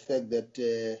mindful of the fact that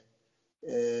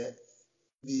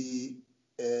the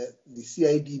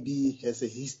CIDB has a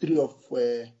history of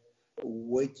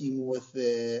working with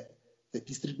the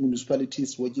district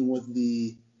municipalities, working with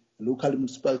the local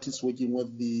municipalities, working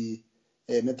with the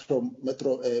metro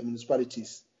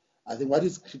municipalities. I think what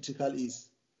is critical is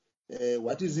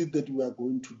what is it that we are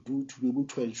going to do to be able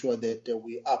to ensure that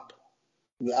we up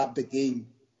the game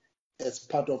as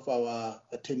part of our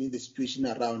turning the situation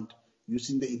around,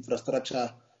 using the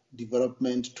infrastructure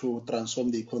development to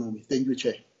transform the economy. Thank you,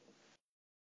 Chair.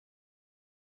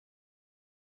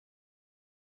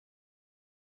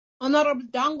 Honorable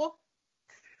Dango.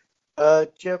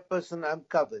 Chairperson, I'm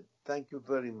covered. Thank you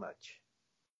very much.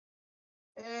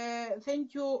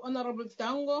 Thank you, Honorable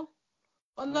Dango.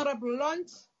 Honorable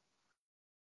Lawrence.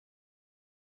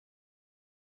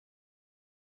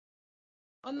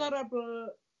 Honorable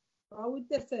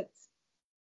Rawiteset.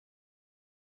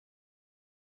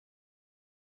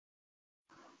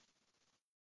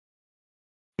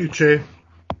 Thank you, Chair.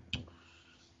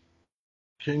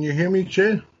 Can you hear me,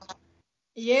 Chair?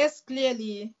 Yes,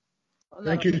 clearly.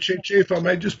 Thank you, Chair. Chair, if I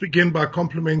may just begin by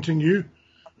complimenting you.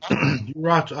 You're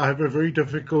right, I have a very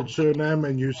difficult surname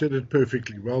and you said it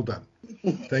perfectly. Well done.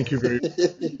 Thank you very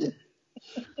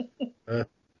much.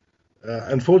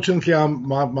 Unfortunately,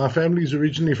 my family is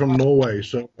originally from Norway,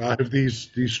 so I have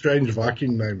these strange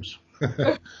Viking names.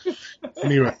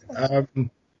 Anyway,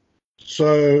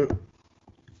 so,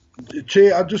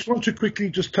 Chair, I just want to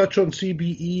quickly just touch on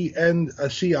CBE and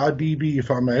CIDB, if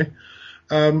I may,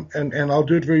 and I'll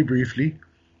do it very briefly.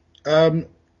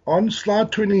 On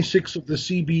slide 26 of the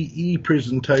CBE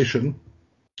presentation,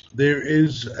 there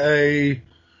is a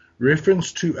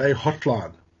reference to a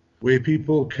hotline where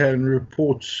people can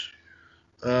report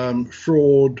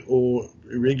fraud or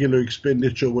irregular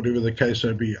expenditure, whatever the case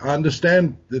may be. I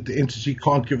understand that the entity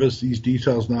can't give us these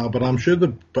details now, but I'm sure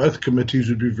that both committees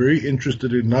would be very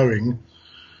interested in knowing,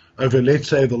 over, let's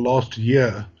say, the last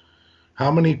year,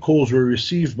 how many calls were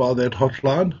received by that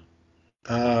hotline,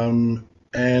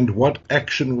 and what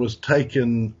action was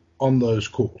taken on those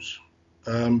calls.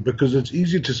 Because it's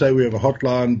easy to say we have a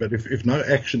hotline, but if no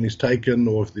action is taken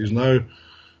or if there's no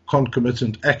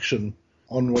concomitant action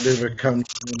on whatever comes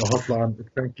in the hotline, it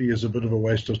frankly is a bit of a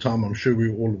waste of time. I'm sure we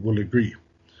all will agree.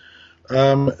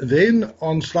 Then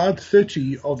on slide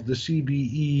 30 of the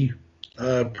CBE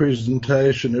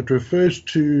presentation, it refers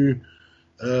to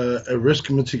a risk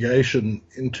mitigation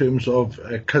in terms of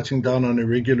cutting down on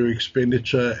irregular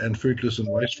expenditure and fruitless and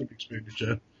wasteful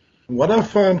expenditure. What I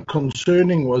found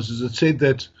concerning is it said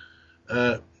that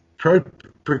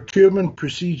procurement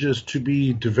procedures to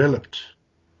be developed.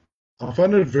 I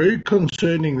found it very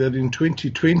concerning that in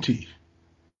 2020,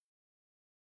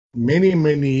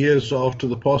 many years after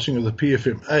the passing of the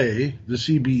PFMA, the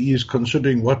CBE is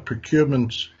considering what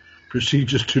procurement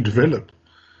procedures to develop.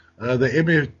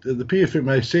 The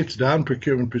PFMA sets down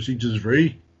procurement procedures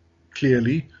very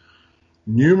clearly.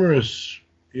 Numerous,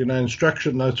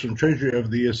 instruction notes from Treasury over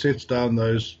the years sets down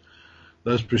those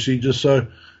procedures. So,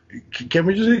 can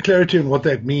we just get clarity on what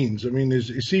that means? I mean, is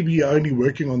CBE only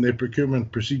working on their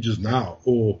procurement procedures now,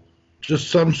 or just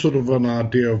some sort of an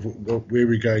idea of where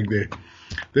we're going there?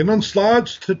 Then on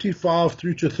slides 35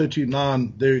 through to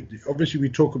 39, obviously we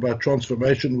talk about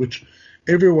transformation, which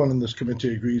everyone in this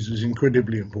committee agrees is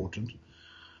incredibly important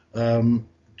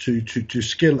to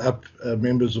skill up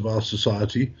members of our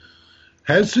society.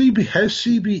 Has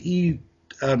CBE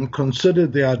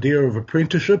considered the idea of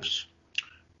apprenticeships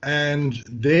and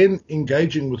then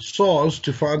engaging with SARS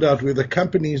to find out whether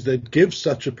companies that give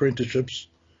such apprenticeships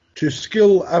to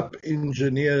skill up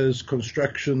engineers,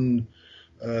 construction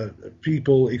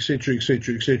people, etc.,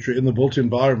 in the built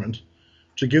environment,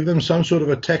 to give them some sort of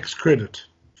a tax credit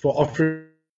for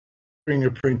offering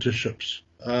apprenticeships,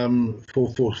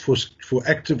 for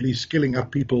actively skilling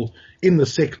up people in the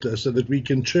sector so that we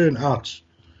can churn out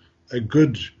a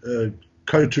good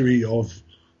coterie of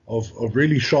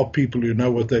really sharp people who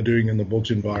know what they're doing in the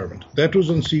built environment. That was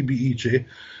on CBE, Chair.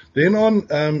 Then on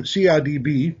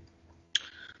CIDB,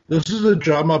 this is a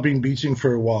drum I've been beating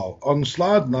for a while. On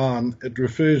slide 9, it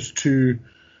refers to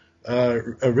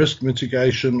a risk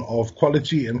mitigation of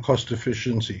quality and cost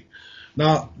efficiency.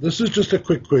 Now, this is just a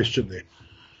quick question there.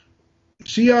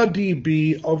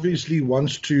 CIDB obviously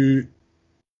wants to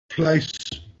place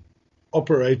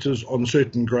operators on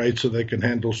certain grades so they can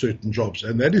handle certain jobs,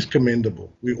 and that is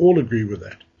commendable. We all agree with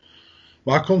that.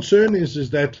 My concern is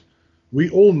that we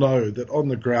all know that on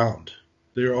the ground,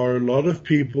 There are a lot of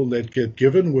people that get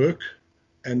given work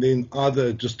and then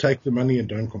either just take the money and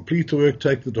don't complete the work,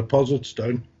 take the deposits,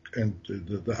 and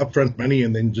the upfront money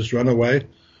and then just run away.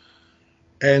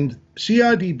 And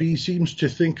CIDB seems to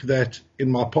think that, in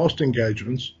my past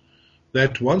engagements,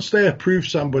 that once they approve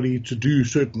somebody to do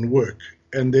certain work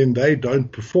and then they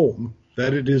don't perform,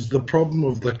 that it is the problem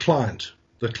of the client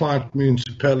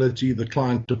municipality, the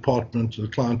client department, the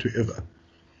client whoever.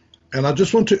 And I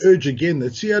just want to urge again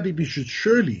that CIDB should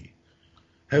surely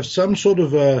have some sort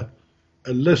of a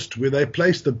list where they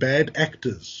place the bad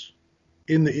actors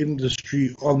in the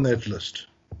industry on that list.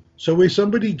 So where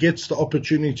somebody gets the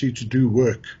opportunity to do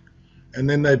work and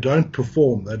then they don't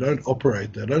perform, they don't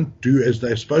operate, they don't do as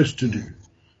they're supposed to do,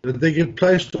 that they get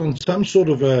placed on some sort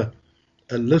of a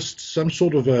list, some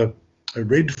sort of a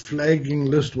red flagging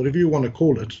list, whatever you want to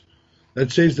call it,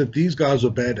 that says that these guys are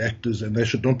bad actors and they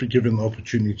should not be given the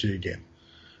opportunity again.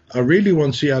 I really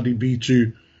want CIDB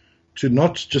to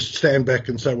not just stand back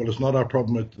and say, well, it's not our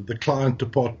problem. The client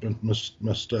department must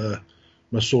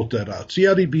sort that out.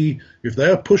 CIDB, if they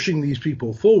are pushing these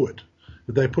people forward,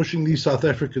 if they're pushing these South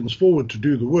Africans forward to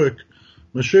do the work,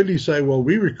 must surely say, well,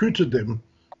 we recruited them,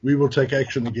 we will take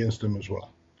action against them as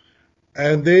well.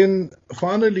 And then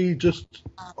finally, just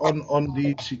on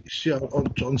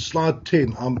slide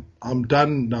 10, I'm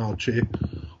done now, Chair.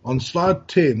 On slide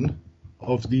 10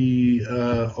 of the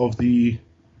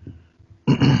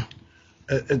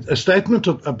a statement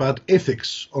about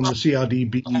ethics on the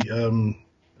CIDB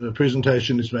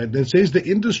presentation is made. And it says the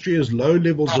industry has low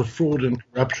levels of fraud and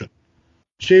corruption.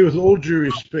 Chair, with all due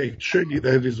respect, surely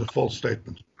that is a false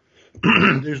statement.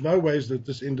 There's no ways that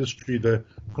this industry, the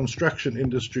construction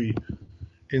industry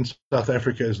in South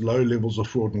Africa, has low levels of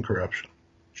fraud and corruption.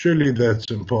 Surely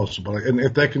that's impossible. And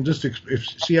if they can just, if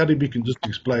CIDB can just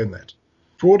explain that.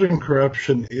 Fraud and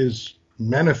corruption is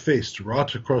manifest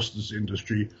right across this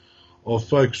industry of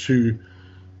folks who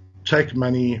take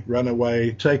money, run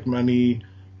away, take money,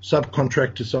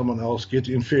 subcontract to someone else, get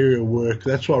inferior work.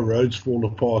 That's why roads fall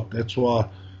apart. That's why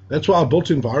our built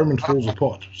environment falls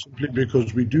apart, simply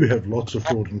because we do have lots of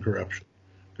fraud and corruption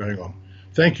going on.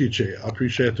 Thank you, Chair. I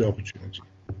appreciate the opportunity.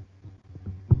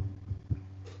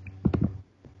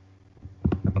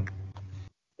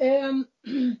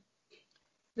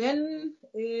 Then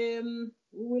we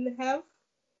will have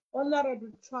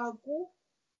Honorable Chaku,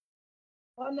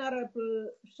 Honorable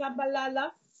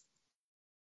Shabalala,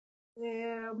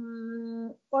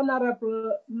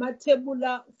 Honorable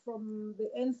Matebula from the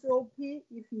NCOP,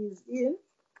 if he is in,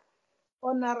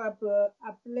 Honorable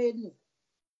Apleni,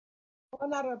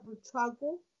 Honorable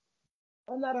Chaku,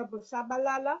 Honorable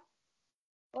Shabalala,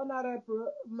 Honorable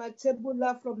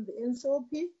Matebula from the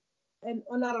NCOP, and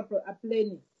Honorable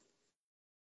Apleni.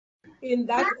 In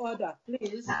that order,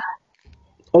 please.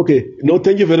 Okay. No,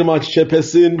 thank you very much,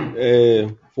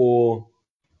 Chairperson, for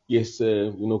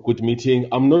good meeting.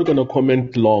 I'm not going to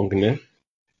comment long. Ne?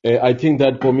 I think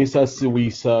that Commissioner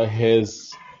Siwisa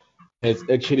has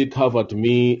actually covered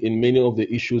me in many of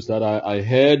the issues that I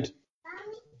had.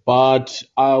 But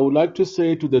I would like to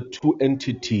say to the two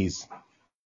entities,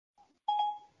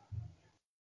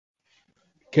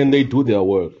 can they do their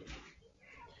work?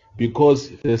 Because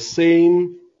the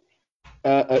same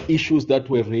issues that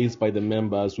were raised by the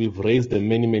members, we've raised them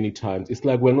many, many times. It's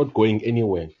like we're not going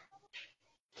anywhere.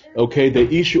 Okay, the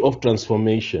issue of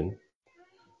transformation,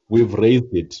 we've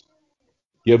raised it.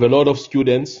 You have a lot of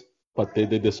students, but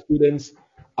the students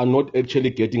are not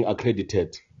actually getting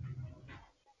accredited.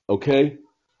 Okay,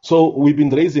 so we've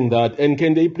been raising that. And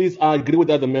can they please, I agree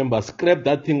with other members, scrap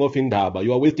that thing off Indaba.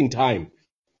 You are wasting time.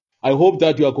 I hope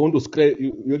that you are going to scrap,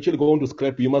 you're actually going to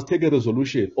scrap, you must take a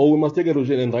resolution, or we must take a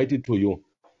resolution and write it to you.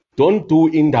 Don't do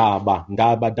Indaba.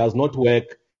 Indaba does not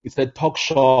work. It's a talk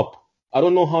shop. I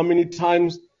don't know how many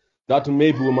times that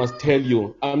maybe we must tell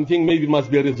you. I'm thinking maybe it must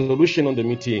be a resolution on the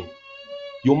meeting.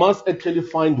 You must actually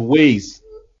find ways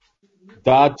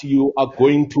that you are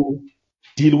going to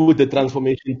deal with the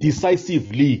transformation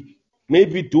decisively.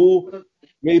 Maybe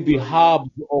hubs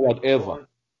or whatever.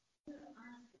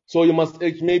 So you must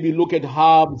maybe look at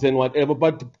hubs and whatever,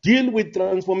 but deal with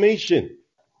transformation.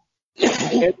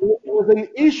 And it was an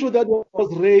issue that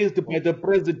was raised by the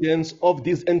presidents of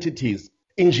these entities,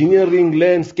 engineering,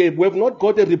 landscape. We have not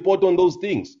got a report on those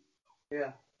things.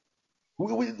 Yeah.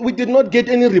 We did not get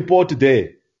any report there.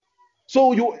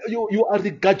 So you are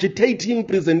regurgitating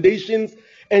presentations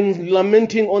and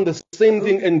lamenting on the same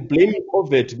thing and blaming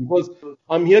COVID, because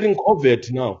I'm hearing COVID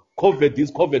now. COVID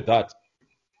this, COVID that.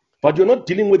 But you're not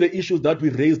dealing with the issues that we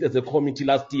raised as a committee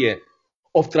last year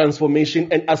of transformation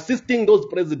and assisting those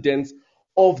presidents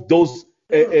of those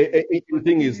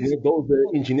thing is those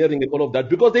engineering and all of that,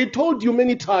 because they told you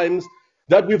many times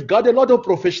that we've got a lot of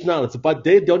professionals, but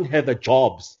they don't have the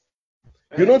jobs.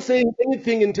 You're not saying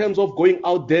anything in terms of going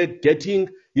out there, getting,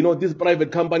 these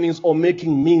private companies or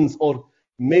making means or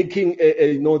making,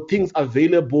 things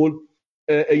available,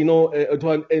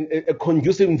 to a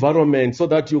conducive environment so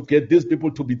that you get these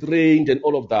people to be trained and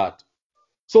all of that.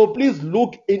 So please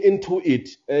look into it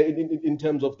in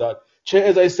terms of that. Chair,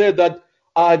 as I said, that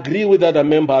I agree with other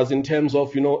members in terms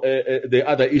of, the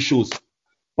other issues.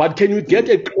 But can we get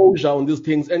a closure on these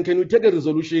things, and can we take a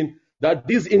resolution that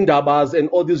these indabas and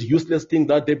all these useless things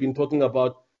that they've been talking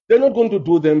about, they're not going to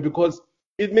do them, because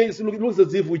it looks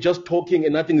as if we're just talking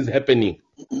and nothing is happening.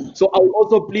 So I will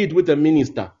also plead with the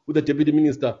minister, with the deputy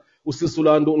minister,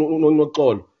 Usisula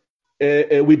Nokol.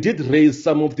 We did raise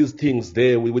some of these things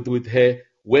there with her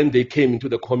when they came into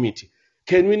the committee.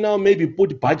 Can we now maybe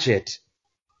put budget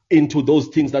into those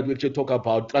things that we actually talk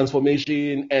about,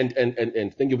 transformation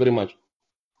and. Thank you very much.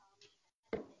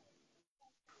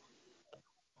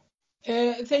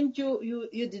 Thank you.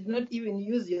 You did not even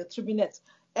use your 3 minutes.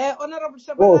 Honorable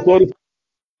Oh, Shabalala.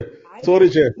 sorry,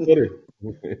 Chair. Sorry.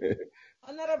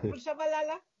 Honorable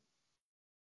Shabalala.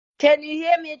 Can you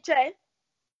hear me, Chair?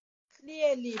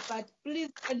 Clearly, but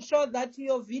please ensure that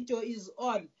your video is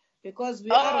on, because we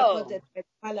are recorded at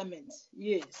Parliament.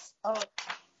 Yes. Oh,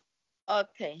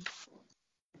 okay.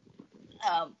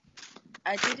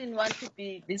 I didn't want to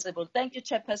be visible. Thank you,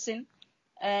 Chairperson.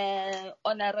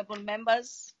 Honorable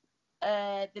members,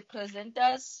 the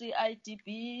presenters,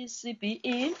 CIDB,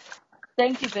 CBE,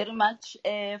 thank you very much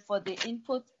for the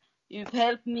input. You've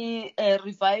helped me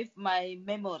revive my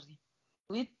memory.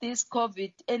 With this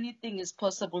COVID, anything is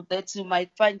possible that you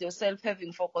might find yourself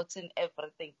having forgotten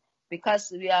everything,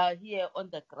 because we are here on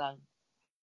the ground.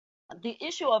 The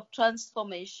issue of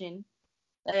transformation,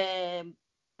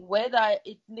 whether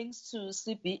it links to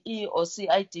CBE or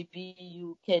CIDB,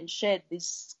 you can share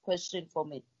this question for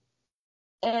me.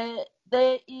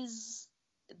 There is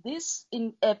this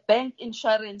in a bank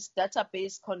insurance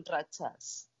database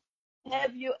contractors.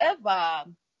 Have you ever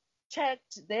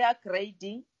checked their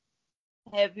grading?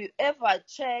 Have you ever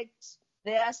checked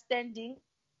their standing?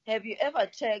 Have you ever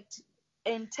checked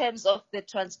in terms of the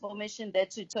transformation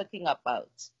that you're talking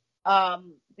about?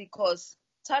 Because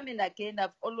time and again,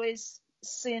 I've always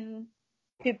seen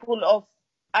people of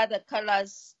other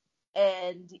colors,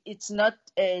 and it's not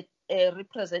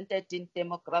represented in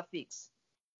demographics.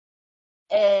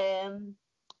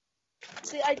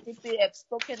 CIDB have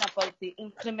spoken about the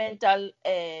incremental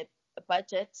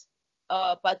budget,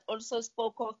 but also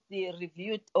spoke of the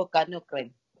reviewed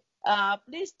organogram.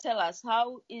 Please tell us,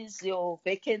 how is your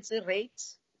vacancy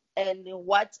rate, and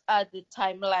what are the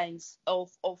timelines of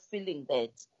filling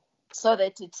that, so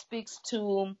that it speaks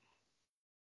to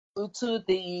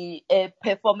the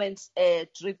performance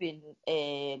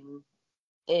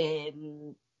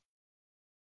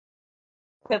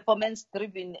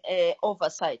driven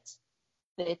oversight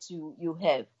that you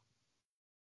have.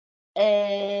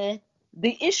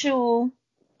 The issue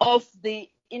of the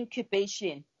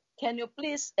incubation, can you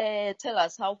please tell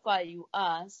us how far you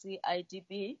are,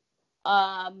 CIDB?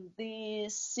 The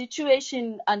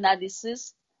situation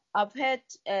analysis, I've heard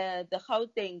the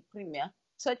Gauteng Premier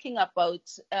talking about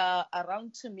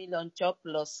around 2 million job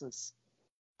losses.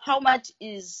 How much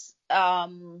is how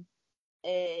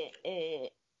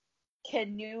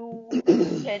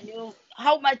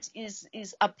much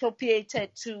is appropriated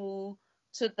to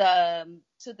the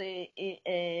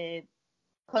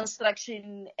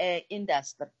construction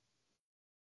industry?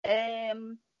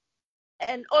 And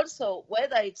also,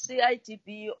 whether it's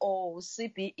CIDB or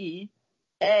CBE,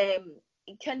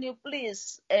 can you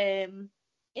please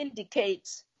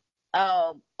indicate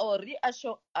or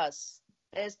reassure us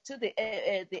as to the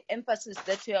emphasis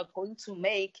that you are going to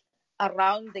make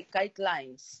around the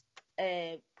guidelines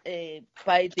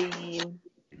by the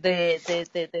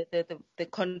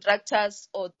contractors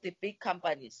or the big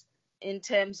companies, in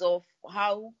terms of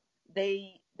how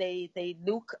they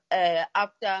look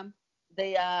after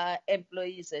their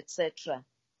employees, etc.,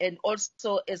 and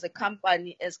also as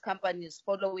companies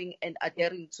following and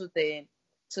adhering to the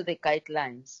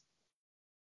guidelines.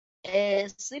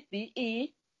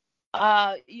 CBE,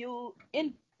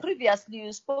 previously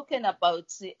you spoken about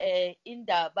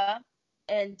Indaba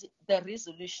and the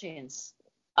resolutions.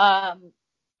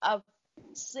 I've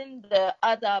seen the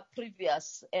other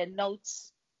previous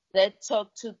notes that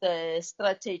talk to the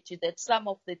strategy, that some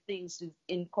of the things you've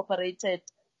incorporated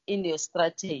in your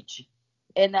strategy.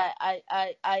 And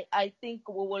I think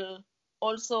we will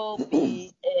also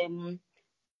be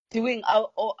doing our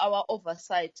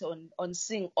oversight on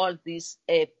seeing all this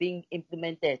being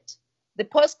implemented. The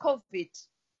post-COVID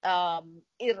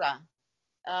era,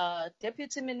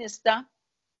 Deputy Minister,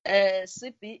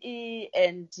 CBE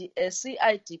and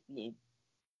CIDB,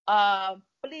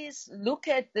 please look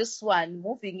at this one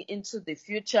moving into the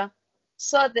future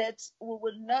so that we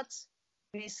will not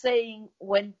be saying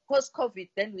when post-COVID,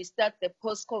 then we start the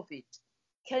post-COVID.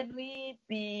 Can we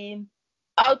be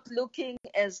outlooking,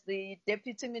 as the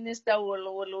Deputy Minister will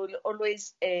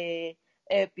always be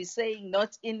saying,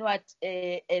 not inward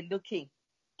looking?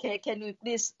 Can we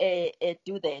please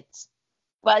do that?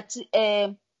 But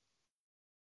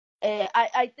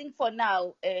I think for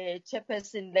now,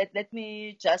 Chairperson, let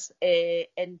me just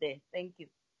end there. Thank you.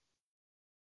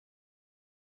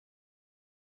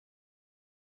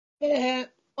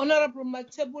 Honorable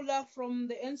Matebula from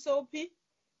the NSOP.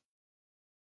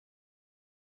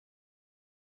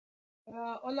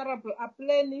 Honorable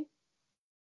Apleni.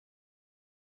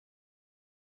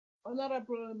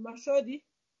 Honorable Mashodi.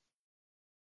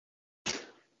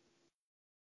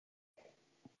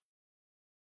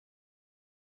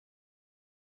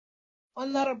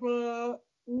 Honorable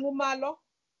Ngumalo.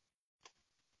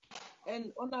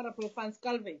 And Honorable Van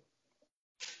Scalve.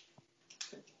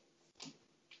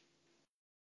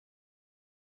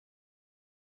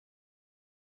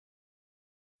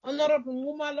 Honorable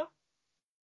Ngumalo.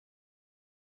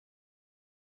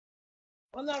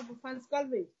 Honorable Van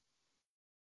Scalve.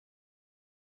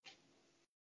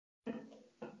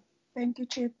 Thank you,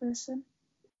 Chairperson.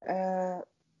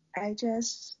 I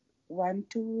just want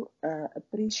to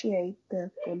appreciate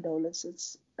the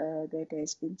condolences that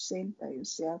has been sent by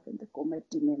yourself and the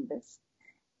committee members.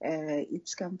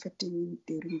 It's comforting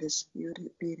during this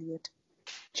period.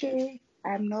 Chair,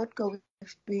 I'm not going to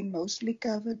have been mostly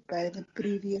covered by the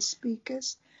previous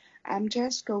speakers. I'm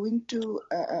just going to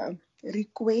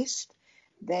request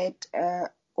that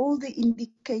all the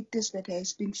indicators that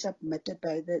has been submitted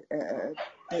by the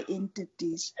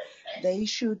entities, they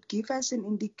should give us an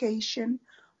indication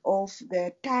of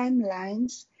the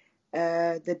timelines,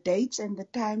 the dates and the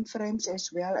time frames,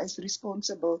 as well as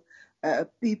responsible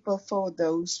people for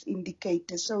those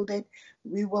indicators, so that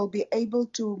we will be able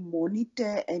to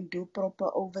monitor and do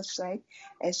proper oversight,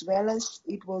 as well as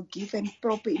it will give a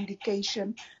proper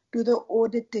indication to the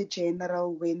Auditor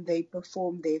General when they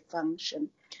perform their function.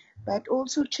 But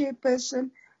also,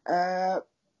 Chairperson,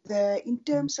 in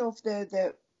terms of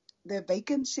the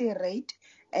vacancy rate,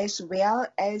 as well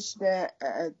as the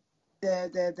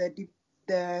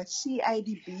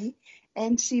CIDB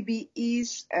and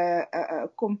CBE's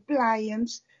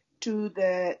compliance to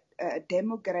the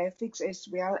demographics, as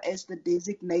well as the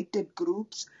designated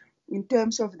groups in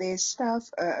terms of their staff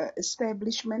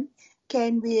establishment.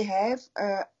 Can we have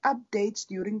updates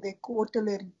during the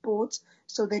quarterly reports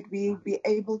so that we'll be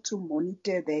able to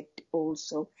monitor that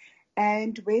also?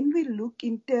 And when we look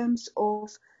in terms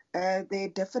of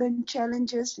the different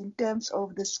challenges in terms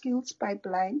of the skills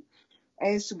pipeline,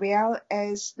 as well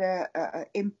as the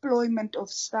employment of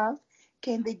staff,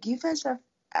 can they give us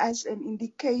as an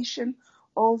indication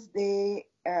of the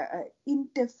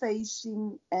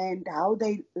interfacing and how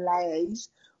they liaise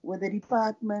with the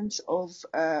departments of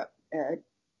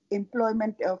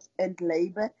employment and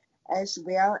labor, as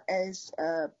well as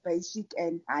basic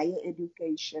and higher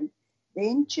education?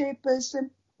 Then,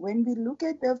 Chairperson, when we look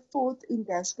at the fourth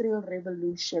industrial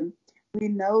revolution, we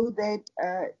know that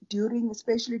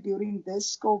especially during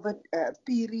this COVID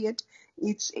period,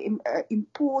 it's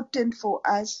important for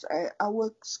us,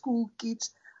 our school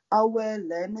kids, our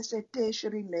learners at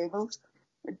tertiary levels,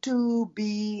 to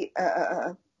be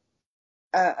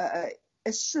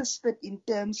assisted in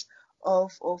terms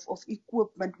of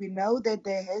equipment. We know that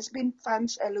there has been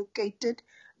funds allocated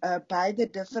by the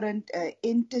different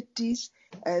entities,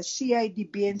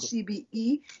 CIDB and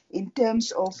CBE, in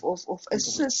terms of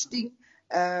assisting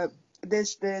the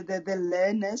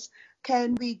learners.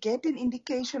 Can we get an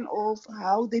indication of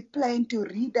how they plan to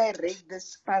redirect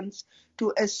these funds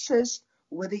to assist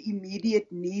with the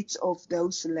immediate needs of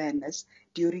those learners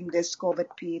during this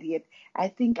COVID period? I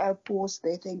think I'll pause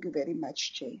there. Thank you very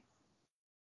much, Chair.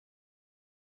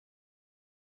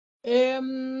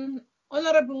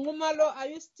 Honorable Ngumalo, are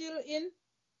you still in?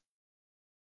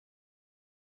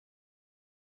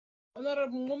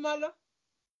 Honorable Ngumalo?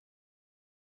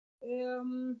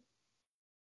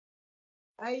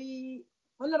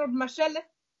 Honorable Mashele?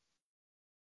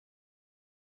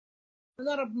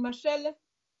 Honorable Mashele?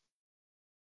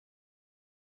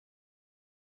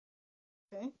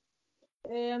 Okay.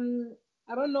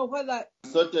 I don't know whether...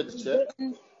 Sorted, Chair.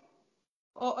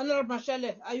 Oh, Honorable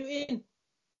Mashele, are you in?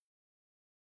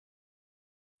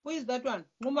 Who is that one?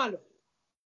 Ngumalo.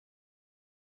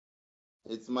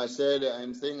 It's Mashele.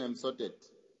 I'm saying I'm sorted.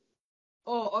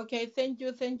 Oh, okay. Thank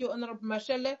you, Honorable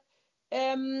Mashele.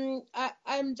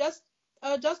 I'm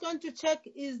just going to check.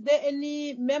 Is there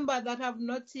any member that have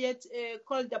not yet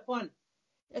called upon,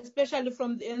 especially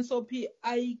from the NSOP?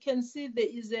 I can see there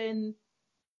is an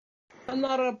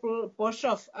Honorable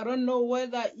Boshoff. I don't know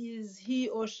whether is he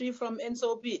or she from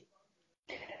NSOP.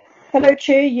 Hello,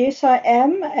 Chair. Yes, I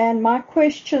am. And my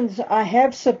questions I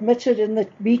have submitted in the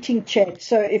meeting chat.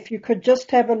 So if you could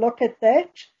just have a look at that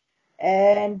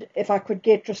and if I could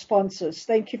get responses.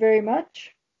 Thank you very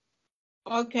much.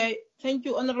 Okay. Thank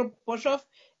you, Honorable Boshoff.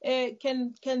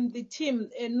 Can the team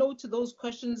note those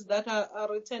questions that are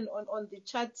written on the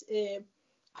chat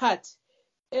part?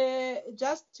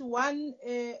 Just one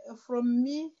from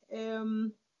me.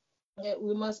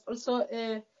 We must also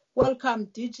welcome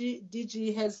DG.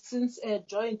 DG has since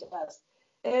joined us.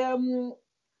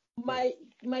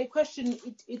 My question,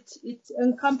 it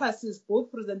encompasses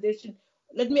both presentations.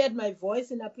 Let me add my voice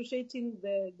in appreciating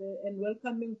and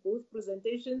welcoming both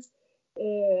presentations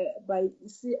by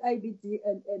CIBD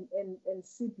and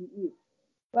CBE.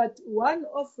 But one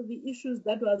of the issues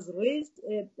that was raised,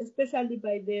 especially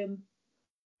by the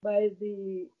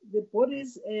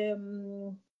bodies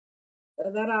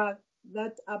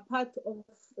that are part of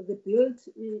the built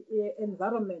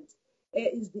environment,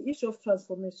 is the issue of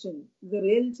transformation. The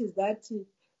reality is that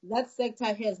that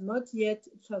sector has not yet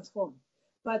transformed.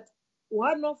 But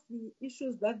one of the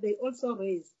issues that they also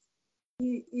raised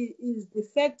is the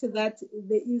fact that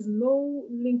there is no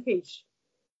linkage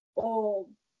or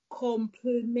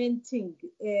complementing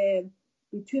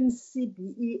between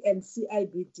CBE and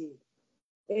CIBD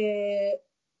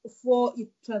for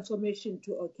its transformation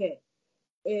to occur.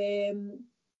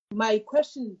 My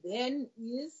question then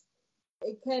is,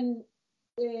 can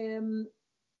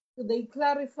they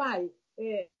clarify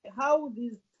how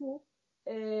these two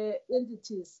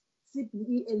entities,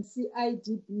 CBE and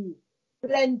CIDB,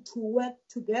 plan to work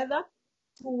together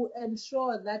to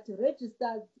ensure that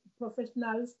registered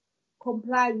professionals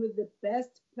comply with the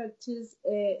best practice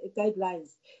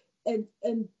guidelines?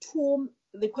 And two,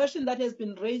 the question that has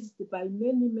been raised by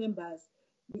many members,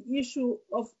 the issue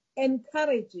of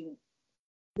encouraging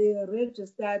the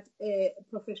registered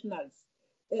professionals.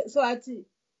 So at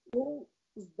those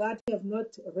that have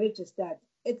not registered,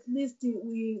 at least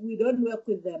we don't work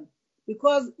with them.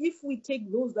 Because if we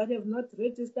take those that have not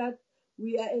registered,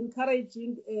 we are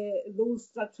encouraging those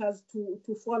structures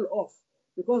to fall off,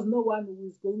 because no one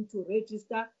is going to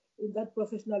register in that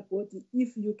professional body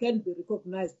if you can be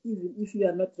recognized, even if you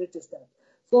are not registered.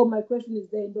 So my question is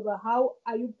there, Ndoba, how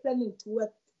are you planning to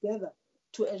work together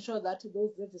to ensure that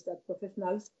those registered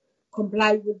professionals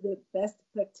comply with the best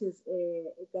practice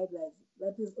guidelines?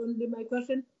 That is only my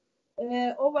question.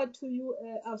 Over to you.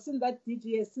 I've seen that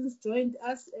DG has since joined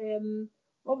us.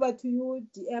 Over to you,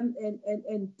 DM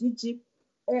and DG.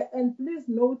 And please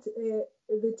note,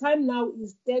 the time now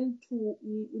is 10 to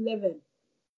 11.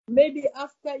 Maybe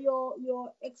after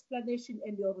your explanation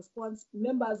and your response,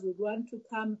 members would want to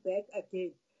come back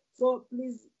again. So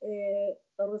please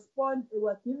respond.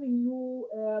 We're giving you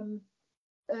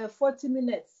 40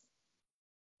 minutes.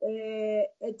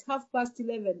 At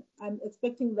 11:30, I'm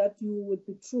expecting that you would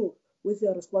be true with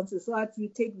your responses so that you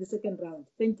take the second round.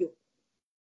 Thank you.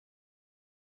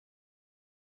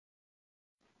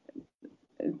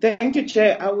 Thank you,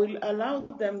 Chair. I will allow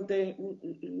them.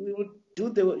 We will do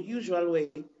the usual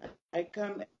way. I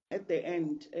come at the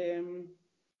end.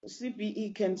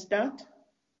 CBE can start.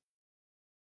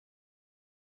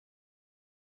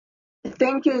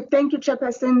 Thank you,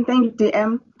 Chairperson. Thank you,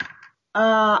 DM.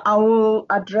 I will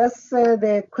address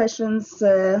the questions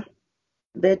that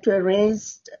were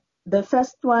raised. The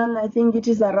first one, I think it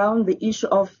is around the issue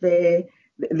of the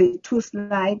two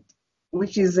slides,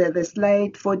 which is the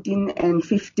slide 14 and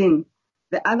 15.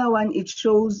 The other one, it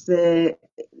shows the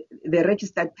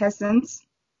registered persons.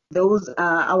 Those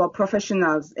are our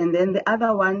professionals. And then the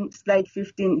other one, slide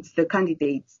 15, it's the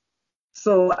candidates.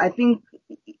 So I think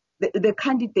the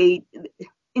candidate,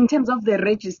 in terms of the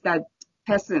registered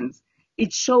persons,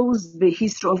 it shows the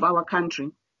history of our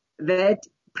country, that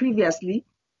previously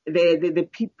the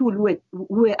people who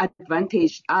were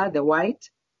advantaged are the white,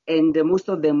 and most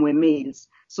of them were males.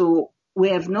 So we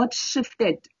have not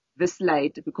shifted the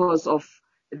slide because of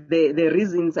the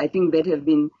reasons, I think, that have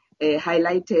been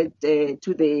highlighted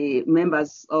to the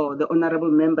members or the honorable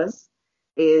members.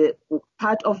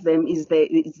 Part of them is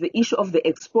the issue of the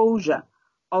exposure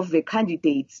of the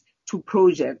candidates to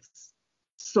projects.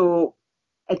 So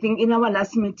I think in our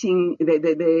last meeting,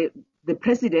 the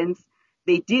presidents,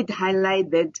 they did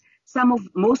highlight that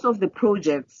most of the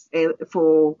projects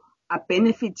are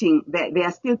benefiting. They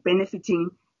are still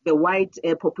benefiting the white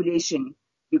population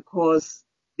because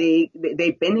they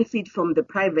benefit from the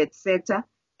private sector,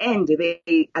 and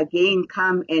they again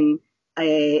come and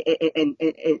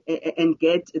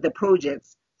get the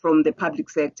projects from the public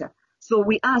sector. So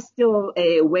we are still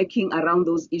working around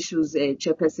those issues,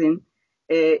 Chairperson.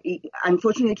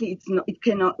 Unfortunately,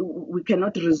 we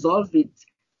cannot resolve it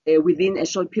within a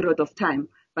short period of time.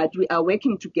 But we are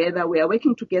working together. We are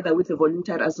working together with the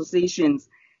voluntary associations,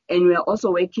 and we are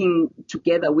also working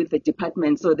together with the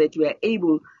department so that we are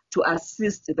able to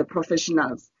assist the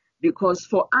professionals. Because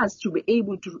for us to be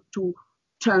able to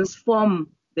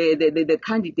transform the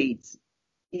candidates,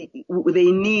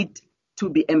 they need to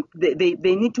be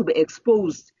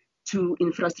exposed to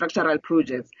infrastructural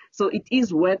projects. So it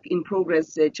is work in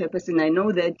progress, Chairperson. I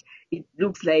know that it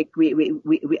looks like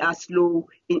we are slow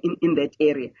in that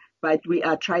area, but we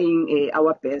are trying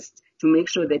our best to make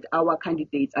sure that our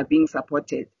candidates are being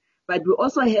supported. But we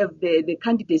also have the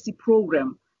candidacy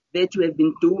program that we have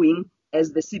been doing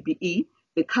as the CBE.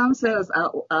 The councils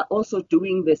are also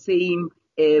doing the same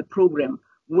program,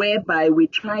 whereby we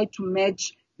try to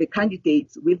match the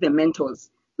candidates with the mentors,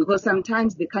 because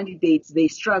sometimes the candidates, they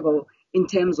struggle in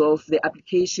terms of the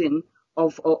application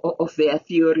of their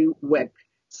theory work.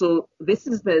 So this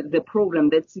is the program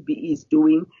that CBE is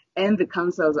doing, and the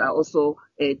councils are also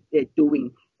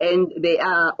doing. And they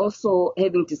are also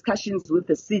having discussions with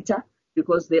the SITA,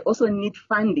 because they also need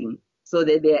funding so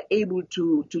that they are able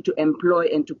to employ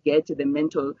and to get the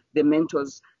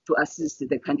mentors to assist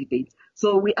the candidates.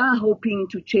 So we are hoping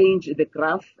to change the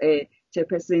graph,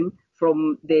 Chairperson,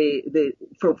 from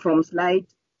from slide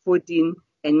 14,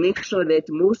 and make sure that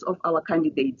most of our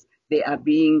candidates, they are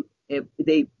being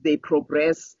they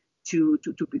progress to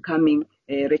becoming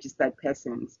registered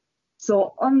persons.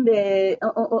 So on the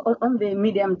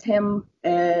medium term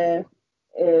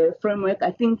framework,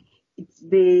 I think it's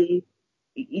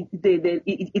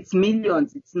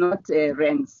millions. It's not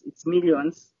rands. It's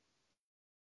millions.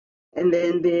 And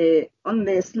then on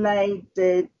the slide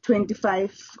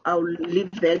 25, I'll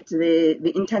leave that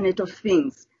the Internet of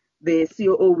Things. The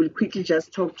COO will quickly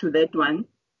just talk to that one.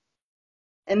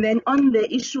 And then on the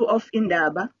issue of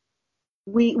Indaba,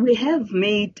 we have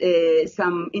made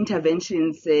some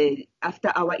interventions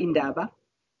after our Indaba.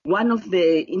 One of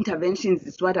the interventions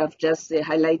is what I've just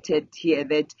highlighted here,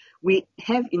 that we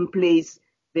have in place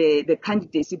the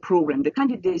candidacy program. The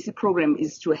candidacy program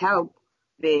is to help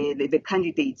the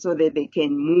candidates so that they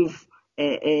can move,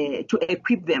 to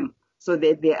equip them so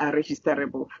that they are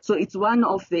registerable. So it's one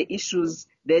of the issues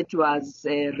that was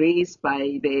raised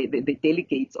by the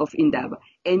delegates of Indaba,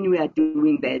 and we are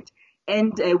doing that.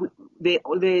 And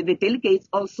the delegates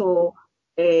also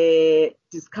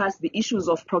discuss the issues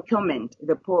of procurement,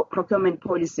 the procurement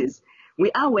policies.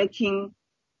 We are working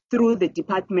through the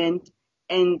department,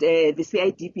 and the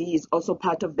CIDB is also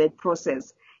part of that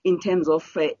process in terms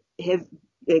of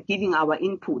giving our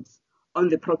inputs on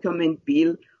the procurement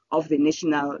bill of the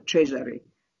National Treasury.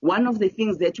 One of the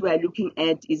things that we are looking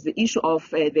at is the issue of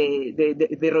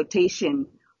the rotation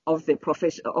of the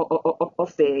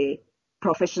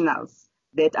professionals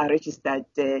that are registered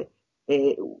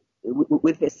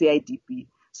with the CIDB.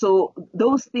 So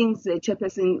those things,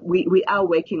 Chairperson, we are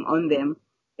working on them,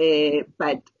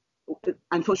 but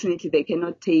unfortunately they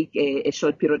cannot take a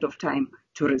short period of time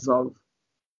to resolve.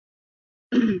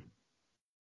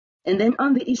 And then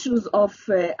on the issues of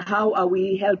how are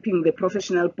we helping the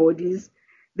professional bodies,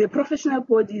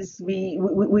 we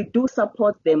do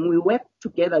support them. We work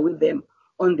together with them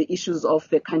on the issues of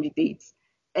the candidates.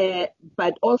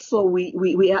 But also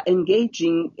we are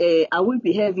engaging. I will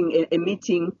be having a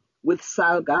meeting with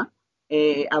SALGA.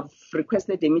 I've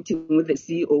requested a meeting with the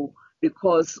CEO,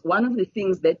 because one of the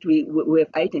things that we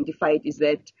have identified is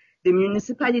that the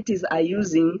municipalities are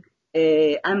using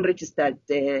unregistered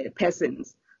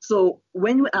persons. So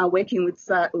when we are working with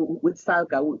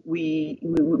SALGA, we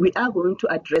are going to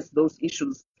address those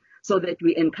issues so that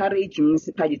we encourage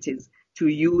municipalities to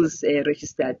use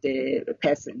registered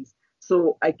persons.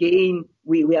 So again,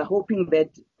 we are hoping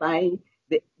that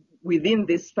within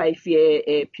this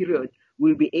 5-year period,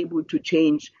 we'll be able to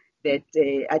change that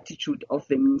attitude of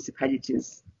the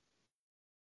municipalities.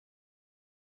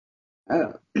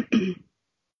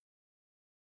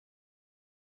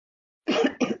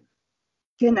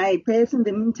 Can I perhaps in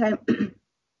the meantime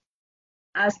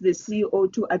ask the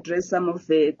CEO to address some of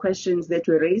the questions that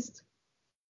were raised?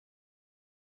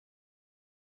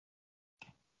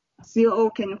 CEO,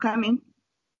 can you come in?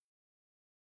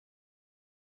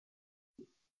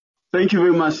 Thank you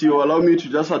very much. You allow me to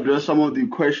just address some of the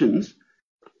questions.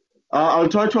 I'll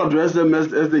try to address them as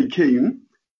they came.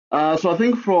 So I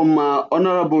think from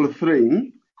Honorable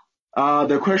Thring,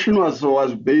 the question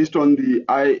was based on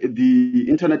the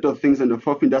Internet of Things and the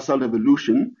Fourth Industrial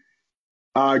Revolution.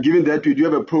 Given that we do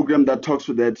have a program that talks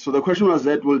to that. So the question was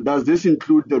that, well, does this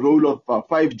include the role of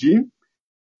 5G?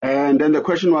 And then the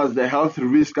question was the health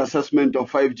risk assessment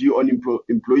of 5G on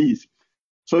employees.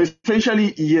 So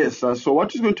essentially, yes. So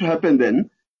what is going to happen then?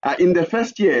 In the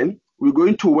first year, we're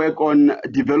going to work on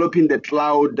developing the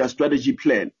cloud strategy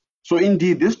plan. So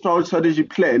indeed, this cloud strategy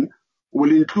plan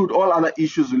will include all other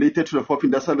issues related to the Fourth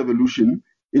Industrial Revolution,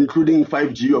 including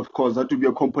 5G, of course, that will be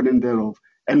a component thereof.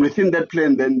 And within that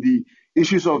plan, then the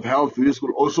issues of health risk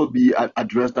will also be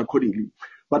addressed accordingly.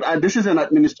 But this is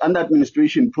under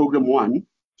administration program 1.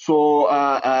 So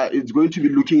it's going to be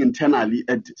looking internally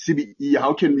at CBE,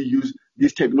 how can we use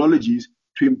these technologies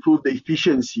to improve the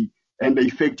efficiency and the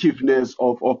effectiveness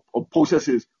of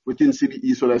processes within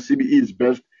CBE so that CBE is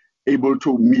best able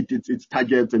to meet its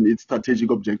targets and its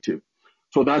strategic objective.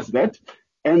 So that's that.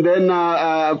 And then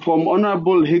from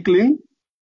Honorable Hickling,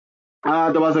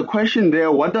 there was a question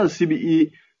there, what does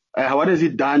CBE, what has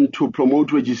it done to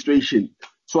promote registration?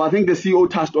 So I think the CEO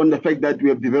touched on the fact that we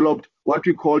have developed what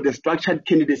we call the structured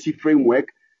candidacy framework.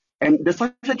 And the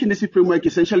structured candidacy framework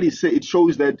essentially it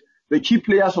shows that the key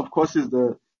players, of course, is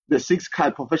the 6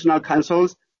 professional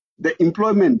councils, the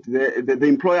employment, the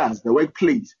employers, the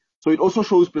workplace. So it also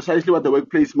shows precisely what the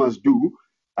workplace must do.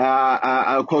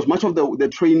 Of course, much of the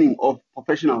training of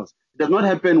professionals does not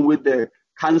happen with the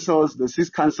councils, the 6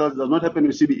 councils, does not happen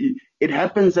with CBE. It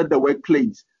happens at the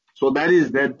workplace. So that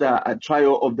is that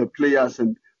trial of the players,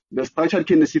 and the structured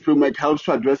candidacy framework helps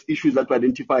to address issues that were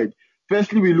identified.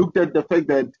 Firstly, we looked at the fact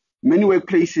that many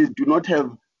workplaces do not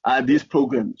have these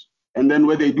programs. And then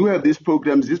where they do have these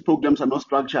programs are not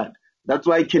structured. That's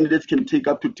why candidates can take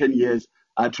up to 10 years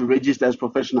to register as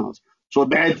professionals. So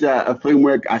that a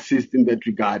framework assists in that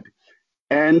regard.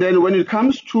 And then when it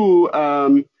comes to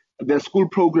the school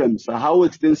programs, how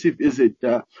extensive is it?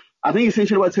 I think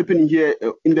essentially what's happening here,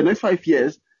 in the next 5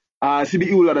 years,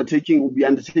 CBE will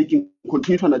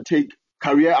continue to undertake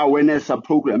career awareness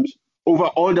programs over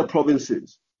all the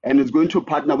provinces. And it's going to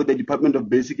partner with the Department of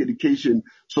Basic Education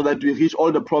so that we reach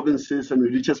all the provinces and we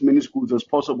reach as many schools as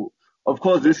possible. Of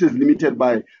course, this is limited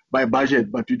by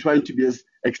budget, but we're trying to be as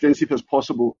extensive as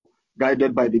possible,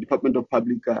 guided by the Department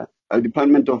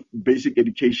of Basic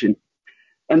Education.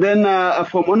 And then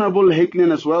from Honorable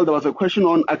Hecklin as well, there was a question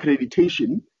on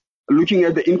accreditation, looking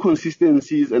at the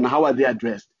inconsistencies and how are they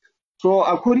addressed. So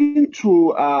according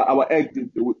to our act,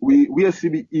 we as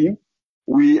CBE,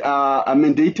 we are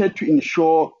mandated to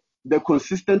ensure the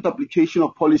consistent application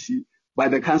of policy by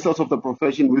the councils of the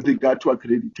profession with regard to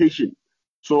accreditation.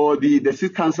 So the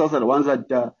 6 councils are the ones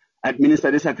that administer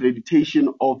this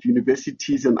accreditation of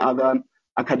universities and other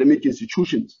academic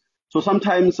institutions. So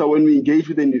sometimes when we engage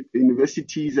with the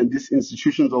universities and these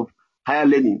institutions of higher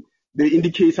learning, they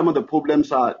indicate some of the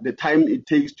problems are the time it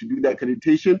takes to do the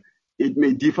accreditation. It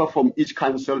may differ from each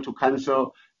council to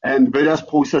council and various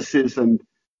processes and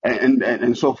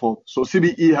so forth. So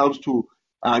CBE helps to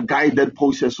guide that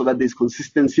process so that there's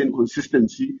consistency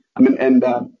and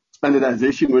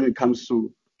standardization when it comes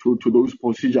to those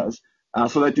procedures,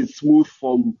 so that it's smooth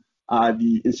from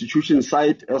the institution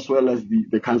side as well as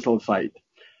the council side.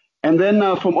 And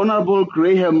then from Honorable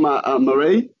Graham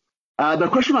Murray, the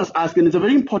question was asked, and it's a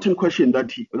very important question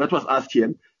that was asked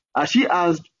here. She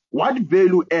asked, what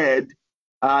value add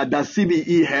does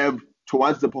CBE have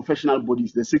towards the professional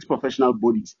bodies, the 6 professional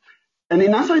bodies? And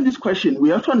in answering this question, we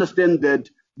have to understand that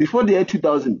before the year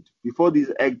 2000, before this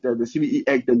act, the CBE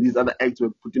Act and these other acts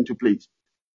were put into place,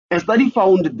 a study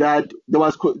found that there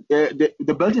was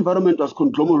the built environment was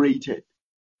conglomerated.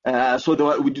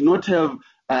 So we do not have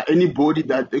any body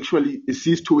that actually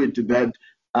sees to it that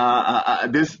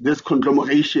this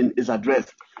conglomeration is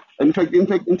addressed. In fact,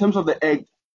 in terms of the act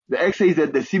says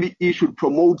that the CBE should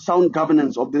promote sound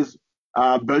governance of these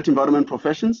built environment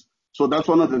professions. So that's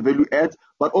one of the value adds,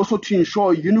 but also to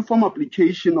ensure uniform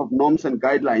application of norms and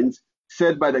guidelines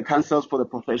set by the councils for the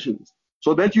professions.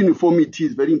 So that uniformity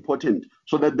is very important,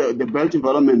 so that the built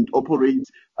environment operates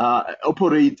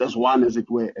as one, as it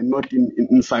were, and not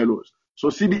in silos. So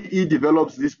CBE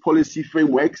develops these policy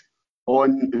frameworks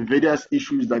on various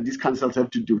issues that these councils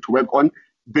have to work on,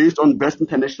 based on best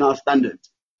international standards.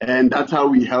 And that's how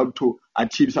we help to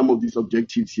achieve some of these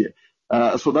objectives here.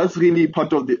 So that's really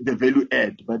part of the value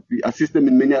add, but we assist them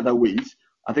in many other ways.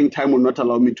 I think time will not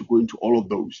allow me to go into all of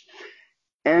those.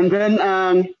 And then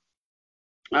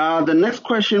the next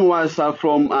question was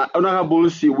from Honorable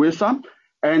Siwesa,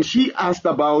 and she asked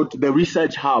about the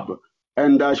research hub.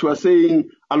 And she was saying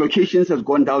allocations has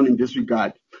gone down in this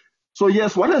regard. So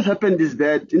yes, what has happened is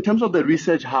that in terms of the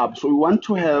research hub, so we want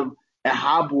to have a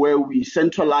hub where we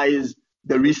centralize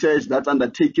the research that's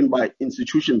undertaken by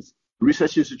institutions,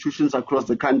 research institutions across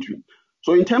the country.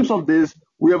 So in terms of this,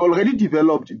 we have already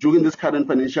developed during this current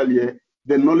financial year,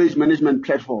 the knowledge management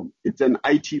platform. It's an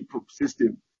IT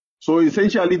system. So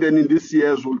essentially then in this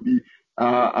years we'll be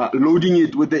loading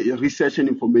it with the research and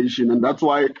information. And that's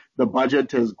why the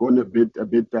budget has gone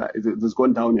has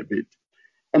gone down a bit.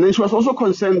 And then she was also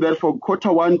concerned that for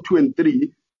quarter 1, 2, and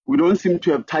 3, we don't seem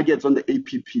to have targets on the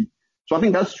APP. So I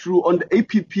think that's true. On the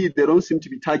APP, there don't seem to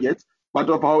be targets. But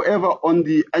however, on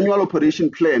the annual operation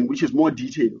plan, which is more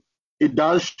detailed, it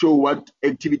does show what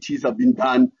activities have been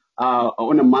done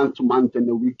on a month-to-month and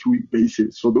a week-to-week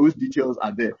basis. So those details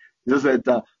are there. Just that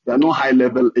there are no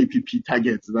high-level APP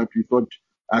targets that we thought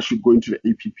should go into the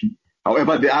APP.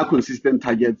 However, there are consistent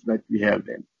targets that we have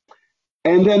then.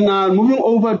 And then moving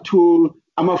over to,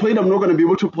 I'm afraid I'm not going to be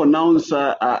able to pronounce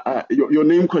your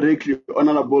name correctly,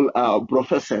 Honorable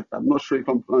Professor. I'm not sure if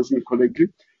I'm pronouncing it correctly.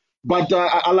 But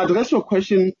I'll address your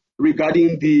question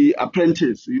regarding the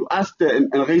apprentice. You asked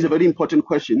and raised a very important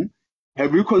question.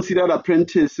 Have you considered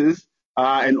apprentices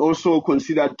and also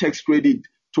considered tax credit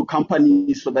to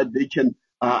companies so that they can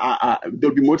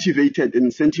they'll be motivated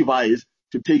and incentivized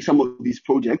to take some of these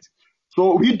projects?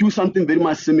 So we do something very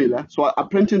much similar. So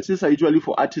apprentices are usually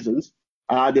for artisans.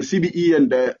 The CBE and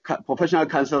the professional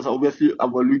councils are obviously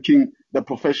overlooking the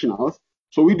professionals.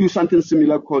 So we do something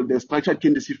similar called the structured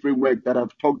candidacy framework that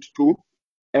I've talked to.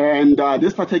 And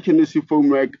this structured candidacy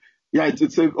framework, yeah,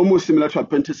 it's almost similar to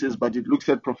apprentices, but it looks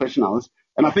at professionals.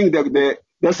 And I think the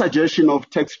suggestion of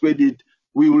tax credit,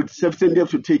 we would certainly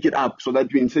have to take it up so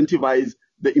that we incentivize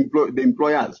the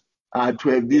employers to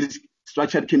have these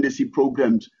structured candidacy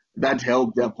programs that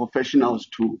help their professionals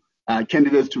to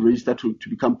candidates to register to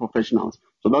become professionals.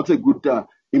 So that's a good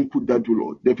input that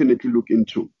we'll definitely look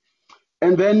into.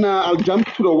 And then I'll jump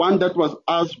to the one that was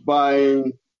asked by,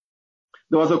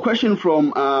 there was a question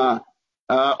from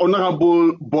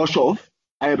Honorable Boshoff.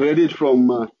 I read it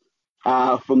from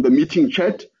the meeting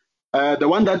chat. The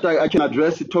one that I can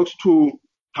address, it talks to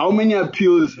how many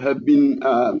appeals have been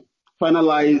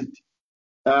finalized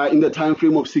in the time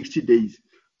frame of 60 days.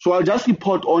 So I'll just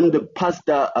report on the past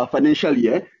financial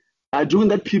year. During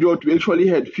that period, we actually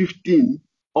had 15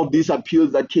 of these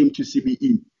appeals that came to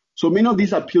CBE. So many of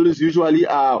these appeals usually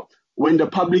are when the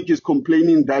public is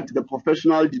complaining that the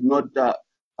professional did not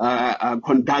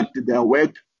conduct their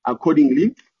work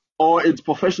accordingly, or it's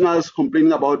professionals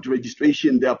complaining about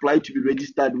registration. They apply to be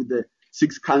registered with the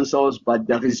 6 councils, but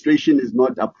the registration is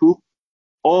not approved,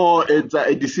 or it's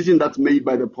a decision that's made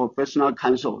by the professional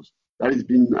councils that has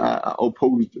been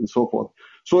opposed and so forth.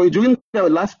 So during the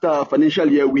last financial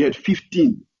year, we had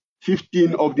 15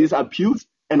 of these appeals,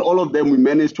 and all of them we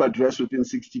managed to address within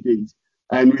 60 days.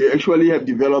 And we actually have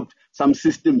developed some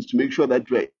systems to make sure that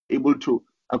we're able to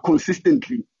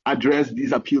consistently address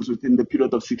these appeals within the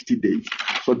period of 60 days.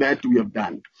 So that we have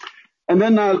done. And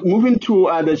then moving to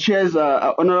the chair's,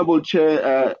 Honorable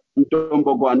Chair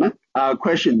Ntombogwana,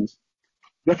 questions.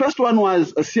 The first one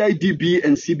was a CIDB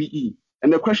and CBE.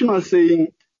 And the question was saying,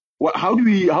 how do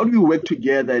we work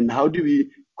together and how do we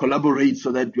collaborate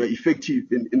so that we are effective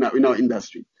in our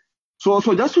industry? So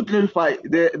just to clarify,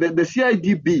 the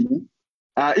CIDB,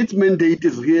 its mandate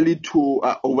is really to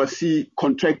oversee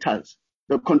contractors.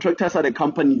 The contractors are the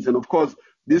companies, and of course,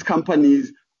 these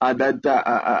companies that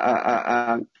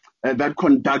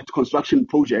conduct construction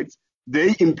projects,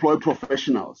 they employ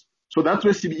professionals. So that's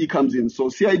where CBE comes in. So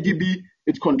CIDB,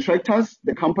 it's contractors,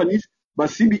 the companies, but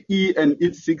CBE and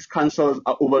its 6 councils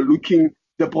are overlooking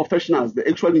the professionals, the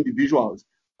actual individuals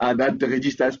that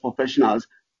register as professionals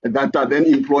that are then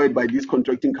employed by these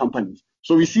contracting companies.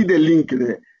 So we see the link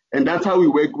there, and that's how we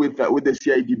work with the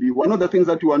CIDB. One of the things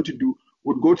that we want to do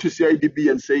would go to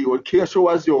CIDB and say, okay, show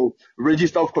us your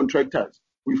register of contractors.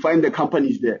 We find the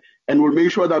companies there, and we'll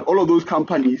make sure that all of those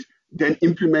companies then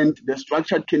implement the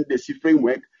structured candidacy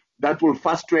framework that will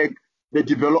fast track the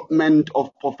development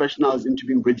of professionals into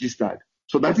being registered.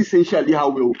 So that's essentially how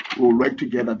we'll work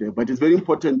together there. But it's very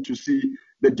important to see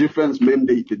the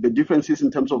differences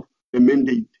in terms of the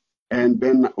mandate, and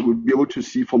then we'll be able to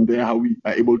see from there how we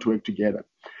are able to work together.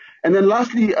 And then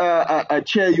lastly,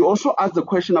 Chair, you also asked the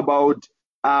question about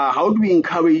how do we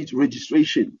encourage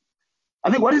registration. I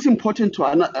think what is important to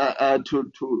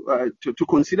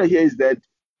consider here is that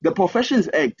the Professions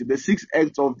Act, the 6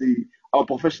 acts of our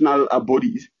professional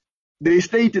bodies, they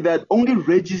state that only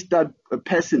registered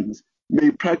persons may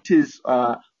practice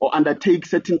or undertake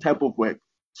certain type of work.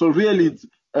 So really,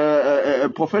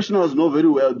 professionals know very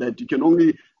well that you can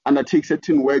only undertake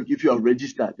certain work if you are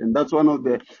registered. And that's one of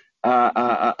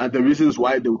the reasons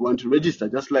why they would want to register,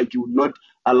 just like you would not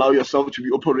allow yourself to be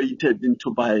operated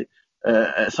into by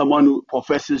someone who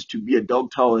professes to be a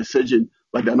doctor or a surgeon,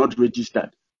 but they're not registered.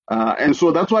 And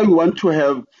so that's why we want to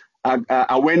have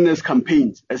awareness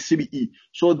campaigns as CBE,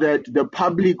 so that the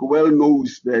public well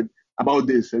knows that about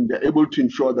this, and they're able to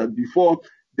ensure that before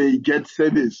they get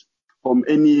service from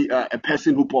any a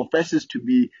person who professes to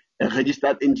be a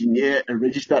registered engineer, a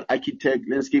registered architect,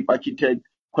 landscape architect,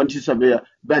 quantity surveyor,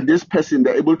 that this person,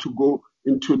 they're able to go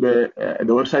into the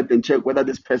website and check whether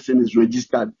this person is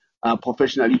registered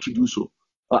professionally to do so.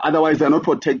 Otherwise, they're not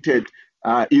protected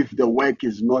if the work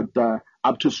is not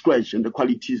up to scratch and the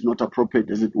quality is not appropriate,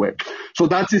 as it were. So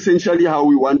that's essentially how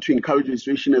we want to encourage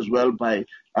registration as well by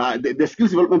the skills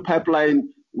development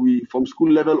pipeline. We, from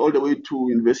school level all the way to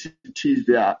universities,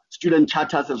 there are student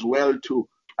charters as well to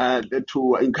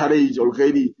encourage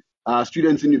already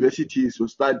students in universities to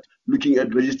start looking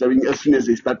at registering as soon as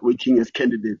they start working as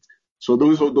candidates. So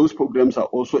those programs are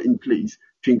also in place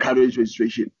to encourage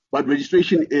registration. But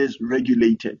registration is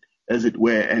regulated, as it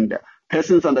were, and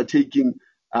persons undertaking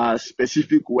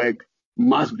specific work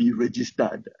must be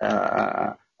registered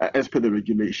as per the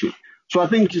regulation. So I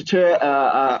think, Chair,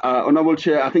 Honourable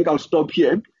Chair, I think I'll stop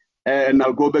here and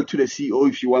I'll go back to the CEO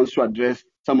if he wants to address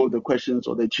some of the questions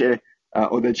of the Chair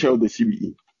of the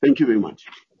CBE. Thank you very much.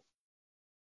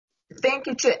 Thank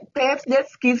you, Chair. Perhaps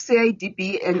let's give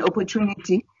CIDB an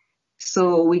opportunity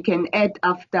so we can add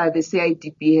after the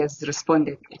CIDB has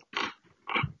responded.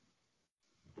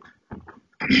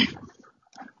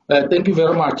 Thank you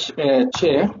very much,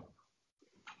 Chair.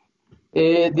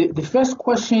 The first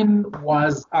question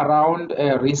was around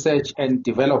research and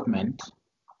development.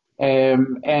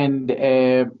 And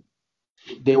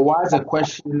there was a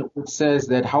question which says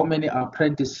that how many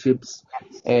apprenticeships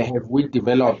have we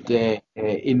developed in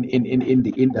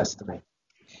the industry?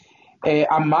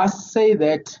 I must say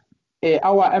that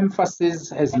our emphasis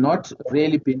has not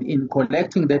really been in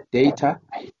collecting that data,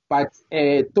 but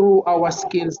through our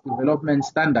skills development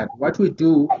standard, what we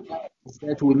do is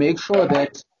that we make sure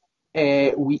that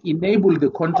we enable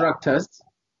the contractors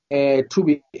to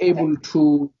be able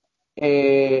to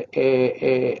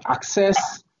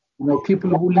access people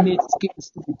who need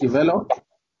skills to be developed,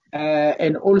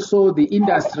 and also the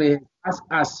industry asks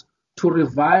us to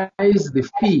revise the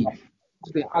fee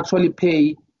they actually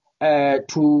pay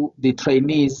to the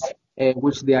trainees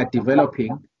which they are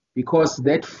developing, because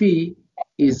that fee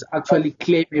is actually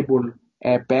claimable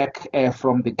back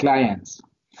from the clients.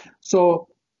 So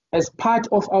as part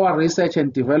of our research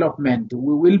and development,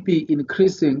 we will be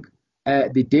increasing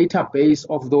the database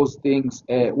of those things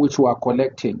which we are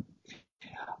collecting.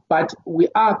 But we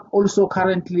are also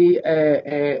currently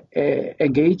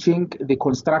engaging the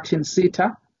construction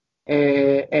sector,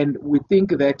 and we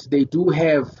think that they do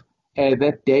have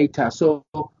that data. So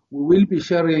we will be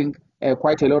sharing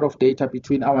quite a lot of data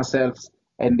between ourselves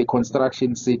and the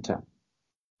construction sector.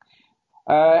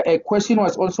 A question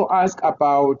was also asked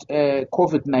about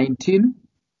COVID-19,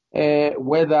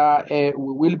 whether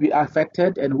we will be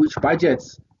affected and which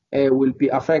budgets will be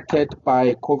affected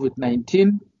by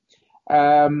COVID-19.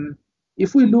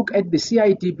 If we look at the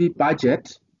CIDB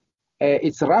budget,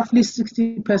 it's roughly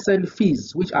 60%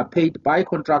 fees which are paid by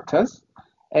contractors,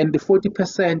 and the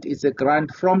 40% is a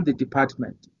grant from the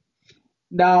department.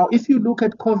 Now, if you look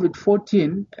at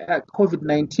COVID-19,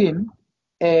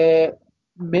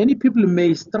 many people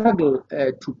may struggle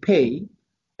to pay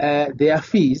their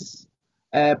fees,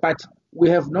 but we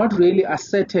have not really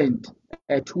ascertained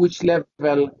to which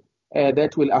level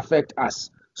that will affect us.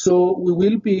 So we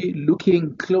will be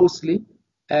looking closely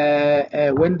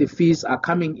when the fees are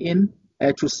coming in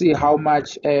to see how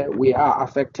much we are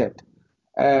affected.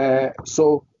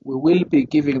 So we will be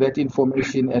giving that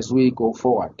information as we go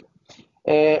forward.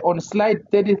 On slide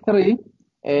 33,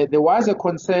 there was a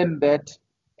concern that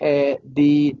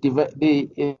the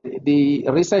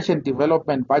research and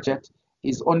development budget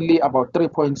is only about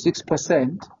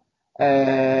 3.6%,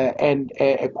 and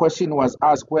a question was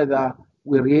asked whether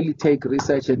we really take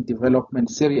research and development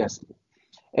seriously.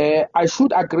 I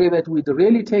should agree that we'd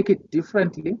really take it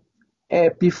differently.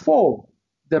 Before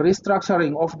the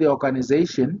restructuring of the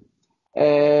organization,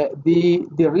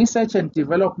 the research and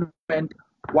development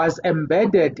was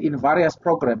embedded in various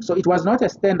programs, so it was not a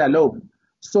standalone.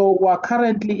 So we're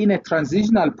currently in a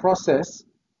transitional process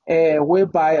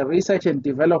whereby research and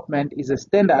development is a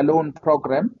standalone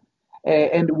program,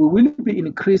 and we will be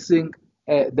increasing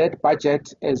that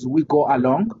budget as we go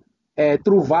along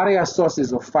through various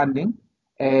sources of funding.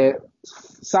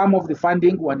 Some of the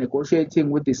funding we're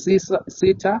negotiating with the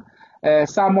CETA,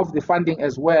 some of the funding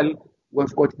as well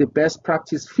we've got the best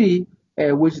practice fee,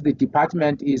 which the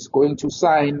department is going to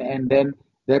sign, and then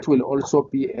that will also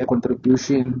be a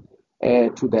contribution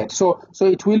to that. So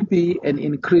it will be an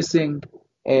increasing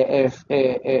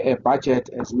budget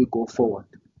as we go forward.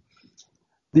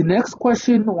 The next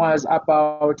question was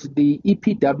about the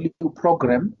EPW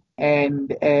program and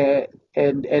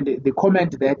the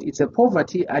comment that it's a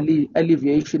poverty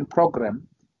alleviation program.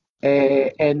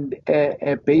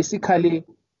 Basically,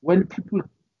 when people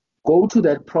go to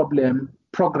that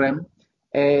program,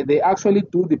 they actually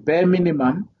do the bare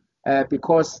minimum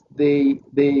because they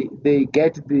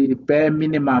get the bare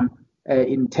minimum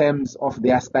in terms of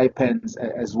their stipends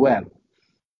as well.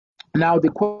 Now, the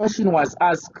question was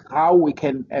asked how we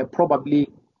can probably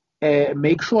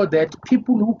make sure that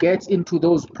people who get into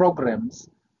those programs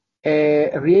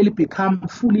really become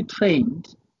fully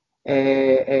trained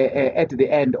at the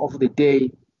end of the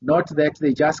day, not that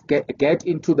they just get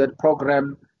into that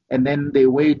program and then they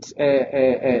wait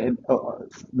maybe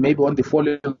on the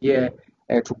following year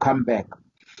to come back.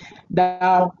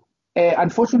 Now,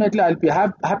 unfortunately, I'll be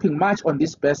harping much on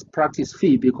this best practice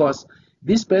fee because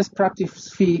this best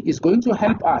practice fee is going to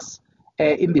help us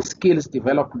in the skills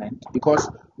development because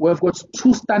we've got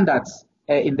two standards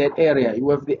in that area. You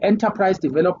have the enterprise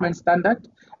development standard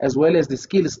as well as the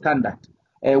skills standard,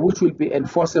 which will be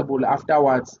enforceable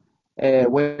afterwards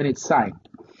when it's signed.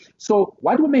 So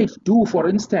what we may do, for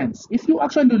instance, if you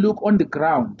actually look on the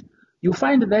ground, you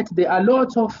find that there are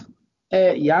lots of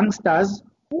youngsters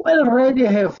who already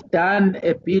have done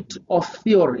a bit of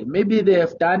theory. Maybe they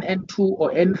have done N2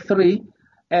 or N3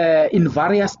 in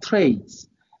various trades.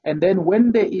 And then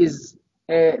when there is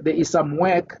some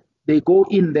work, they go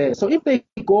in there. So if they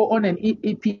go on an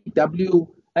EPW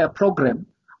program,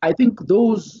 I think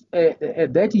those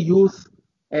that youth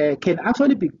can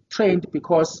actually be trained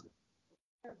because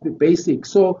the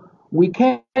basics. So we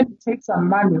can take some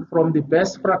money from the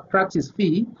best practice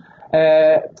fee,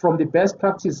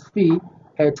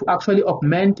 to actually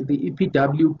augment the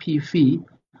EPWP fee,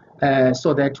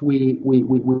 so that we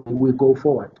go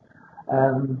forward.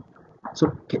 So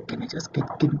can I just get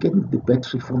the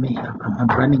battery for me? I'm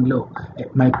running low.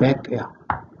 My back.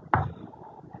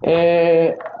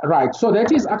 Right. So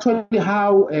that is actually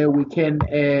how we can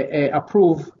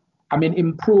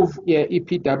improve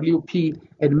EPWP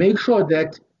and make sure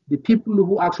that the people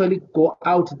who actually go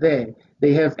out there,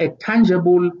 they have a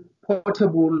tangible,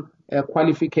 portable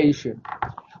qualification.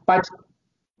 But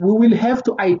we will have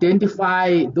to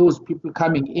identify those people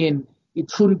coming in.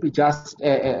 It shouldn't be just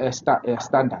a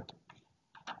standard.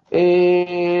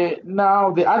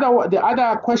 Now, the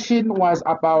other question was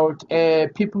about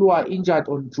people who are injured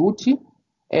on duty,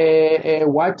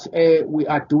 what we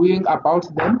are doing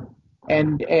about them,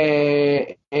 and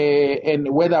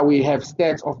whether we have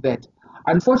stats of that.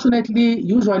 Unfortunately,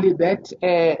 usually that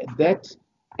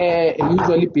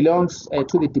usually belongs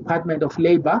to the Department of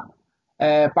Labor,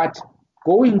 but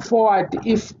going forward,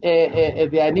 if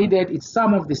they are needed, it's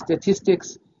some of the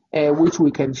statistics which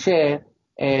we can share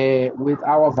with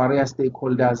our various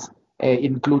stakeholders,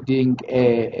 including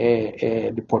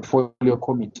the portfolio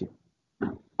committee.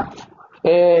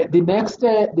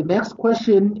 The next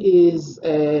question is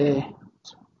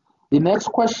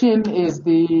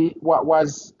what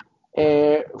was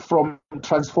from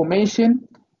transformation,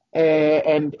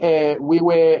 and we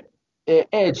were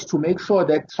urged to make sure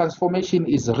that transformation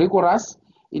is rigorous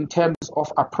in terms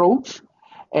of approach,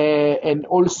 and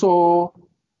also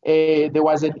there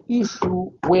was an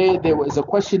issue where there was a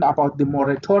question about the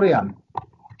moratorium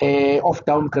of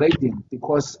downgrading,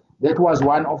 because that was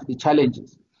one of the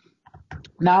challenges.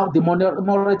 Now, the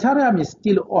moratorium is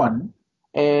still on.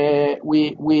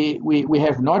 We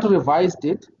have not revised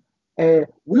it.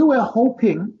 We were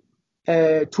hoping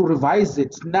to revise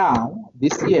it now,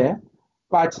 this year,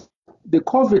 but the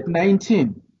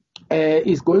COVID-19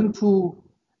 is going to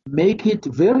make it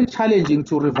very challenging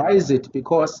to revise it,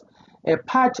 because a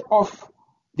part of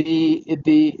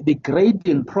the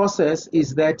grading process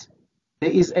is that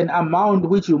there is an amount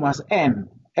which you must earn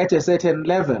at a certain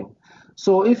level.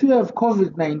 So if you have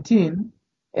COVID-19,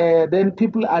 then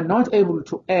people are not able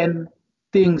to earn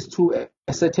things to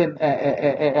a certain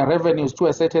revenues to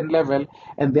a certain level,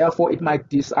 and therefore it might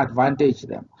disadvantage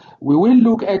them. We will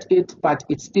look at it, but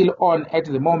it's still on at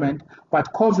the moment.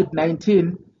 But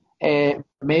COVID-19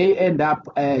 may end up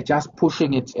just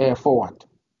pushing it forward.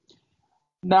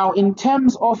 Now, in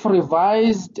terms of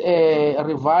revised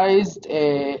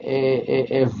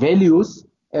values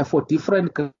for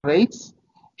different grades,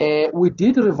 we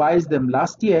did revise them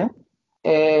last year,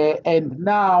 and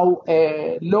now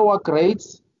lower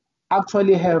grades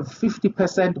actually have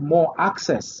 50% more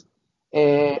access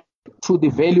to the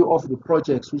value of the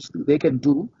projects which they can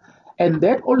do. And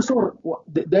that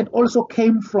also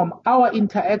came from our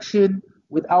interaction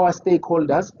with our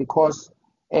stakeholders, because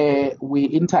we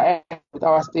interact with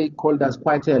our stakeholders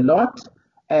quite a lot,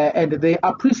 and they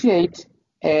appreciate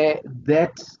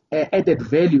that added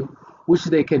value which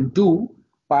they can do,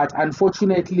 but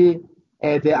unfortunately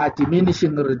there are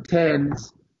diminishing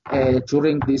returns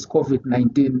during this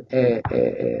COVID-19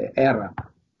 era.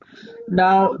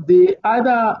 Now, the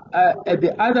other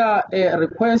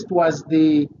request was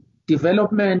the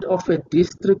development of a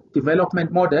district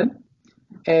development model,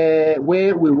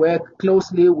 where we work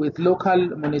closely with local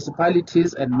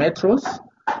municipalities and metros.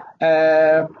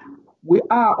 We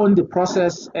are on the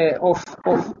process of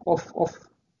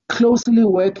closely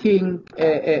working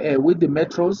with the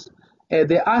metros.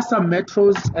 There are some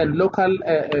metros and local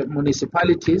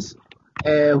municipalities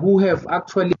who have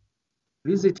actually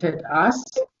visited us,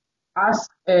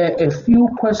 asked a few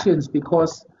questions,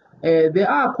 because there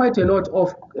are quite a lot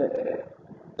of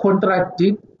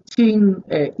contradicting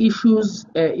issues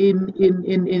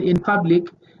in public,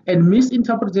 and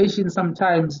misinterpretation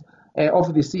sometimes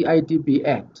of the CIDB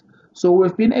Act. So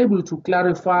we've been able to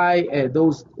clarify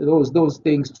those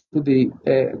things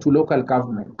to local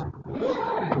government.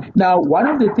 Now, one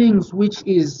of the things which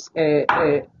is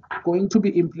going to be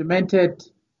implemented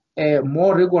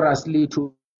more rigorously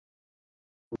to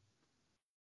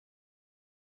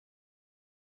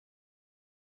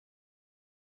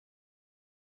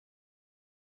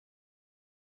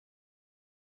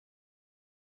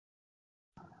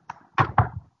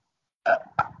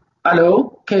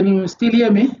Hello, can you still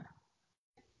hear me?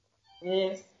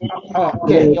 Yes. Oh,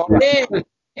 okay.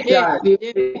 Yes.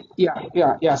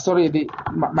 Yeah. Sorry,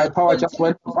 my power just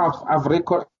went off. I've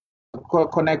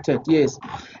connected. Yes.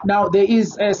 Now there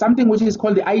is something which is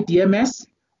called the IDMS,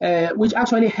 which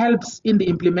actually helps in the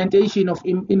implementation of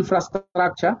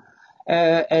infrastructure,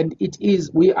 and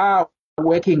we are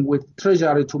working with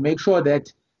Treasury to make sure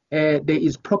that there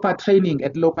is proper training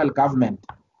at local government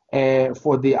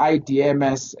for the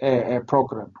IDMS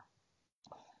program.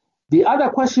 The other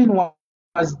question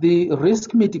was the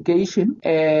risk mitigation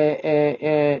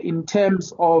in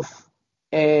terms of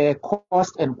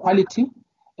cost and quality.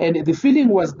 And the feeling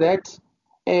was that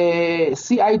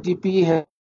CIDB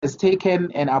has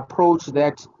taken an approach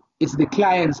that it's the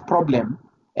client's problem,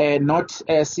 not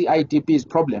CIDB's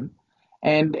problem.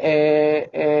 And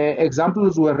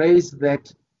examples were raised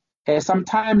that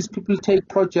sometimes people take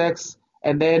projects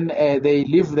and then they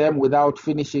leave them without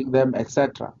finishing them,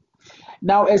 etc.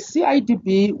 Now, as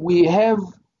CIDB, we have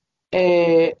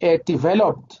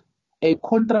developed a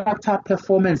contractor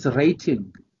performance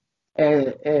rating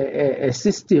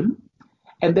system,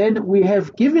 and then we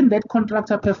have given that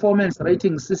contractor performance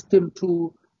rating system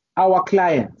to our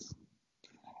clients.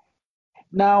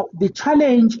 Now, the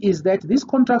challenge is that this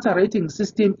contractor rating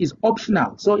system is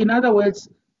optional. So, in other words,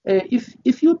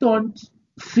 if you don't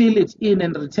fill it in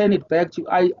and return it back to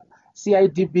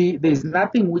CIDB, there's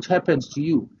nothing which happens to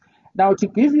you. Now, to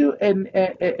give you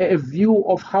a view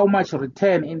of how much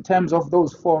return in terms of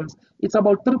those forms, it's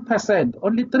about 3%.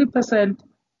 Only 3%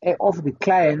 of the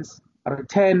clients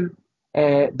return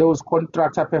those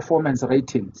contractor performance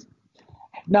ratings.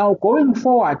 Now, going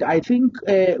forward, I think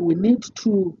we need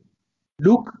to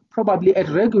look probably at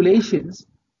regulations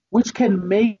which can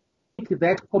make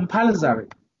that compulsory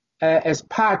as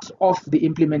part of the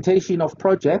implementation of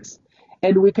projects.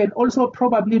 And we can also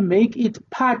probably make it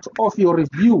part of your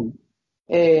review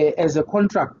as a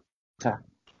contractor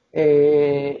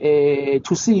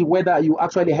to see whether you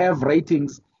actually have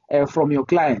ratings from your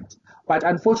client. But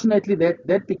unfortunately,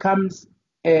 that becomes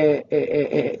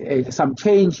some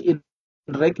change in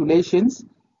regulations,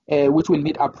 which will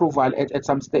need approval at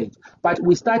some stage. But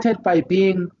we started by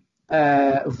being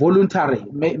voluntary,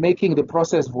 making the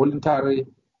process voluntary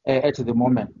at the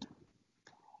moment.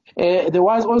 There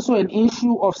was also an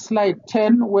issue of slide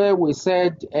 10 where we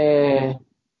said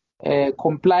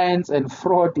compliance and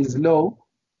fraud is low.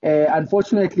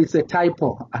 Unfortunately, it's a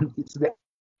typo, and it's the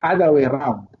other way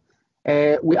around.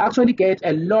 We actually get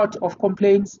a lot of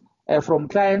complaints from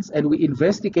clients, and we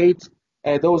investigate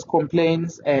those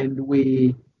complaints, and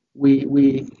we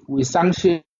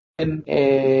sanction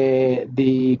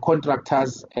the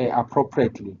contractors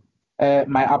appropriately.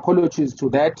 My apologies to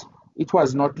that. It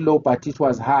was not low, but it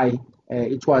was high.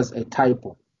 It was a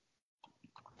typo.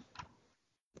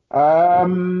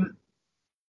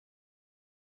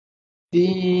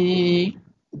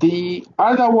 The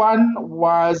other one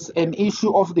was an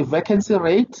issue of the vacancy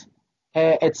rate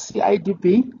at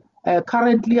CIDB.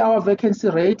 Currently, our vacancy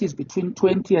rate is between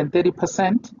 20 and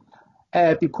 30%.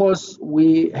 because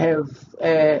we have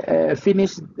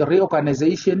finished the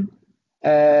reorganization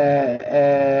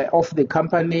of the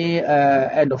company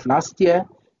end of last year.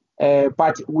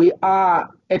 But we are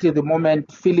at the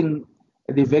moment filling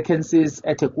the vacancies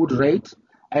at a good rate.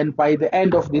 And by the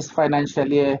end of this financial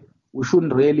year, we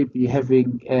shouldn't really be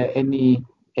having any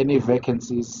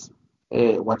vacancies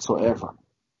whatsoever.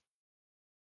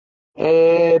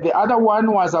 The other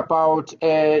one was about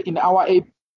in our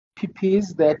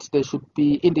APPs that there should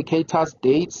be indicators,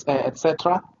 dates,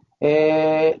 etc.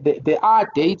 There are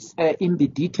dates in the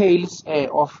details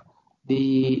of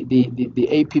the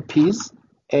APPs,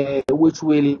 which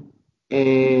will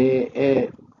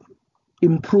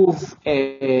improve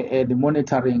the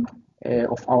monitoring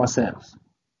of ourselves.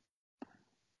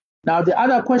 Now, the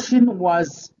other question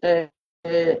was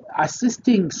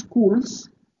assisting schools.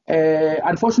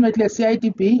 Unfortunately, at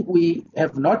CIDB, we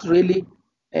have not really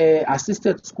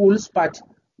assisted schools, but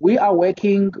we are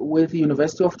working with the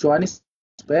University of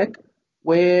Johannesburg,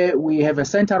 where we have a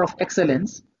center of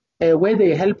excellence, where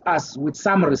they help us with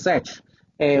some research,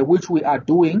 which we are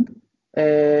doing.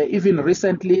 Even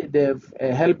recently, they've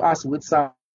helped us with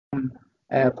some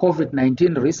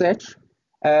COVID-19 research.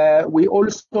 We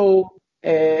also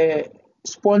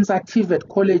sponsor TVET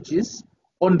colleges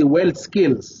on the world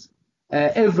skills.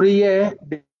 Every year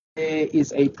there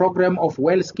is a program of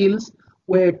world skills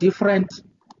where different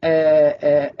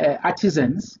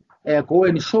artisans go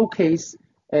and showcase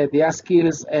their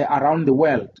skills around the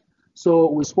world.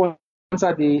 So we sponsor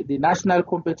the national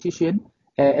competition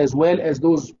as well as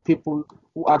those people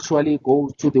who actually go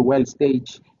to the world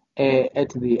stage at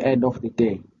the end of the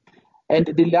day. And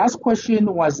the last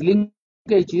question was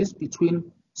linkages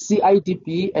between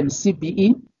CIDB and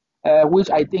CBE, which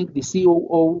I think the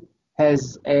COO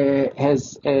has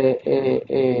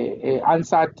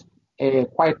answered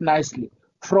quite nicely.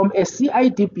 From a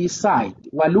CIDB side,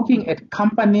 we're looking at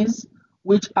companies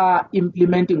which are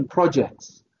implementing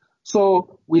projects.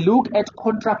 So we look at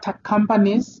contractor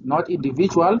companies, not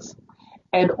individuals.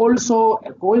 And also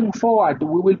going forward,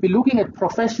 we will be looking at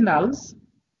professional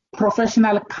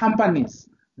companies,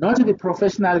 not the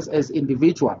professionals as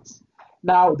individuals.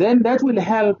 Now, then that will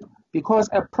help because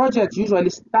a project usually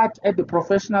starts at the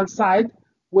professional side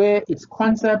where it's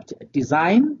concept,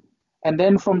 design, and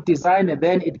then from design, and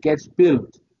then it gets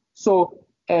built. So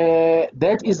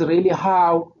that is really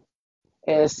how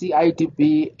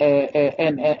CIDB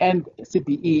and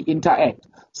CBE interact.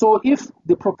 So if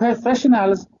the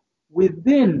professionals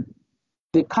within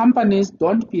the companies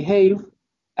don't behave,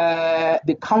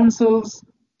 the councils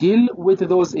deal with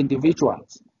those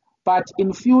individuals. But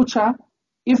in future,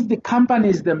 if the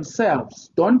companies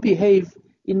themselves don't behave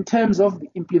in terms of the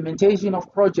implementation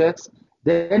of projects,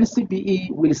 then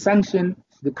CBE will sanction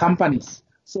the companies.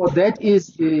 So that is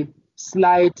the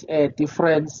slight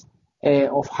difference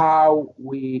of how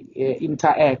we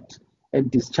interact and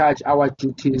discharge our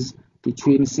duties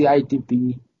between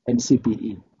CIDB and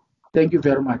CBE. Thank you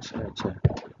very much, Chair.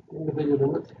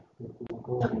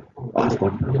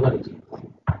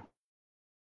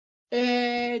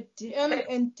 DM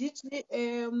and DG,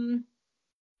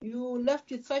 you left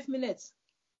with 5 minutes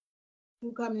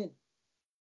to come in.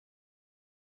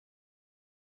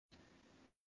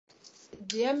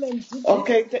 DM and DG.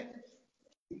 Okay,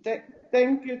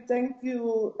 thank you,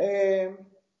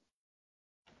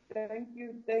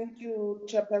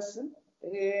 Chairperson.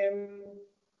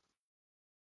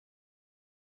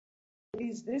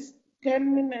 Is this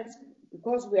 10 minutes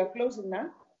because we are closing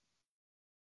now?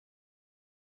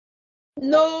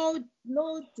 No,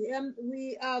 DM,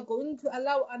 we are going to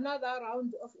allow another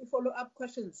round of follow-up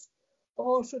questions.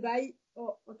 Or should I?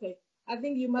 Oh, okay. I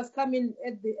think you must come in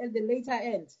at the later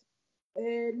end.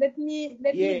 Let me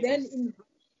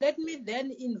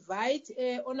then invite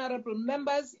honourable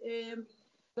members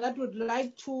that would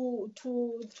like to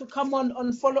come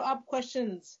on follow-up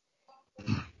questions.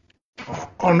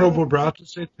 Honourable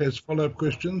Browterset has follow-up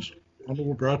questions.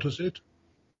 Honourable Browterset.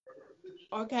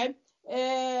 Okay.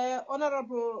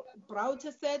 Honourable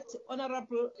Browterset,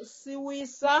 Honourable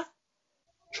Siwisa,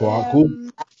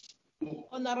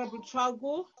 Honourable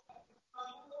Chwagu.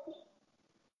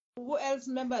 Who else,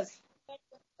 members?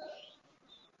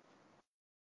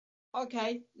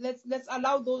 Okay, let's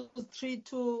allow those three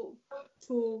to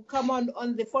come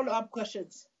on the follow-up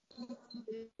questions.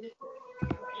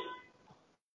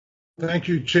 Thank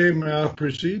you, Chair. May I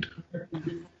proceed?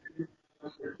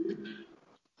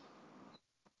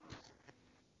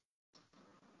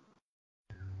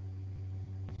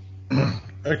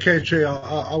 Okay, Chair,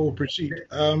 I will proceed.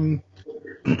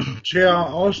 Chair,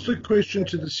 I asked a question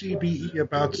to the CBE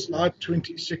about slide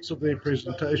 26 of their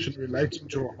presentation relating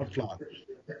to a hotline.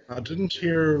 I didn't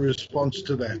hear a response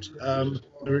to that.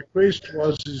 The request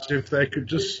was if they could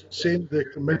just send the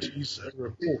committees a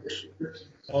report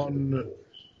on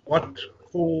what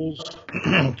calls,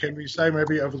 can we say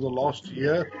maybe over the last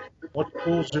year, what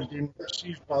calls have been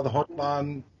received by the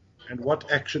hotline and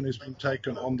what action has been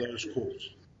taken on those calls.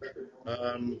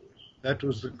 That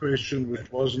was the question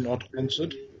which was not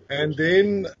answered. And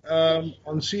then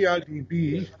on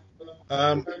CIDB,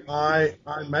 I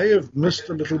may have missed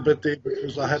a little bit there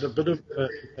because I had a bit of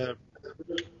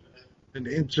an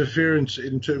interference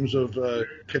in terms of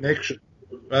connection.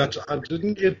 But I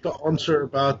didn't get the answer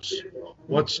about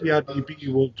what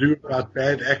CIDB will do about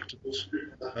bad actors.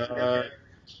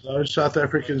 Those South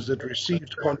Africans that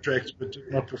received contracts but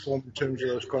did not perform in terms of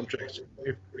those contracts.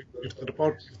 If the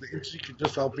entity could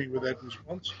just help me with that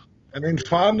response. And then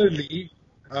finally,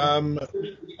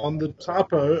 on the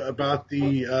typo about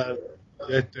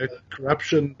that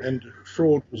corruption and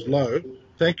fraud was low,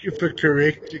 thank you for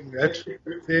correcting that.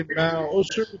 Then I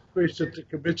also request that the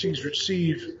committees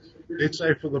receive, let's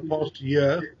say for the past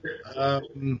year,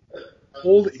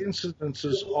 all the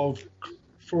incidences of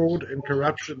fraud and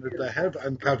corruption that they have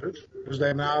uncovered, because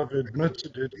they now have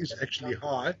admitted it is actually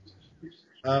high,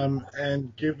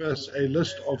 and give us a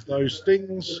list of those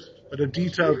things, but a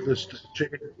detailed list,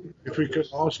 Chair. If we could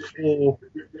ask for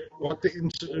what the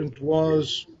incident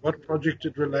was, what project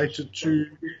it related to,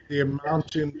 the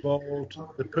amount involved,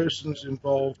 the persons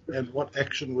involved, and what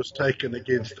action was taken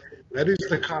against them. That is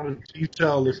the kind of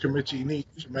detail the committee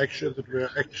needs to make sure that we're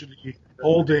actually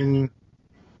holding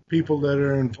people that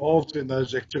are involved in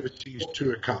those activities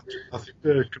to account. I think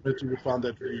the committee would find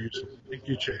that very useful. Thank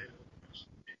you, Chair.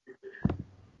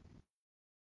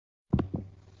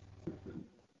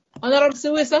 Honorable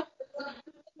Siwisa.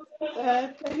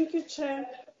 Thank you, Chair.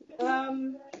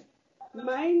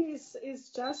 Mine is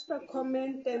just a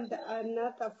comment and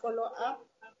another follow-up.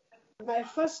 My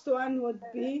first one would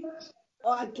be,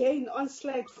 again, on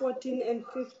slide 14 and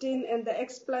 15, and the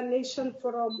explanation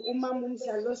from Uma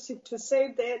Mumzalosi to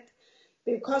say that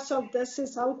because of this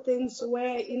is how things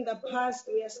were in the past,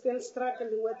 we are still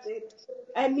struggling with it.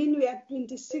 I mean, we are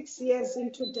 26 years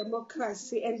into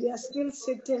democracy and we are still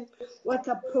sitting with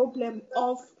a problem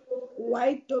of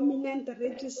white dominant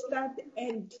registered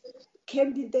and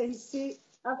candidacy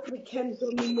African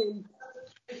dominant.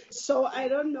 So I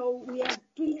don't know, we are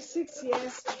 26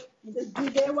 years. Do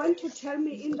they want to tell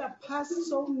me in the past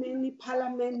so many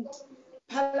parliaments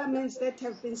that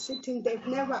have been sitting, they've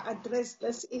never addressed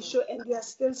this issue and we are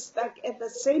still stuck at the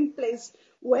same place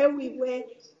where we were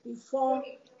before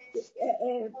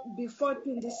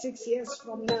 26 years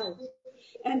from now?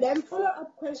 And then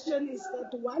follow-up question is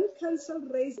that one council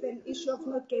raised an issue of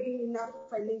not getting enough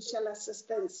financial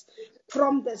assistance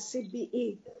from the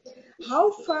CBE.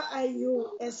 How far are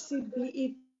you as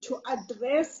CBE to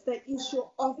address the issue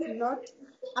of not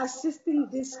assisting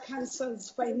these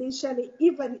councils financially,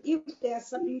 even if they are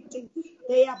submitting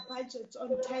their budgets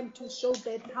on time to show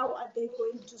that how are they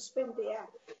going to spend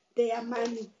their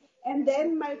money? And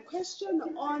then my question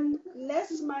on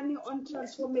less money on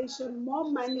transformation,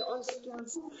 more money on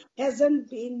skills hasn't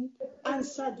been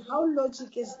answered. How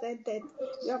logic is that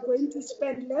you are going to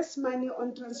spend less money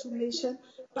on transformation,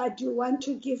 but you want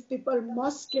to give people more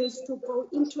skills to go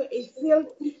into a field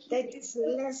that is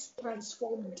less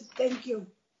transformed? Thank you.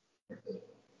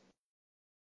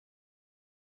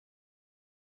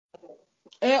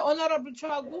 Honorable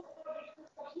Chwagu.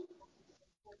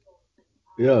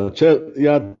 Yeah,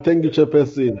 thank you,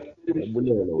 Chairperson.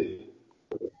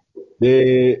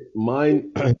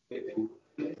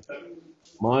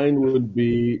 Mine would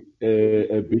be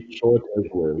a bit short as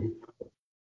well.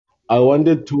 I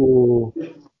wanted to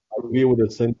agree with the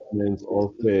sentiments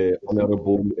of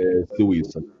Honorable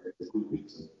Siwisa.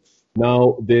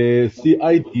 Now, the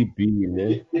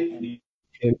CIDB,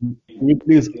 can you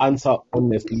please answer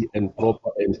honestly and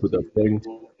proper and to the point?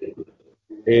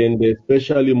 And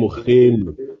especially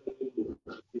Mukhelu,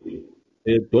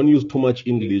 don't use too much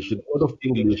English. A lot of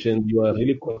English, and you are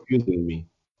really confusing me.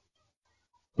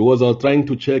 Because I was trying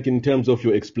to check in terms of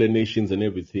your explanations and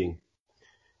everything.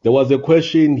 There was a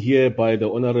question here by the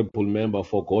honorable member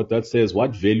for God that says,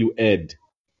 what value add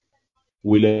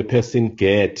will a person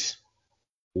get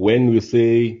when we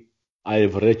say, I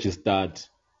have registered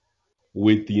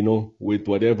with, with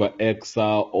whatever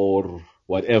EXA or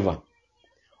whatever?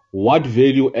 What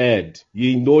value add?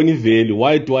 You know any value.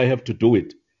 Why do I have to do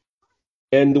it?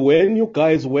 And when you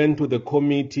guys went to the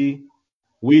committee,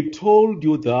 we told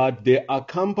you that there are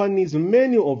companies,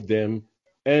 many of them,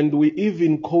 and we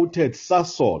even quoted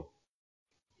Sasol,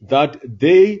 that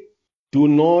they do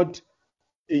not,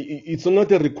 it's not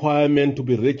a requirement to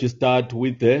be registered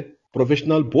with the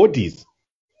professional bodies.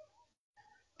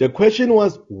 The question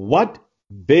was, what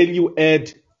value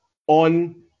add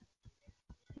on,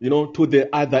 to the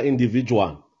other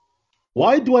individual?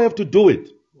 Why do I have to do it?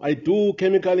 I do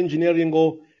chemical engineering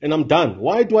and I'm done.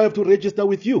 Why do I have to register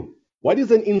with you? What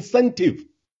is an incentive?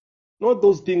 Not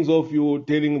those things of you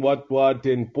telling what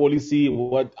and policy,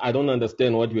 what. I don't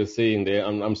understand what you're saying there.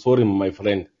 I'm sorry, my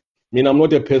friend. I mean, I'm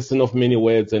not a person of many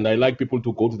words and I like people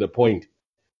to go to the point.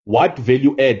 What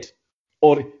value add?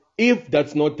 Or if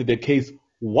that's not the case,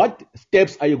 what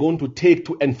steps are you going to take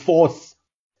to enforce?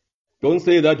 Don't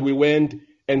say that we went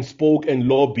and spoke and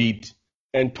lobbied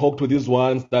and talked to these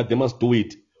ones that they must do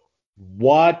it.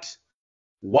 What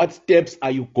steps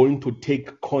are you going to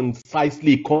take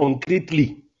concisely,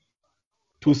 concretely,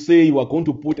 to say you are going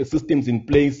to put systems in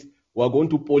place, we are going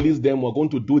to police them, we're going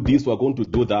to do this, we're going to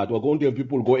do that, we're going to have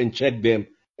people go and check them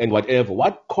and whatever.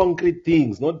 What concrete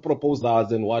things, not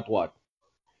proposals and what.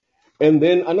 And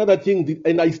then another thing,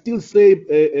 and I still say,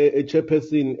 a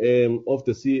chairperson of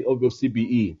the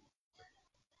CBE,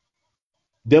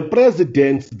 the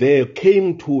presidents there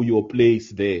came to your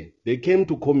place there. They came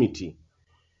to committee.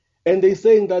 And they're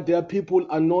saying that there are people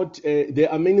are not,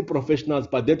 there are many professionals,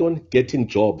 but they don't get in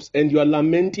jobs. And you are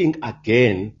lamenting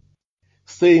again,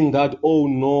 saying that, oh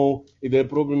no, the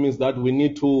problem is that we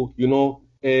need to,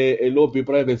 lobby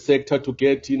private sector to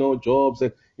get, jobs,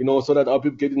 and, so that our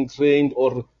people getting trained,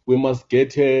 or we must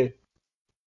get,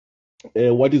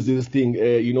 what is this thing,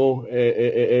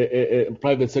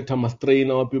 private sector must train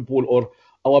our people, or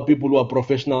our people who are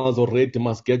professionals already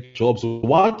must get jobs.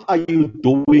 What are you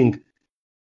doing?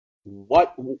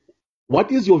 What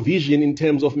is your vision in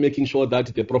terms of making sure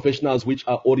that the professionals which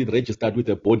are already registered with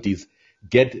the bodies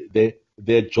get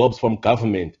their jobs from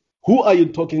government? Who are you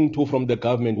talking to from the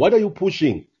government? What are you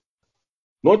pushing?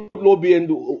 Not lobby. And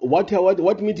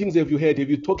what meetings have you had? Have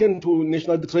you talked to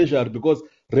National Treasury? Because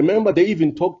remember, they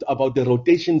even talked about the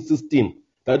rotation system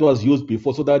that was used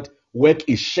before, so that work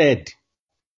is shared.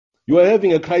 You are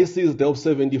having a crisis there of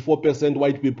 74%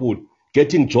 white people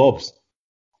getting jobs.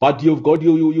 But you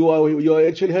are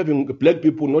actually having black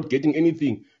people not getting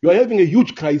anything. You are having a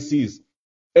huge crisis,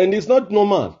 and it's not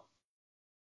normal.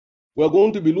 We are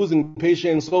going to be losing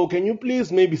patience. So can you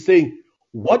please maybe say,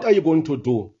 what are you going to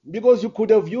do? Because you could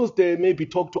have used maybe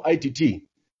talk to ITT.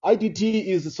 ITT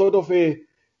is sort of a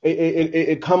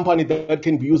company that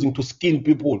can be using to skill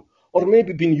people, or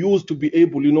maybe being used to be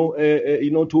able,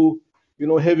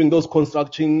 having those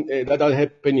construction that are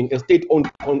happening, a state-owned.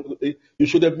 You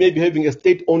should have maybe having a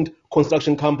state-owned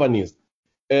construction companies,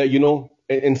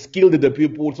 and skilled the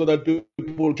people so that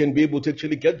people can be able to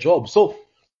actually get jobs. So,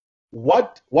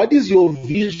 what is your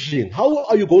vision? How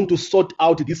are you going to sort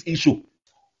out this issue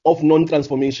of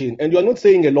non-transformation? And you are not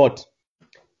saying a lot.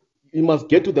 You must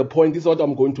get to the point. This is what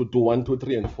I'm going to do. 1, 2,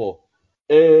 3, and 4.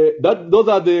 Those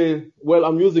are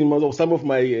I'm using some of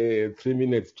my 3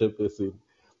 minutes, Chairperson.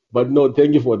 But no,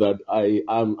 thank you for that. I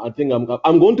think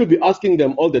I'm going to be asking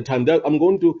them all the time. That I'm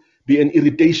going to be an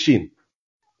irritation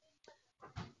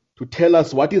to tell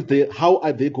us how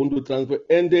are they going to transfer.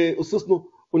 And give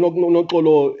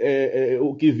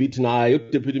it now,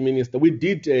 Deputy Minister. We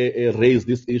did raise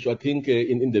this issue, I think,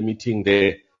 in the meeting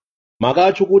there.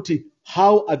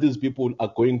 How are these people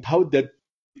how that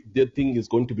thing is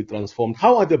going to be transformed?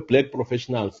 How are the black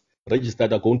professionals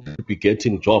registered are going to be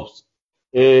getting jobs?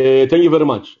 Thank you very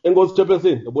much. I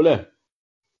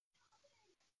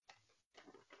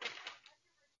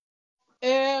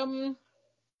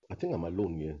think I'm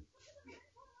alone here.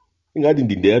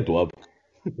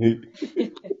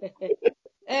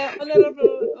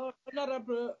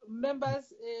 Honorable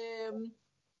members,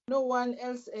 no one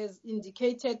else has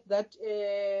indicated that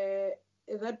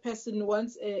that person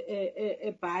wants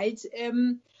a bite.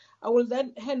 I will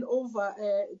then hand over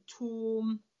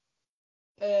to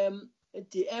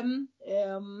DM,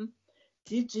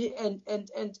 DG, and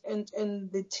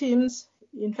the teams.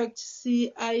 In fact,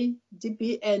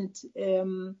 CIDB and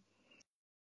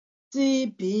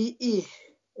CBE.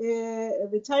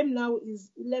 The time now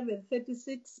is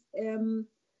 11:36.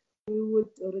 We would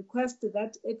request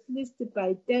that at least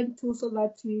by 10:02, so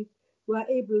that we are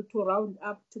able to round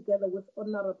up together with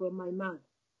Honorable Maiman.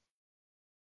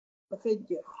 Thank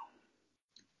you.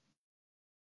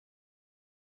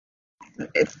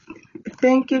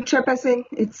 Thank you, Chairperson.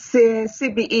 It's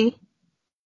CBE.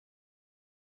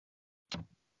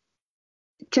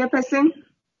 Chairperson?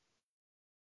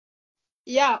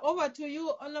 Yeah, over to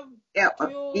you, Honorable.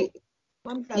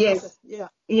 Yes. Yeah.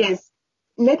 Yes.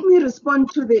 Let me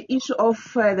respond to the issue of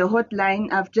the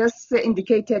hotline. I've just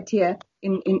indicated here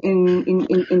in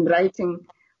writing.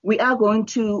 We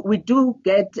do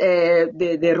get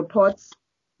the reports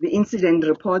the incident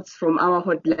reports from our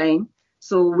hotline.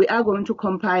 So we are going to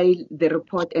compile the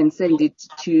report and send it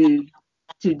to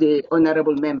the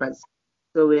honorable members.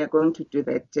 So we are going to do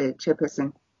that,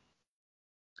 Chairperson.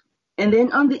 And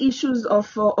then on the issues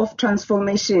of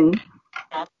transformation,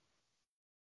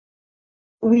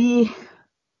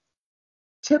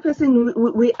 Chairperson,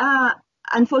 we are,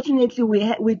 unfortunately,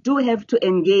 we do have to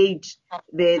engage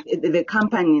the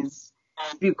companies,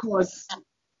 because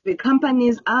the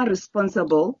companies are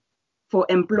responsible for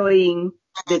employing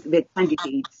the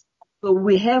candidates. So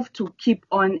we have to keep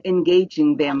on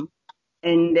engaging them,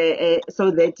 and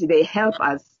so that they help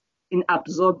us in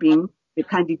absorbing the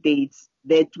candidates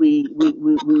that we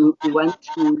want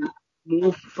to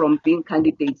move from being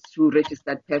candidates to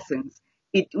registered persons.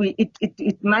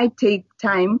 It might take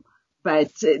time,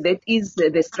 but that is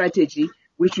the strategy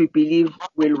which we believe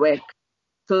will work,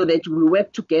 so that we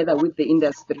work together with the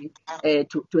industry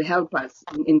to help us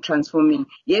in transforming.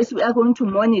 Yes, we are going to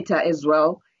monitor as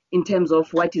well in terms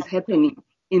of what is happening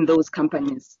in those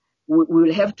companies. We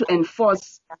will have to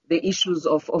enforce the issues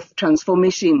of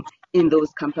transformation in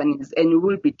those companies, and we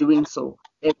will be doing so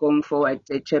going forward,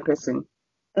 Chairperson.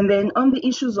 And then on the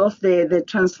issues of the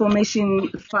transformation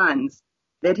funds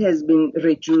that has been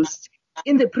reduced,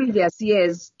 in the previous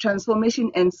years,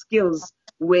 transformation and skills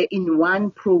were in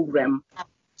one program.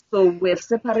 So we have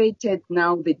separated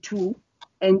now the two.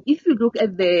 And if you look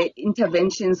at the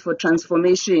interventions for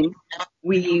transformation,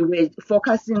 we were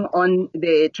focusing on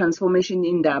the transformation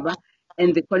in Indaba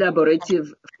and the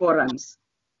collaborative forums.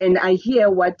 And I hear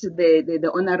what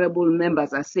the honorable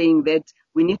members are saying, that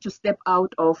we need to step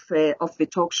out of the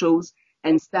talk shows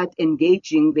and start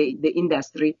engaging the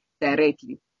industry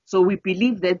directly. So we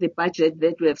believe that the budget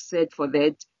that we have set for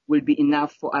that will be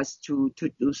enough for us to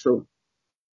do so.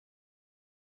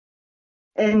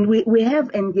 And we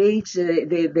have engaged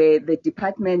the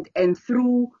department, and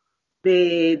through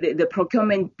the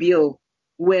procurement bill,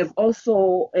 we have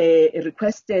also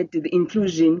requested the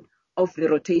inclusion of the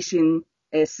rotation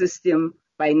system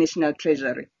by National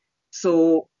Treasury.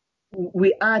 So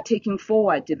we are taking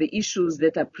forward the issues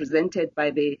that are presented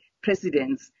by the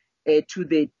presidents to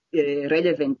the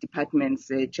relevant departments,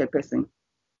 Chairperson.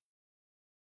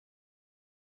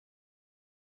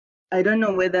 I don't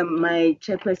know whether my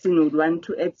chairperson would want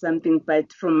to add something,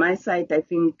 but from my side, I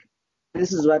think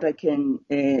this is what I can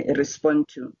respond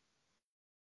to.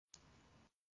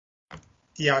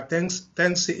 Yeah, thanks,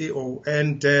 CEO.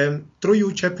 And through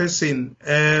you, Chairperson,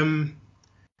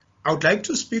 I would like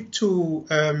to speak to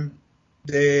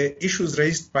the issues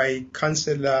raised by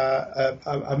Councillor,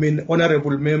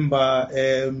 Honourable Member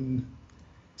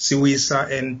Siwisa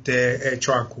and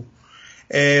Chwaku.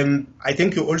 I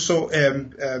think you also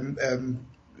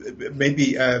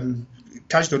maybe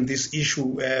touched on this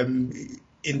issue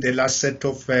in the last set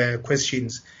of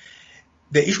questions.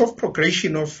 The issue of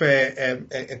progression of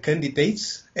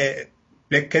candidates,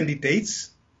 black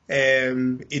candidates,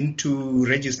 into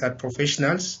registered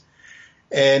professionals,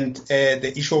 and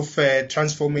the issue of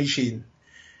transformation.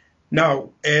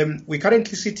 Now, we're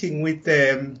currently sitting with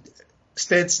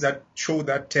stats that show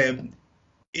that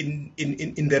in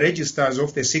the registers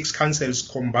of the 6 councils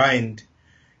combined,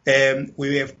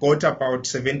 we have got about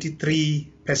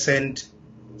 73%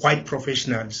 white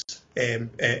professionals in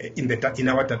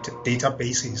our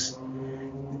databases.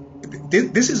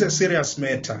 This is a serious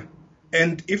matter.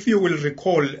 And if you will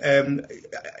recall,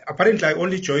 apparently I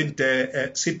only joined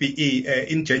CPE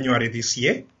in January this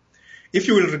year. If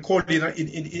you will recall,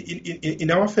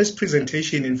 in our first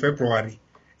presentation in February,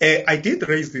 I did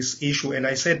raise this issue and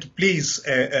I said, please,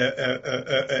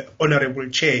 Honorable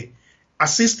Chair,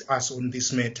 assist us on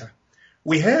this matter.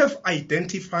 We have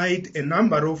identified a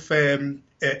number of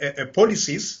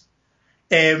policies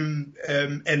that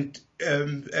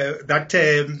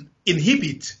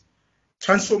inhibit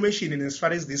transformation in as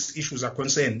far as these issues are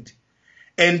concerned.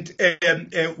 And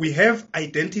we have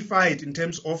identified in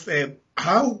terms of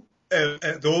how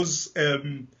those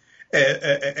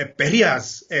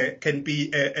barriers can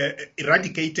be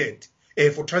eradicated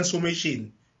for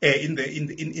transformation in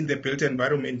the built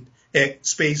environment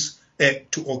space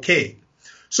to occur.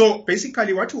 So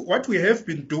basically what we have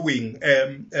been doing,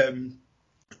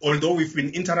 although we've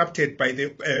been interrupted by the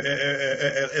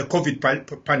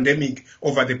COVID pandemic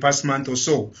over the past month or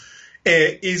so,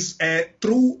 is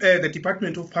through the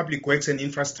Department of Public Works and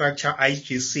Infrastructure,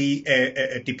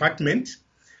 IGC department,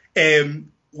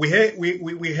 we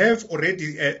have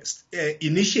already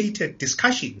initiated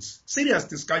discussions, serious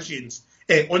discussions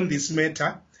on this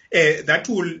matter that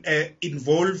will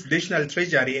involve National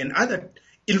Treasury and other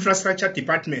infrastructure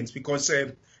departments, because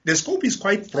the scope is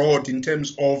quite broad in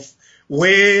terms of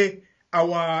where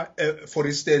our, for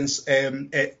instance,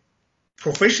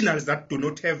 professionals that do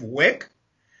not have work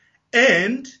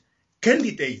and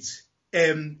candidates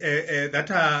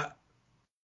that are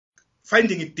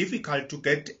finding it difficult to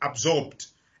get absorbed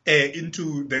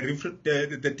into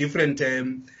the different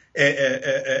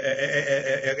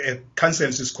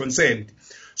councils is concerned.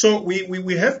 So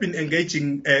we have been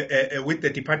engaging with the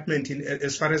department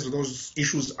as far as those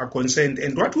issues are concerned.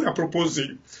 And what we are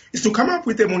proposing is to come up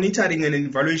with a monitoring and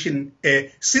evaluation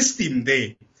system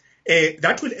there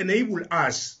that will enable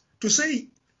us to say,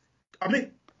 I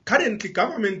mean, currently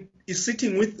government is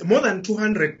sitting with more than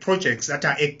 200 projects that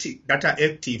are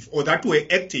active or that were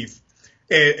active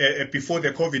before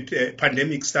the COVID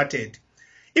pandemic started.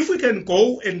 If we can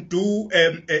go and do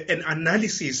an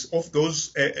analysis of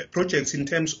those projects in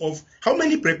terms of how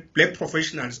many black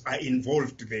professionals are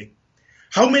involved there,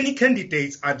 how many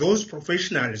candidates are those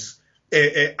professionals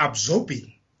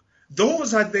absorbing,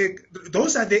 those are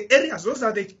the areas, those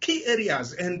are the key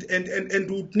areas, and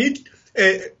would need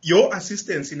your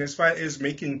assistance in as far as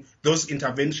making those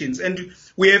interventions. And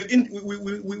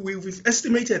we've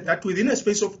estimated that within a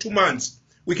space of 2 months,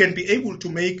 we can be able to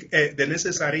make the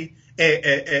necessary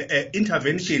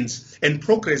interventions and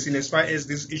progress in as far as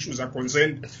these issues are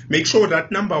concerned. Make sure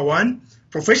that, number one,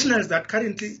 professionals that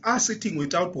currently are sitting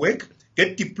without work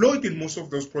get deployed in most of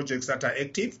those projects that are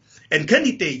active, and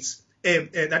candidates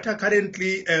that are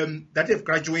currently, that have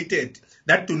graduated,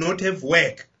 that do not have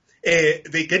work,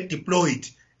 they get deployed.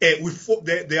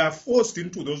 They are forced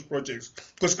into those projects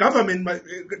because government,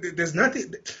 there's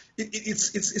nothing.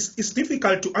 It's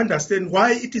difficult to understand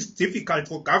why it is difficult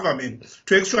for government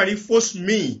to actually force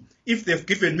me, if they've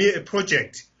given me a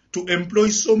project, to employ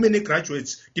so many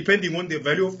graduates depending on the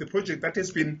value of the project that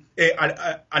has been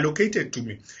allocated to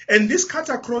me. And this cuts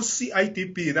across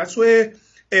CIDB. That's where,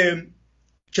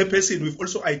 Chairperson, we've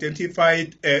also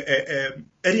identified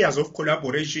areas of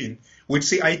collaboration with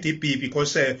CIDB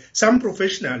because some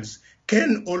professionals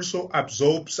can also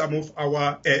absorb some of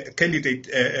our candidate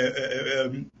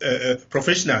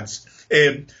professionals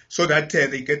so that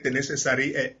they get the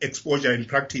necessary exposure in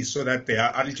practice so that they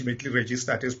are ultimately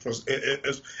registered as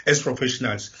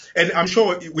professionals. And I'm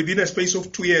sure within a space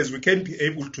of 2 years, we can be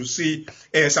able to see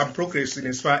some progress in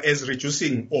as far as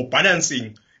reducing or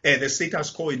balancing the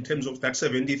status quo in terms of that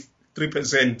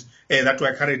 73% that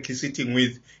we're currently sitting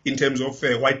with in terms of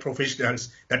white professionals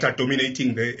that are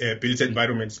dominating the built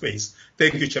environment space.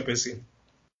 Thank you, Chairperson.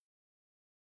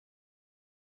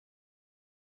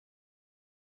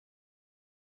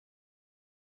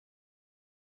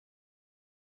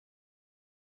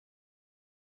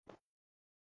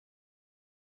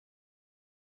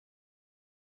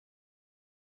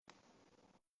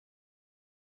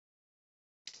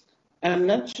 I'm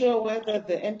not sure whether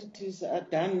the entities are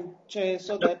done, Chair,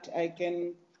 so that I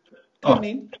can come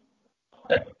in.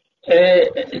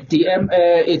 DM,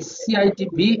 it's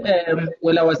CIDB.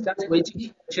 Well, I was just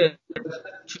waiting to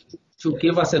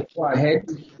give us a go ahead.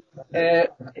 There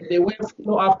were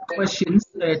follow-up questions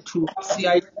to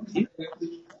CIDB.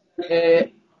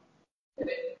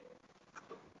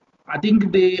 I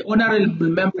think the honourable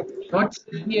member is not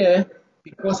here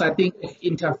because I think of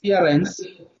interference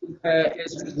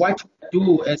as to what we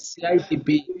do as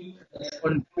CIDB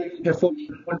on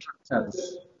performing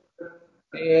contractors.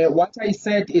 What I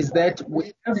said is that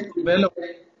we have developed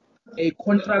a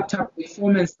contractor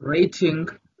performance rating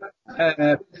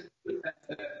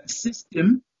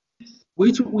system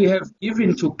which we have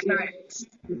given to clients.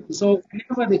 So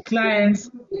whenever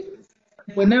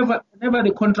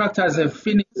the contractors have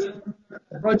finished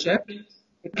the project,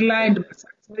 the client must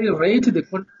actually rate the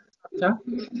contractor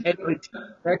and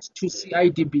return that to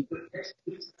CIDB.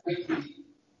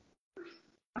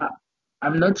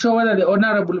 I'm not sure whether the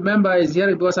honourable member is here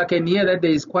because I can hear that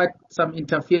there is quite some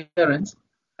interference.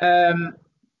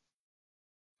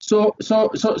 So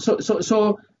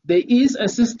there is a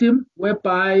system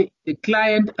whereby the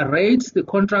client rates the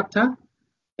contractor,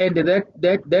 and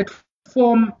that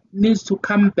form needs to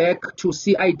come back to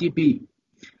CIDB.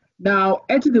 Now,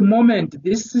 at the moment,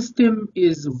 this system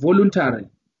is voluntary.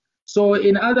 So,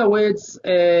 in other words,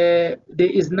 there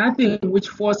is nothing which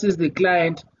forces the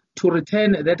client to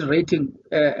return that rating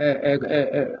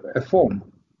form.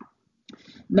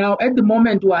 Now, at the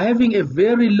moment, we are having a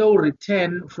very low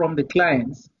return from the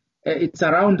clients. It's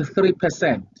around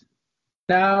 3%.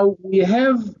 Now, we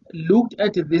have looked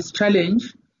at this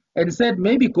challenge and said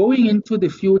maybe going into the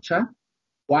future,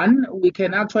 one, we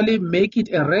can actually make it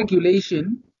a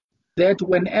regulation that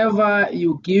whenever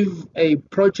you give a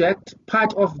project,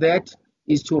 part of that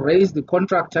is to raise the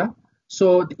contractor.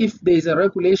 So if there is a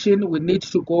regulation, we need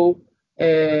to go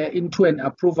into an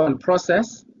approval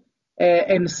process.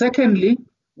 And secondly,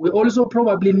 we also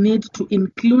probably need to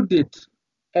include it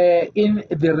in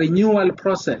the renewal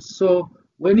process. So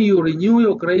when you renew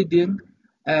your grading,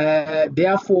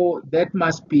 therefore that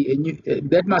must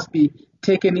be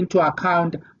taken into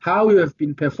account how you have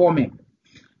been performing.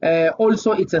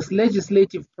 Also, it's a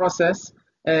legislative process.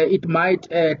 It might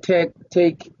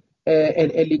take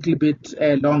a little bit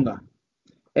longer.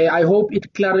 I hope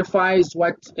it clarifies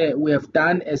what we have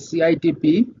done as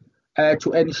CIDB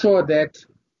to ensure that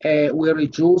we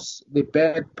reduce the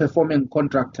bad performing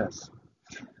contractors.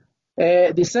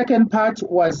 The second part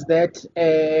was that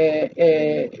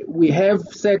we have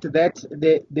said that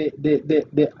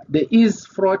there is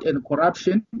fraud and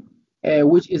corruption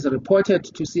which is reported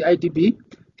to CIDB,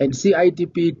 and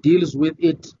CIDB deals with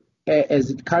it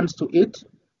as it comes to it.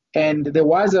 And there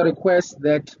was a request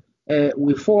that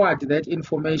we forward that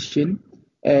information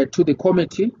to the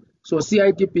committee. So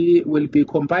CIDB will be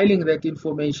compiling that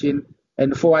information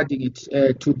and forwarding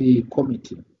it to the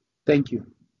committee. Thank you.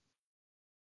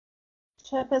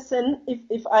 Chairperson,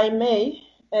 if I may,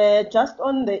 just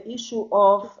on the issue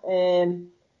of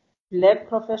black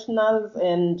professionals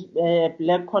and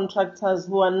black contractors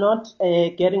who are not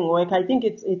getting work, I think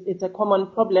it's a common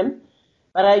problem.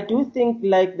 But I do think,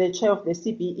 like the chair of the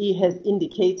CBE has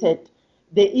indicated,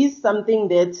 there is something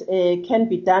that can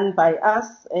be done by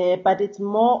us, but it's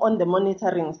more on the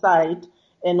monitoring side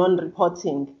and on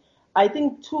reporting. I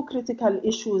think two critical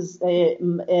issues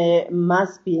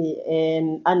must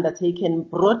be undertaken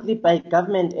broadly by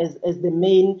government as the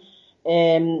main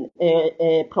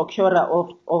procurer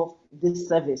of this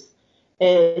service.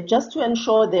 Just to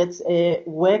ensure that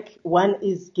work, one,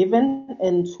 is given,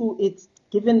 and two, it's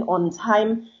given on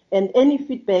time, and any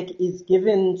feedback is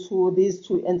given to these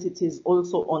two entities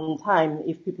also on time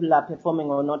if people are performing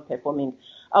or not performing.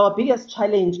 Our biggest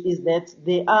challenge is that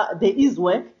there is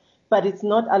work, but it's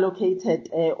not allocated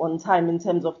on time in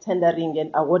terms of tendering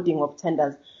and awarding of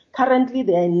tenders. Currently,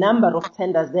 there are a number of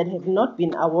tenders that have not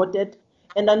been awarded,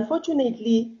 and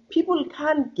unfortunately, people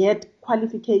can't get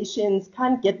qualifications,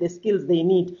 can't get the skills they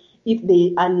need if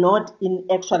they are not in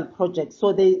actual projects.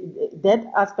 So that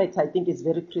aspect, I think, is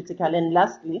very critical. And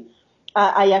lastly,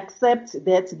 I accept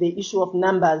that the issue of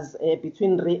numbers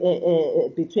between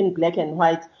black and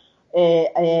white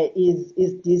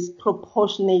is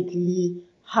disproportionately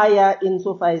higher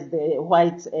insofar as the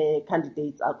white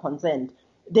candidates are concerned.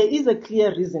 There is a clear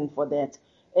reason for that.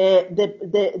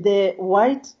 The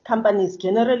white companies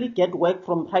generally get work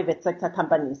from private sector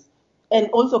companies, and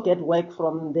also get work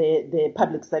from the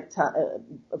public sector.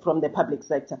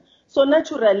 So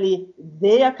naturally,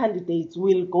 their candidates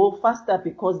will go faster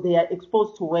because they are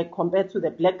exposed to work compared to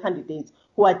the black candidates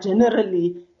who are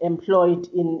generally employed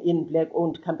in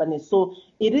black-owned companies. So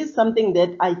it is something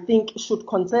that I think should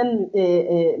concern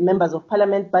members of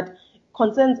parliament, but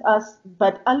concerns us.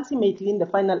 But ultimately, in the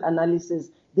final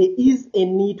analysis, there is a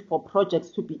need for projects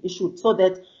to be issued so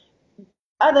that,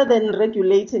 other than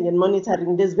regulating and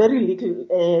monitoring, there's very little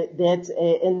that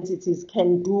entities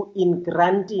can do in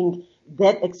granting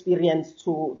that experience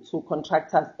to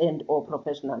contractors and or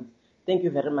professionals. Thank you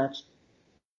very much.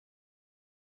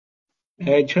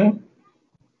 Chair.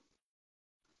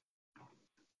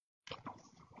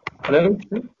 Hello,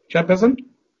 Chairperson.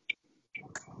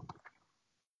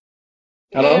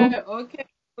 Hello. Okay.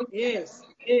 Yes.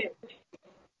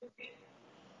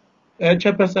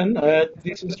 Chairperson,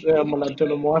 this is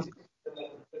Monatolo Moas.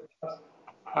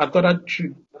 I thought I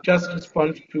should just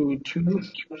respond to two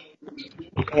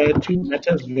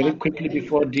matters very quickly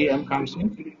before DM comes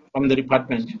in from the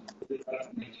department.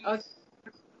 Okay.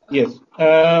 Yes.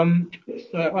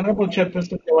 Honorable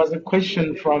Chairperson, there was a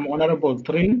question from Honorable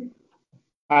Tring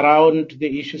around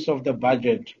the issues of the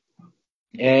budget,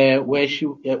 where he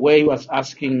was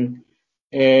asking,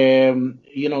 given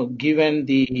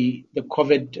the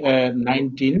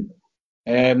COVID-19,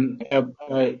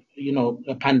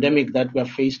 a pandemic that we're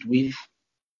faced with,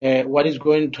 what is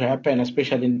going to happen,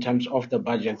 especially in terms of the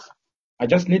budgets. I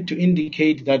just need to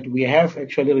indicate that we have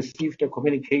actually received a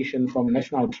communication from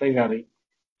National Treasury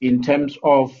in terms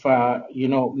of,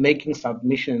 making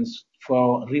submissions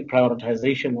for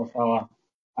reprioritization of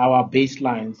our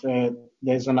baselines.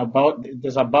 There's about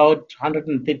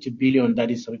 130 billion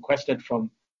that is requested from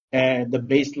the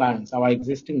baselines, our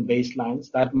existing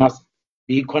baselines, that must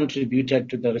be contributed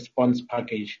to the response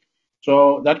package.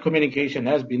 So that communication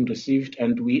has been received,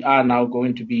 and we are now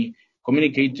going to be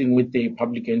communicating with the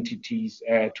public entities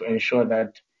to ensure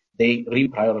that they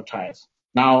reprioritize.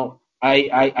 Now,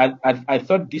 I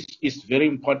thought this is very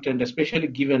important, especially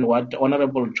given what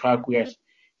Honorable Chakwe has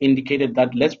indicated,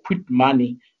 that let's put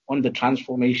money on the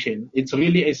transformation. It's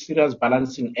really a serious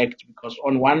balancing act, because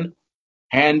on one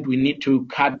and we need to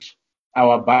cut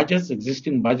our budgets,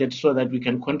 existing budgets, so that we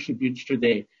can contribute to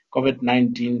the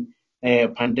COVID-19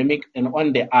 pandemic. And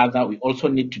on the other, we also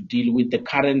need to deal with the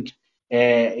current,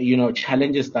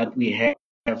 challenges that we have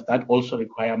that also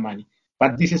require money.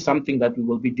 But this is something that we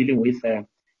will be dealing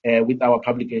with our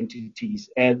public entities.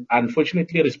 And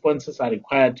unfortunately, responses are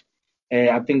required,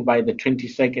 I think, by the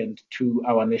 22nd to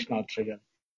our national treasury.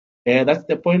 That's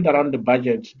the point around the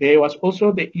budget. There was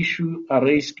also the issue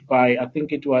raised by, I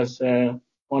think it was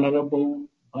Honorable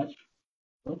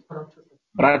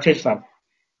Bratchesa,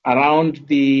 around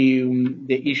the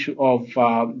issue of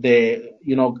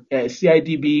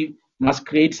CIDB must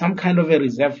create some kind of a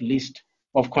reserve list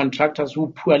of contractors who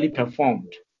poorly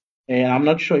performed. I'm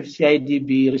not sure if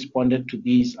CIDB responded to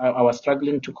this. I was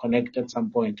struggling to connect at some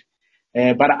point.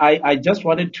 But I just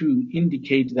wanted to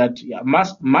indicate that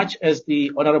much as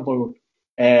the honorable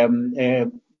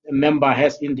member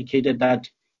has indicated, that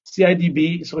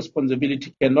CIDB's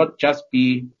responsibility cannot just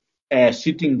be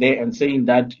sitting there and saying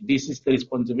that this is the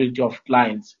responsibility of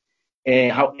clients.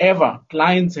 However,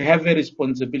 clients have a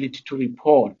responsibility to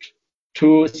report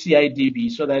to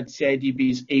CIDB so that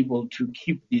CIDB is able to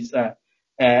keep this a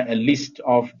list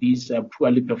of these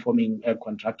poorly performing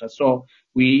contractors. So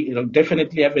we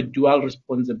definitely have a dual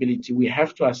responsibility. We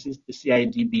have to assist the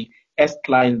CIDB as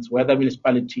clients, whether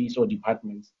municipalities or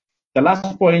departments. The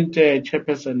last point,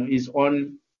 Chairperson, is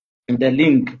on the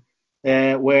link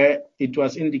where it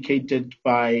was indicated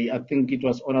by, I think it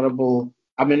was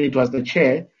it was the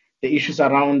chair, the issues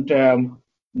around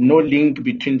no link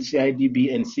between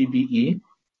CIDB and CBE.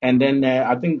 And then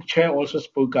I think Chair also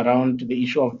spoke around the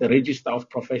issue of the register of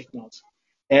professionals.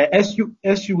 As you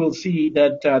will see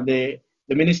that the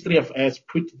Ministry has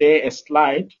put there a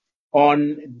slide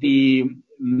on the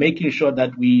making sure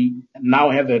that we now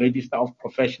have a register of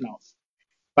professionals.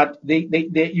 But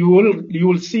you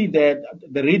will see that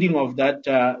the reading of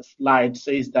that slide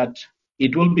says that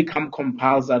it will become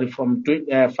compulsory from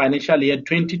financial year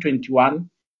 2021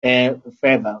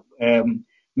 further.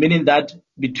 Meaning that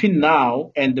between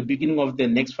now and the beginning of the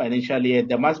next financial year,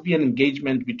 there must be an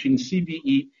engagement between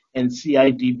CBE and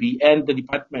CIDB and the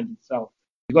department itself.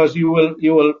 Because you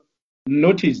will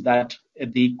notice that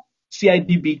the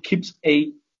CIDB keeps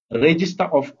a register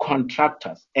of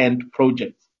contractors and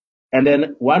projects. And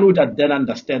then one would then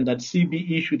understand that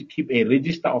CBE should keep a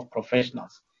register of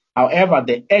professionals. However,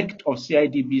 the Act of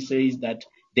CIDB says that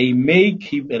they may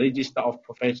keep a register of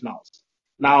professionals.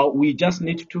 Now, we just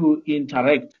need to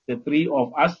interact, the three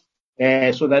of us,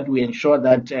 so that we ensure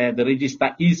that the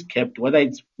register is kept, whether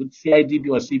it's with CIDB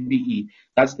or CBE.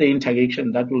 That's the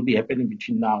interaction that will be happening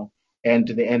between now and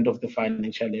the end of the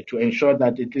financial year, to ensure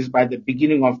that at least by the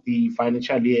beginning of the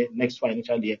financial year, next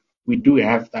financial year, we do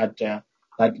have that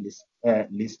list.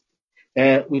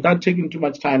 Without taking too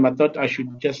much time, I thought I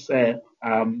should just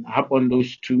hop on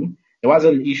those two. There was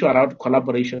an issue around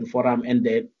collaboration forum and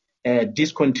the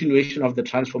discontinuation of the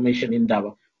transformation in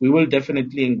Daba. We will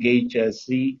definitely engage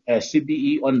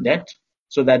CBE on that,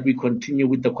 so that we continue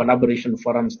with the collaboration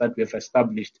forums that we have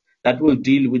established that will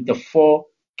deal with the four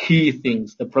key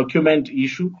things: the procurement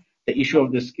issue, the issue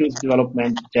of the skills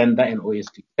development, gender, and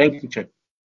OST. Thank you, Chair.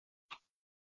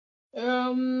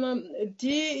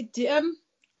 DM,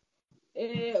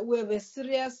 we have a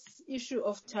serious issue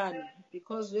of time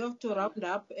because we have to round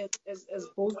up as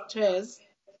both chairs.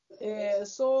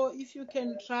 So if you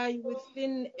can try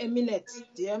within a minute,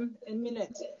 DM, a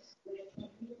minute.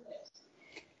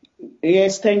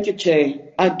 Yes, thank you,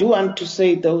 Chair. I do want to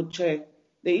say, though, Chair,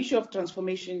 the issue of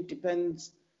transformation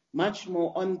depends much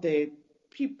more on the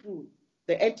people,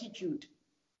 the attitude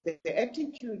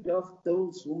of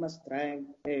those who must drive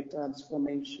a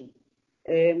transformation.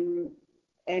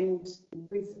 And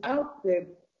without the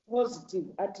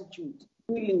positive attitude,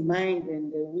 willing mind,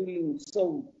 and the willing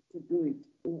soul to do it,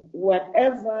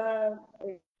 whatever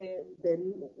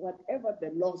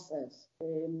the law says,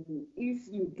 if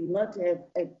you do not have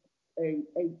a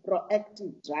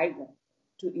proactive driver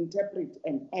to interpret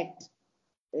and act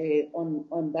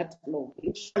on that law,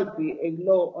 it should be a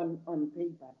law on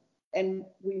paper. And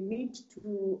we need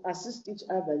to assist each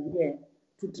other here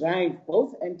to drive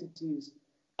both entities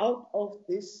out of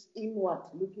this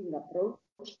inward-looking approach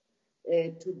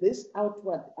to this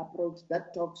outward approach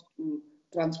that talks to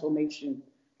transformation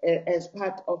as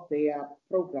part of their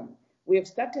program. We have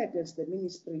started as the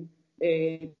ministry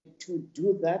to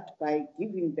do that by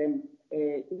giving them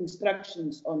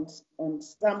instructions on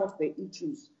some of the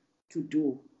issues to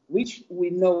do, which we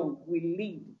know will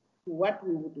lead to what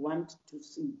we would want to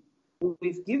see.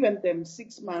 We've given them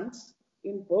 6 months.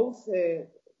 In both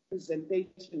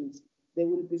presentations, there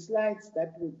will be slides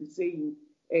that will be saying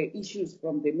issues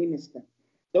from the minister.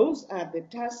 Those are the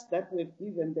tasks that we've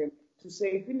given them to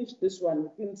say, finish this one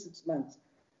within 6 months,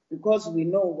 because we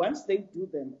know once they do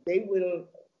them, they will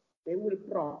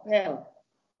propel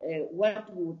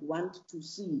what we would want to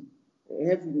see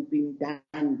having been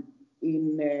done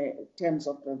in terms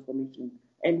of transformation.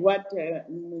 And what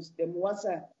Mr.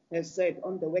 Mwasa has said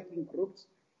on the working groups,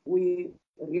 we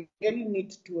really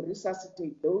need to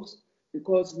resuscitate those,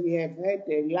 because we have had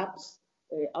a lapse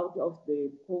out of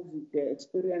the COVID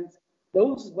experience.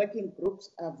 Those working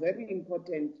groups are very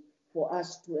important for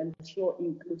us to ensure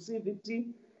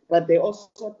inclusivity, but they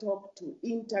also talk to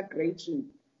integration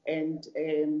and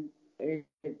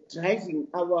driving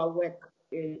our work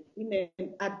in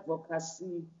an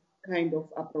advocacy kind of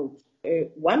approach.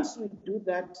 Once we do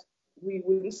that, we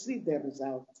will see the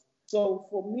results. So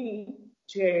for me,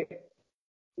 Chair,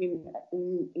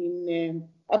 in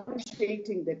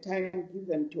appreciating the time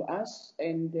given to us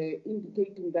and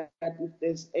indicating that if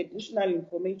there's additional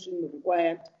information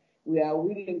required, we are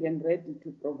willing and ready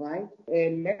to provide.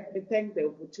 Let me thank the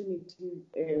opportunity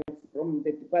from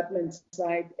the department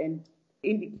side and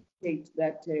indicate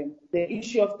that the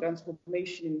issue of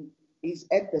transformation is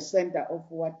at the center of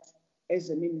what, as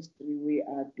a ministry, we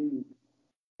are doing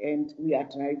and we are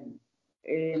driving.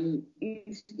 And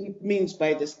if it means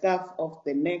by the staff of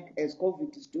the NEC, as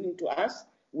COVID is doing to us,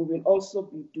 we will also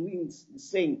be doing the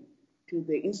same to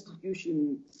the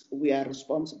institutions we are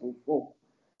responsible for.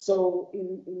 So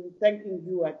in thanking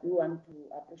you, I do want to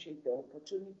appreciate the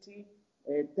opportunity,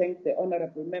 thank the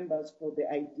honorable members for the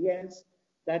ideas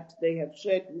that they have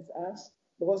shared with us,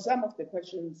 because some of the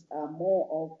questions are more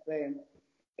of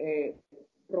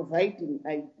providing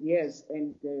ideas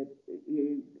and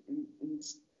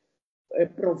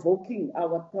provoking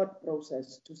our thought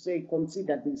process to say,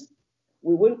 consider this.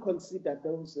 We will consider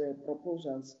those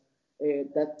proposals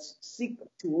that seek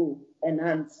to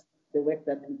enhance the work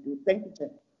that we do. Thank you, Chair.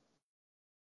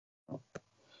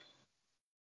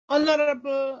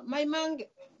 Honorable Maimang,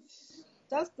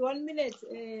 just 1 minute.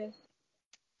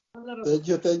 Honorable.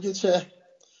 Thank you, Chair.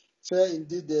 Chair,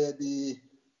 indeed,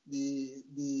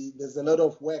 there's a lot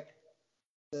of work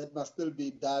that must still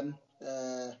be done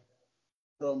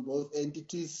from both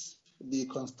entities, the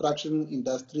Construction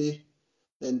Industry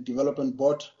and Development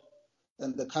Board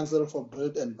and the Council for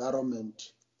Built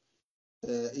Environment.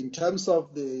 In terms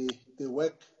of the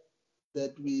work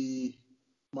that we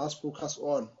must focus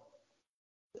on,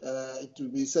 it will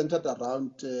be centered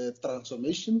around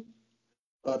transformation.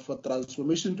 But for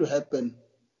transformation to happen,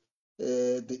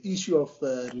 the issue of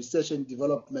research and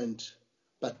development,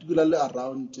 particularly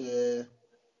around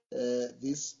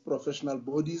these professional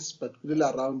bodies,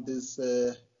 particularly around these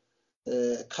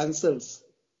councils,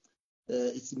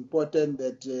 it's important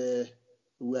that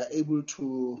we are able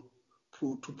to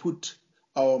put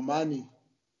our money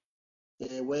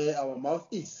where our mouth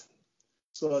is,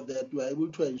 so that we are able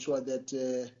to ensure that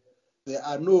there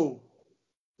are no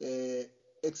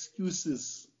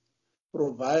excuses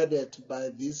provided by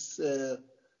these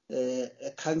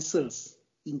councils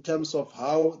in terms of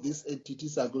how these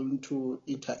entities are going to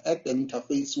interact and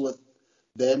interface with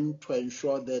them to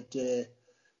ensure that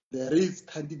there is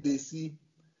candidacy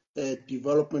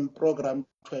development program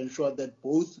to ensure that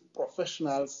both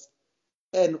professionals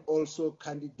and also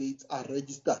candidates are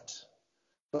registered.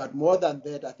 But more than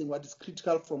that, I think what is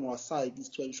critical from our side is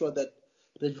to ensure that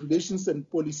regulations and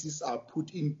policies are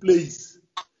put in place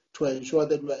to ensure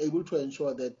that we are able to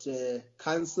ensure that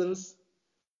councils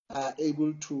are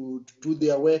able to do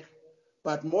their work.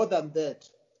 But more than that,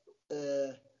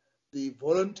 the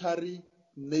voluntary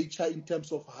nature in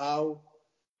terms of how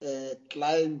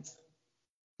clients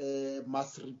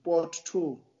must report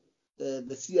to the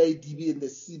CIDB and the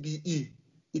CBE,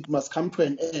 it must come to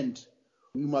an end.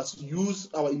 We must use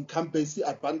our incumbency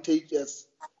advantage as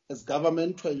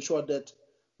government to ensure that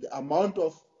the amount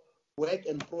of work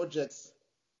and projects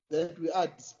that we are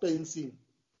dispensing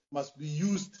must be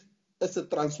used as a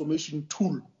transformation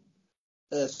tool,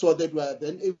 so that we are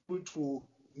then able to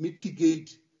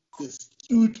mitigate the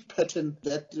skewed pattern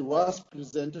that was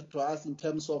presented to us in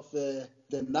terms of the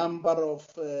number of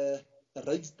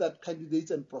registered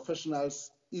candidates and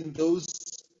professionals in those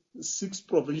six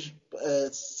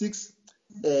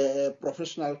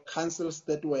professional councils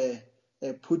that were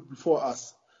put before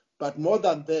us. But more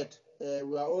than that,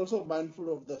 we are also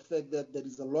mindful of the fact that there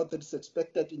is a lot that is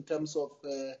expected in terms of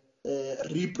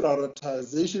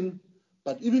reprioritization.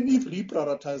 But even if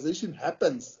reprioritization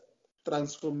happens,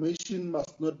 transformation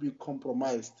must not be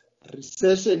compromised.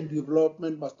 Research and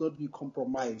development must not be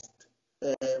compromised.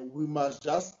 We must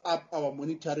just up our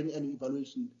monitoring and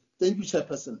evaluation. Thank you,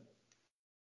 Chairperson.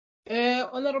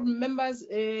 Honorable members,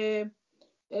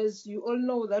 as you all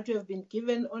know, that we have been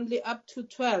given only up to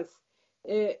 12.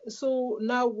 So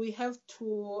now we have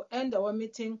to end our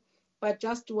meeting, but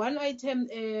just one item,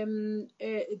 DM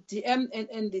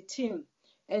and the team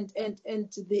and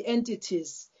the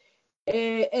entities.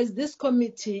 As this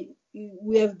committee,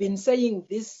 we have been saying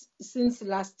this since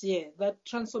last year, that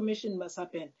transformation must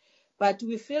happen. But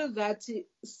we feel that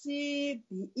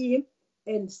CBE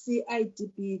and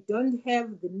CIDB don't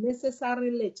have the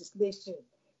necessary legislation,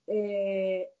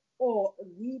 or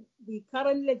the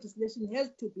current legislation has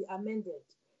to be amended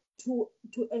to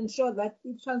ensure that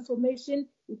transformation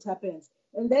it happens.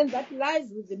 And then that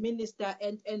lies with the minister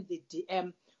and the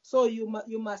DM. So you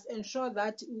must ensure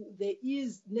that there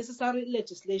is necessary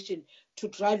legislation to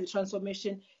drive the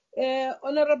transformation.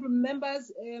 Honorable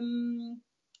members,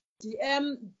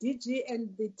 DM, DG,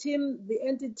 and the team, the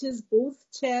entities, both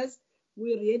chairs,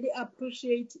 we really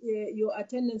appreciate your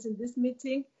attendance in this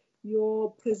meeting.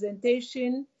 Your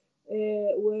presentation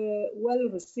were well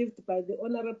received by the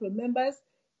honorable members.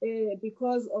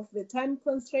 Because of the time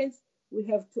constraints, we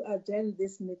have to adjourn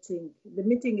this meeting. The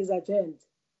meeting is adjourned.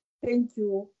 Thank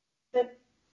you.